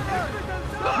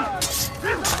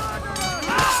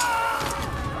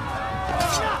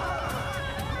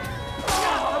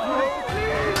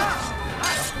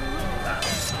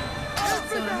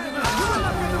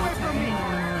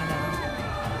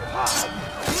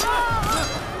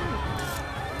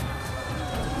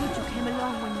 Good you came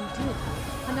along when you did.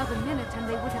 Another minute and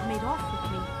they would have made off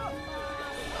with me.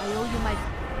 I owe you my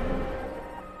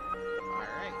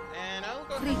Alright, and I'll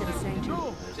go freedom, Saint.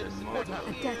 Citizen. A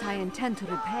debt I intend to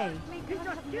repay. He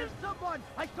just killed someone.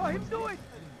 I saw him do it.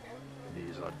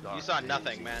 You saw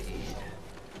nothing, man.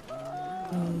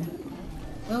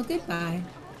 Well, goodbye.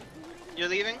 You're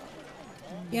leaving?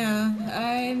 Yeah,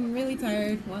 I'm really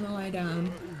tired. Wanna lie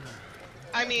down.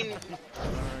 I mean,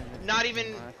 not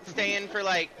even staying for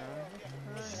like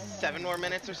 7 more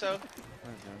minutes or so?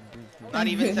 Not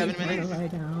even 7 minutes? Wanna lie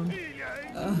down.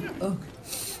 Oh,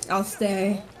 I'll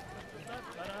stay.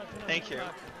 Thank you.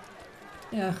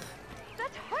 Yeah.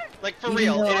 Like, for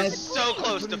real, it is so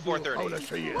close to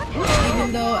 4:30.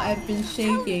 Even though I've been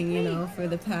shaking, you know, for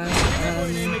the past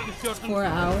 4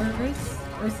 hours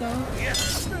or so.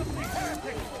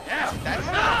 That's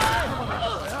not.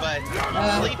 But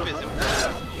sleep is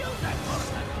important.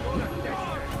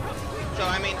 So,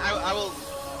 I mean,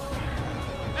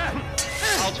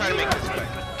 I'll try to make this quick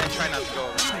and try not to go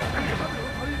over.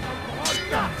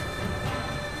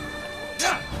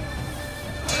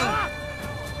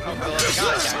 Oh, God,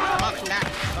 guys, come on, attack!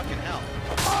 Fucking hell.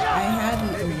 I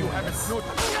hadn't. Maybe you haven't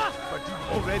noticed, but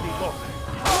you've already lost.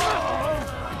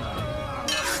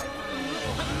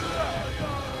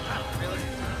 Really?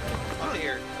 Up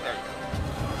here. There you go.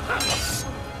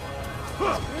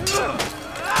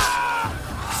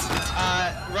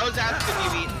 Rose asked if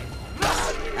you've eaten.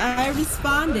 I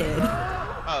responded.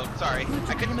 Oh, sorry.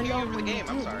 I couldn't hear you over the game,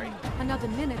 I'm sorry. Another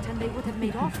minute and they would have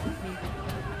made off with me.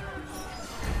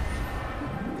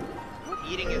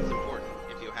 Eating is important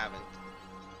if you haven't.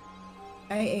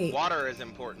 I ate. Water is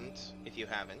important if you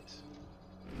haven't.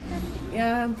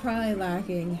 Yeah, I'm probably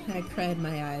lacking. I cried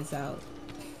my eyes out.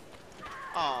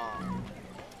 Aww.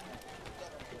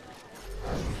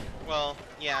 Well,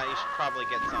 yeah, you should probably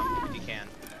get some if you can.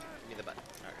 Give me the button.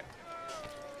 Okay.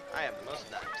 I have the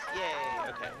most knives. Yay!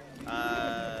 Okay.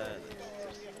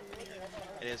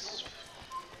 It is.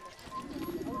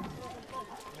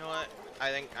 You know what?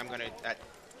 I think I'm gonna.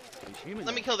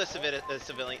 Let me kill the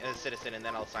citizen and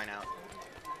then I'll sign out.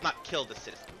 Not kill the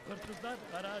citizen.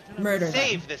 Murder them.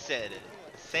 Save the citizen.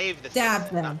 Save the Stab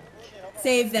citizen. them.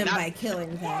 Save them by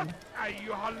killing them.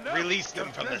 Release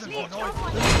them from this vault.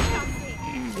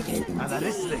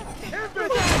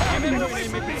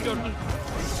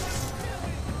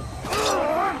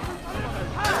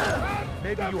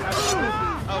 Maybe you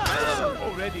have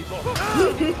already lost.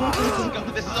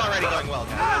 This is already going well,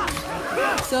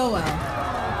 guys. So well.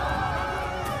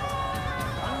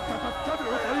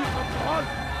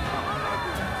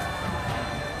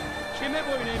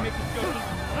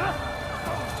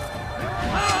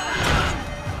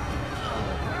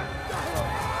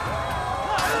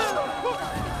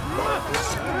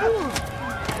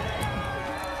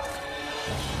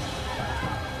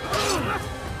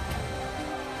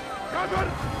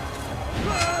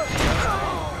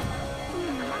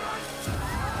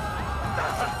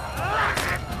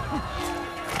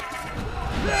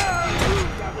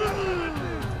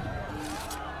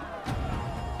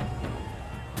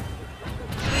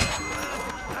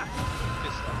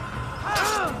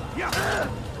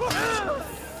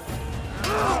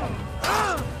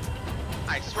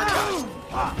 I swear to God.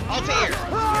 Altair!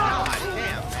 God damn,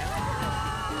 man.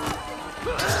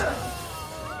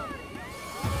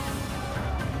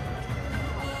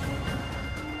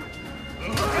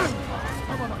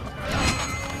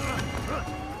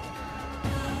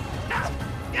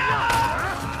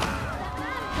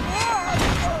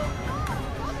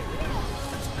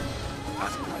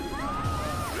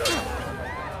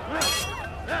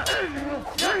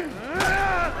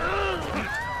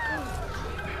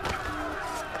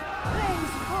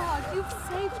 Praise God, you've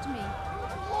saved me.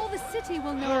 All the city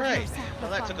will know All of your right. sacrifice.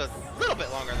 Well, that took a little bit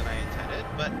longer than I intended,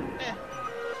 but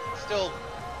still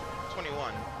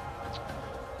 21.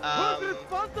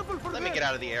 Let me get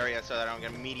out of the area so that I don't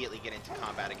immediately get into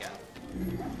combat again.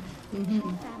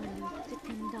 Families sick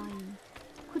and dying.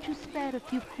 Could you spare a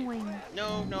few coins?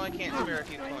 No, I can't spare a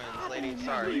few coins, lady.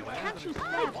 Sorry. Can't you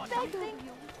spare a beggar?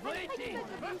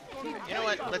 You know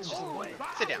what? Let's just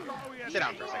sit down. Sit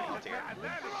down for a second. Let's hear it.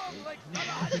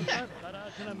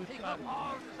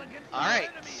 All right.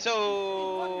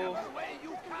 So.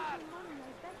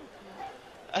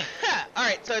 All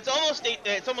right. So it's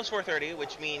almost 4:30,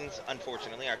 which means,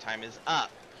 unfortunately, our time is up.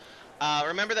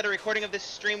 Remember that a recording of this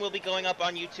stream will be going up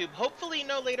on YouTube, hopefully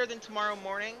no later than tomorrow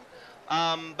morning,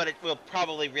 but it will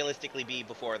probably realistically be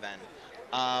before then.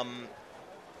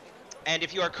 And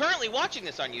if you are currently watching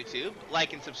this on YouTube,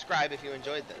 like and subscribe if you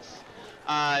enjoyed this.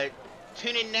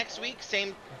 Tune in next week,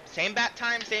 same bat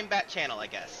time, same bat channel, I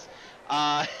guess.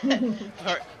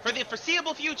 For the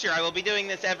foreseeable future, I will be doing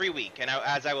this every week, and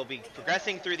as I will be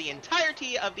progressing through the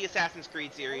entirety of the Assassin's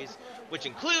Creed series, which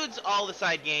includes all the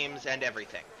side games and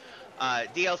everything.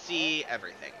 DLC,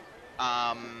 everything.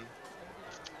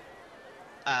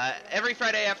 Every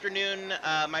Friday afternoon,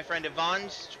 my friend Yvonne,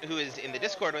 who is in the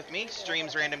Discord with me,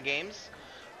 streams random games.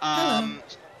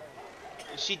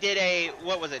 She did a,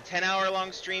 what was it,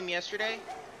 10-hour-long stream yesterday?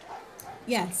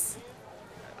 Yes.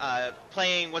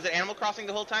 Playing, was it Animal Crossing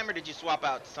the whole time, or did you swap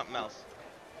out to something else?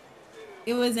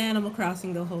 It was Animal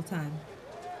Crossing the whole time.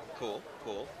 Cool.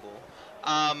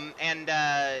 And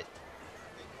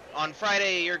on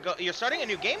Friday, you're starting a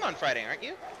new game on Friday, aren't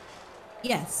you?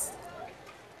 Yes.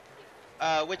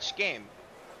 Which game?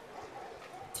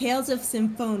 Tales of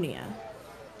Symphonia.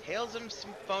 Tales of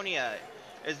Symphonia.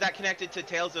 Is that connected to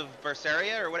Tales of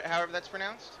Berseria, or however that's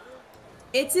pronounced?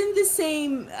 It's in the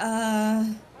same,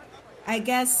 I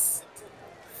guess,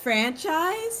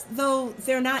 franchise, though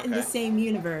they're not in the same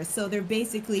universe, so they're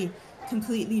basically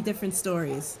completely different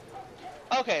stories.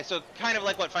 Okay, so kind of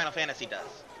like what Final Fantasy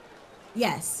does.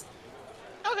 Yes.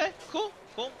 Okay, cool.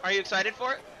 Are you excited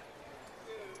for it?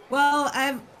 Well,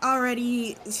 I've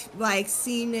already,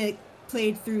 seen it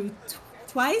played through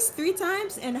twice, 3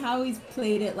 times, and Howie's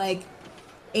played it,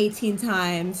 18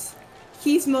 times.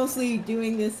 He's mostly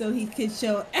doing this so he could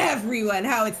show everyone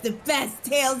how it's the best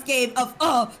Tales game of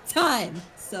all time.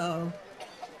 So.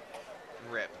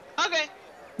 Rip. Okay.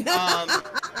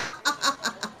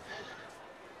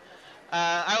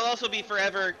 I will also be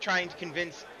forever trying to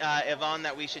convince Yvonne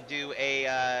that we should do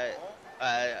a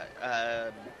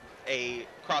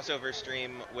crossover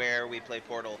stream where we play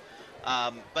Portal.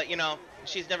 But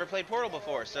she's never played Portal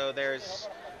before, so there's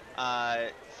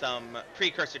some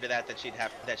precursor to that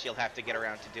she'll have to get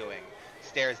around to doing.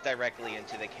 Stares directly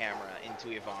into the camera, into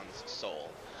Yvonne's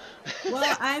soul.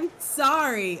 Well, I'm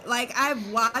sorry. I've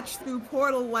watched through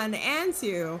Portal 1 and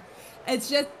 2. It's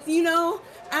just,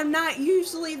 I'm not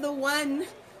usually the one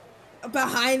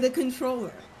behind the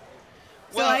controller.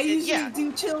 So I usually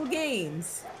do chill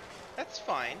games. That's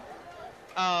fine.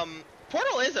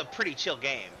 Portal is a pretty chill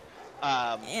game.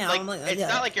 It's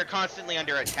not like you're constantly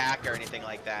under attack or anything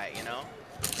like that,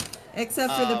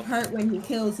 Except for the part when he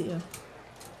kills you.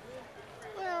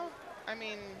 Well, I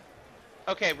mean,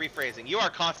 okay, rephrasing. You are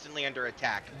constantly under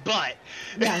attack, but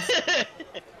yes.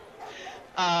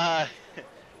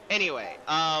 Anyway,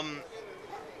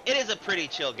 it is a pretty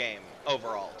chill game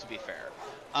overall, to be fair.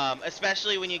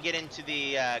 Especially when you get into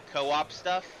the co-op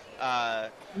stuff,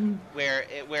 where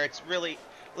it's really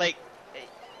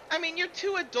you're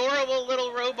 2 adorable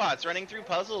little robots running through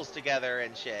puzzles together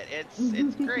and shit.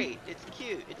 It's great. It's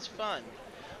cute. It's fun.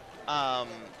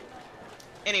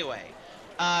 Anyway,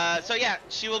 so yeah,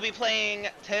 she will be playing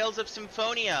Tales of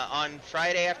Symphonia on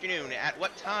Friday afternoon. At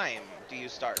what time do you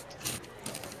start?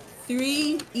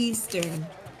 3 Eastern.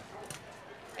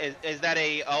 Is that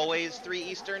always 3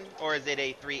 Eastern, or is it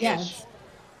a 3-ish? Yes.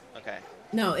 Okay.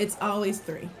 No, it's always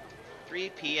 3. 3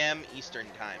 p.m. Eastern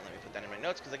time. Let me put that in my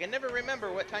notes because I can never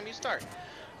remember what time you start.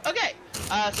 Okay,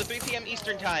 so 3 p.m.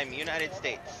 Eastern time, United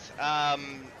States.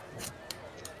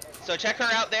 So check her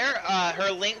out there.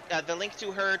 Her link, the link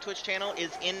to her Twitch channel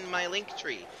is in my link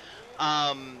tree.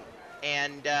 And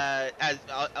in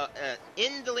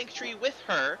the link tree with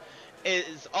her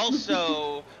is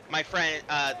also my friend,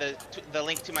 the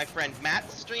link to my friend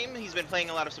Matt's stream. He's been playing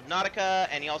a lot of Subnautica,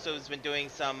 and he also has been doing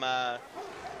some,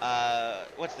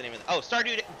 what's the name of it? Oh,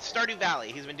 Stardew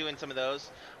Valley. He's been doing some of those.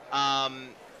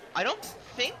 I don't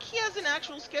think he has an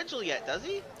actual schedule yet, does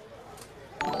he?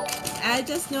 I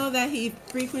just know that he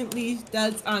frequently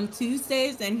does on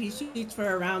Tuesdays, and he shoots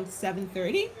for around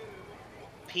 7:30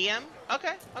 p.m.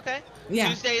 Okay. Yeah.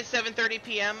 Tuesday is 7:30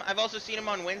 p.m. I've also seen him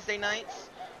on Wednesday nights.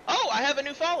 Oh, I have a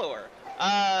new follower.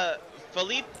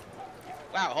 Felipe.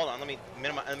 Wow, hold on. Let me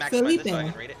maximize Felipe. this so I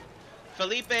can read it.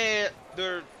 Felipe.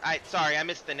 Sorry, I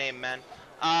missed the name, man.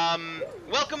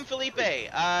 Welcome, Felipe.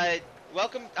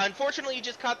 Welcome. Unfortunately, you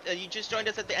just joined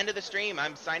us at the end of the stream.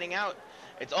 I'm signing out.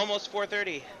 It's almost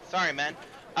 4:30. Sorry, man.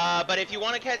 But if you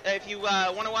want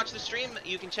to watch the stream,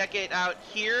 you can check it out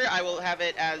here. I will have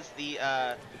it as the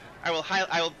I will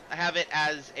have it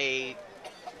as a.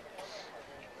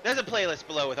 There's a playlist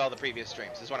below with all the previous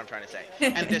streams, is what I'm trying to say.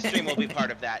 And this stream will be part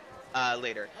of that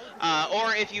later.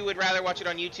 Or if you would rather watch it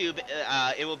on YouTube,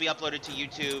 it will be uploaded to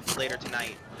YouTube later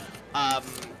tonight.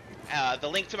 The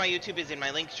link to my YouTube is in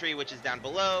my link tree, which is down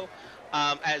below,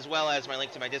 as well as my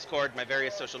link to my Discord, my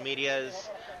various social medias,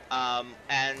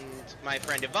 and my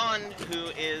friend Yvonne,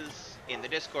 who is in the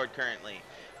Discord currently,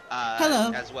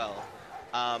 Hello. as well.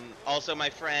 Also, my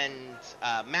friend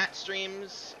Matt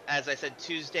streams, as I said,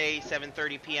 Tuesday,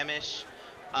 7:30 p.m.-ish.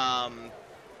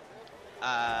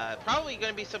 Probably going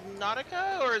to be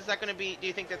Subnautica, or is that going to be? Do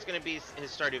you think that's going to be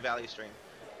his Stardew Valley stream?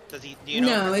 Do you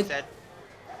know what he said?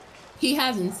 He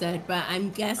hasn't said, but I'm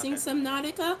guessing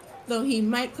Subnautica, though he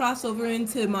might cross over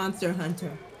into Monster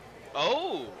Hunter.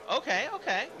 Oh, okay,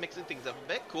 mixing things up a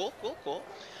bit. Cool.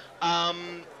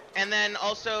 And then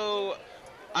also,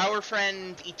 our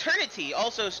friend Eternity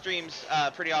also streams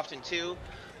pretty often too.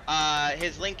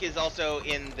 His link is also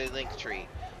in the link tree.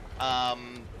 I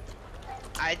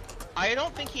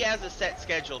don't think he has a set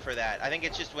schedule for that. I think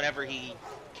it's just whenever he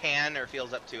can or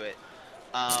feels up to it.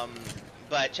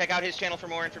 But check out his channel for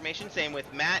more information. Same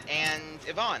with Matt and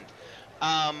Yvonne.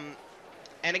 And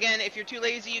again, if you're too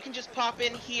lazy, you can just pop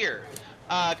in here,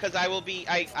 because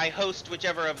I host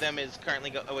whichever of them is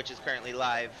currently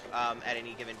live at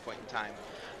any given point in time.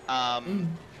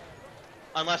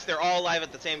 Unless they're all live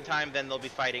at the same time, then they'll be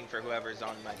fighting for whoever's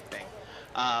on my thing.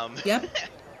 Yep.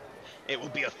 It will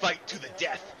be a fight to the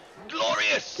death.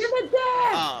 Glorious! To the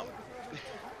death!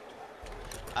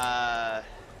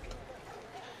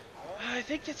 I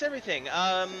think that's everything.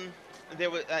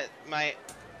 There was my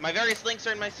various links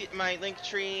are in my link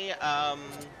tree.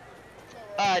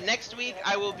 Next week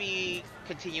I will be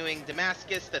continuing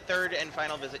Damascus, the third and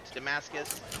final visit to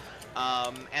Damascus.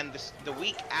 And the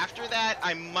week after that,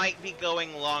 I might be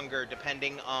going longer,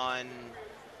 depending on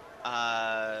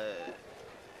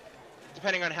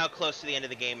how close to the end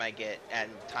of the game I get and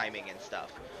timing and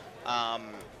stuff.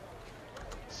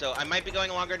 So I might be going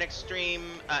longer next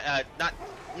stream.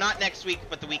 Not next week,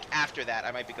 but the week after that,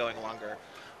 I might be going longer.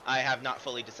 I have not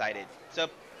fully decided. So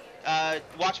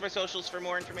watch my socials for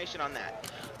more information on that.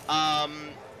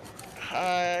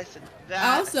 I said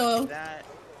that.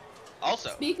 Also,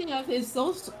 speaking of his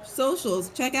socials,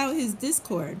 check out his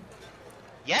Discord.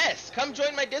 Yes, come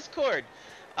join my Discord.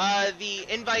 The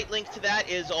invite link to that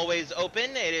is always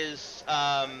open. It is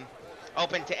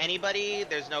open to anybody.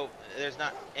 There's not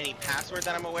any password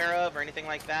that I'm aware of or anything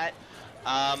like that.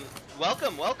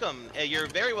 Welcome. You're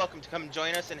very welcome to come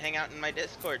join us and hang out in my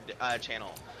Discord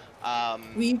channel.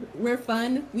 We're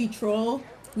fun. We troll.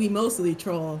 We mostly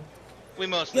troll.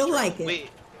 You'll troll. Like it.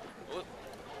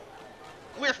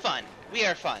 We're fun. We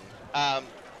are fun.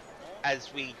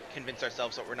 As we convince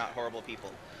ourselves that we're not horrible people.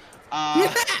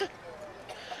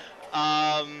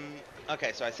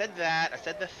 Okay, so I said that. I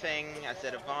said the thing. I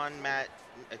said Yvonne, Matt,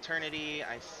 Eternity.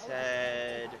 I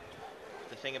said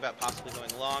the thing about possibly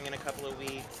going long in a couple of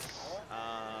weeks.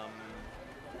 I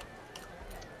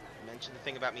mentioned the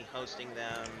thing about me hosting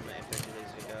them if they're too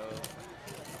lazy to go.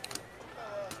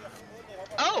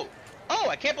 Oh!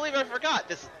 I can't believe I forgot.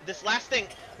 This last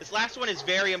one is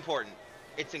very important.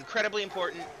 It's incredibly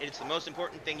important. It's the most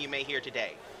important thing you may hear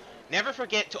today. Never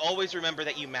forget to always remember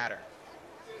that you matter.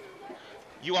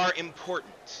 You are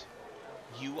important.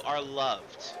 You are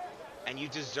loved. And you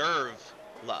deserve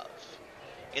love.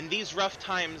 In these rough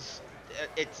times,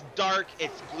 it's dark,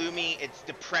 it's gloomy, it's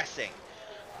depressing.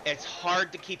 It's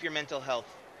hard to keep your mental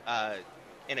health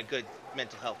in a good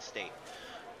mental health state.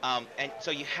 And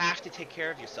so you have to take care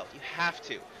of yourself. You have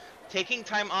to. Taking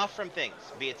time off from things,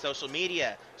 be it social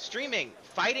media, streaming,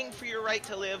 fighting for your right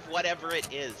to live, whatever it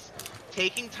is.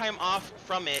 Taking time off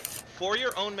from it for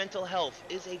your own mental health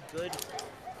is a good,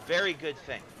 very good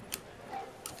thing.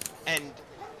 And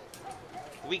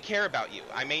we care about you.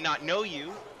 I may not know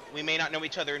you, we may not know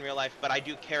each other in real life, but I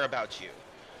do care about you.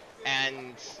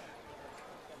 And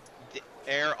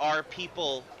there are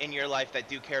people in your life that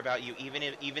do care about you,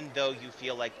 even though you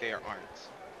feel like there aren't.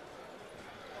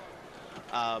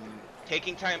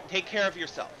 Taking time, take care of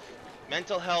yourself.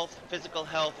 Mental health, physical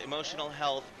health, emotional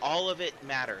health, all of it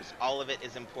matters. All of it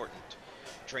is important.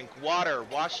 Drink water,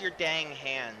 wash your dang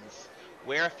hands,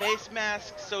 wear a face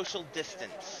mask, social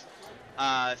distance.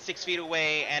 6 feet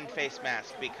away and face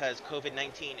mask, because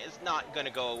COVID-19 is not going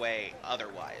to go away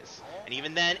otherwise. And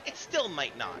even then, it still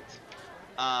might not.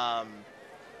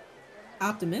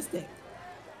 Optimistic.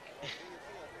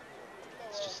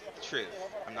 It's just the truth.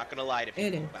 I'm not going to lie to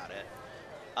people about it.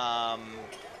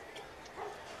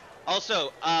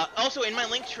 Also in my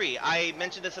link tree, I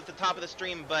mentioned this at the top of the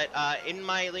stream, but in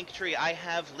my link tree, I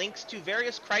have links to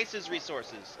various crisis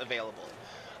resources available.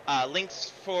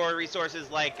 Links for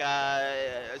resources like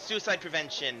suicide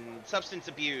prevention, substance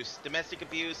abuse, domestic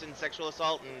abuse, and sexual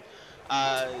assault, and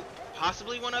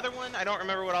possibly one other one. I don't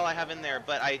remember what all I have in there,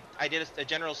 but I did a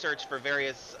general search for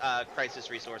various crisis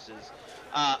resources.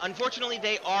 Unfortunately,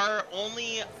 they are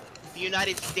only the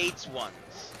United States ones.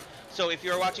 So if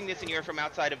you're watching this and you're from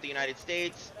outside of the United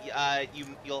States,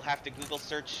 you'll have to Google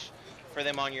search for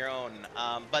them on your own.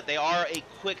 But they are a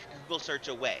quick Google search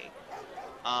away.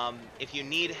 If you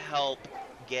need help,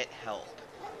 get help.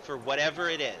 For whatever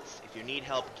it is, if you need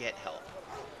help, get help.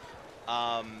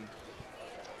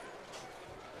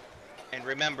 And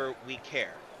remember, we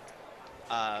care.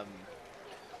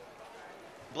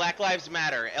 Black Lives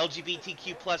Matter.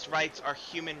 LGBTQ+ rights are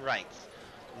human rights.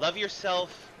 Love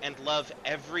yourself and love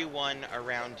everyone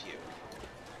around you.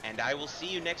 And I will see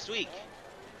you next week.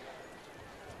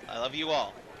 I love you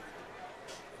all.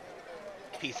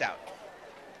 Peace out.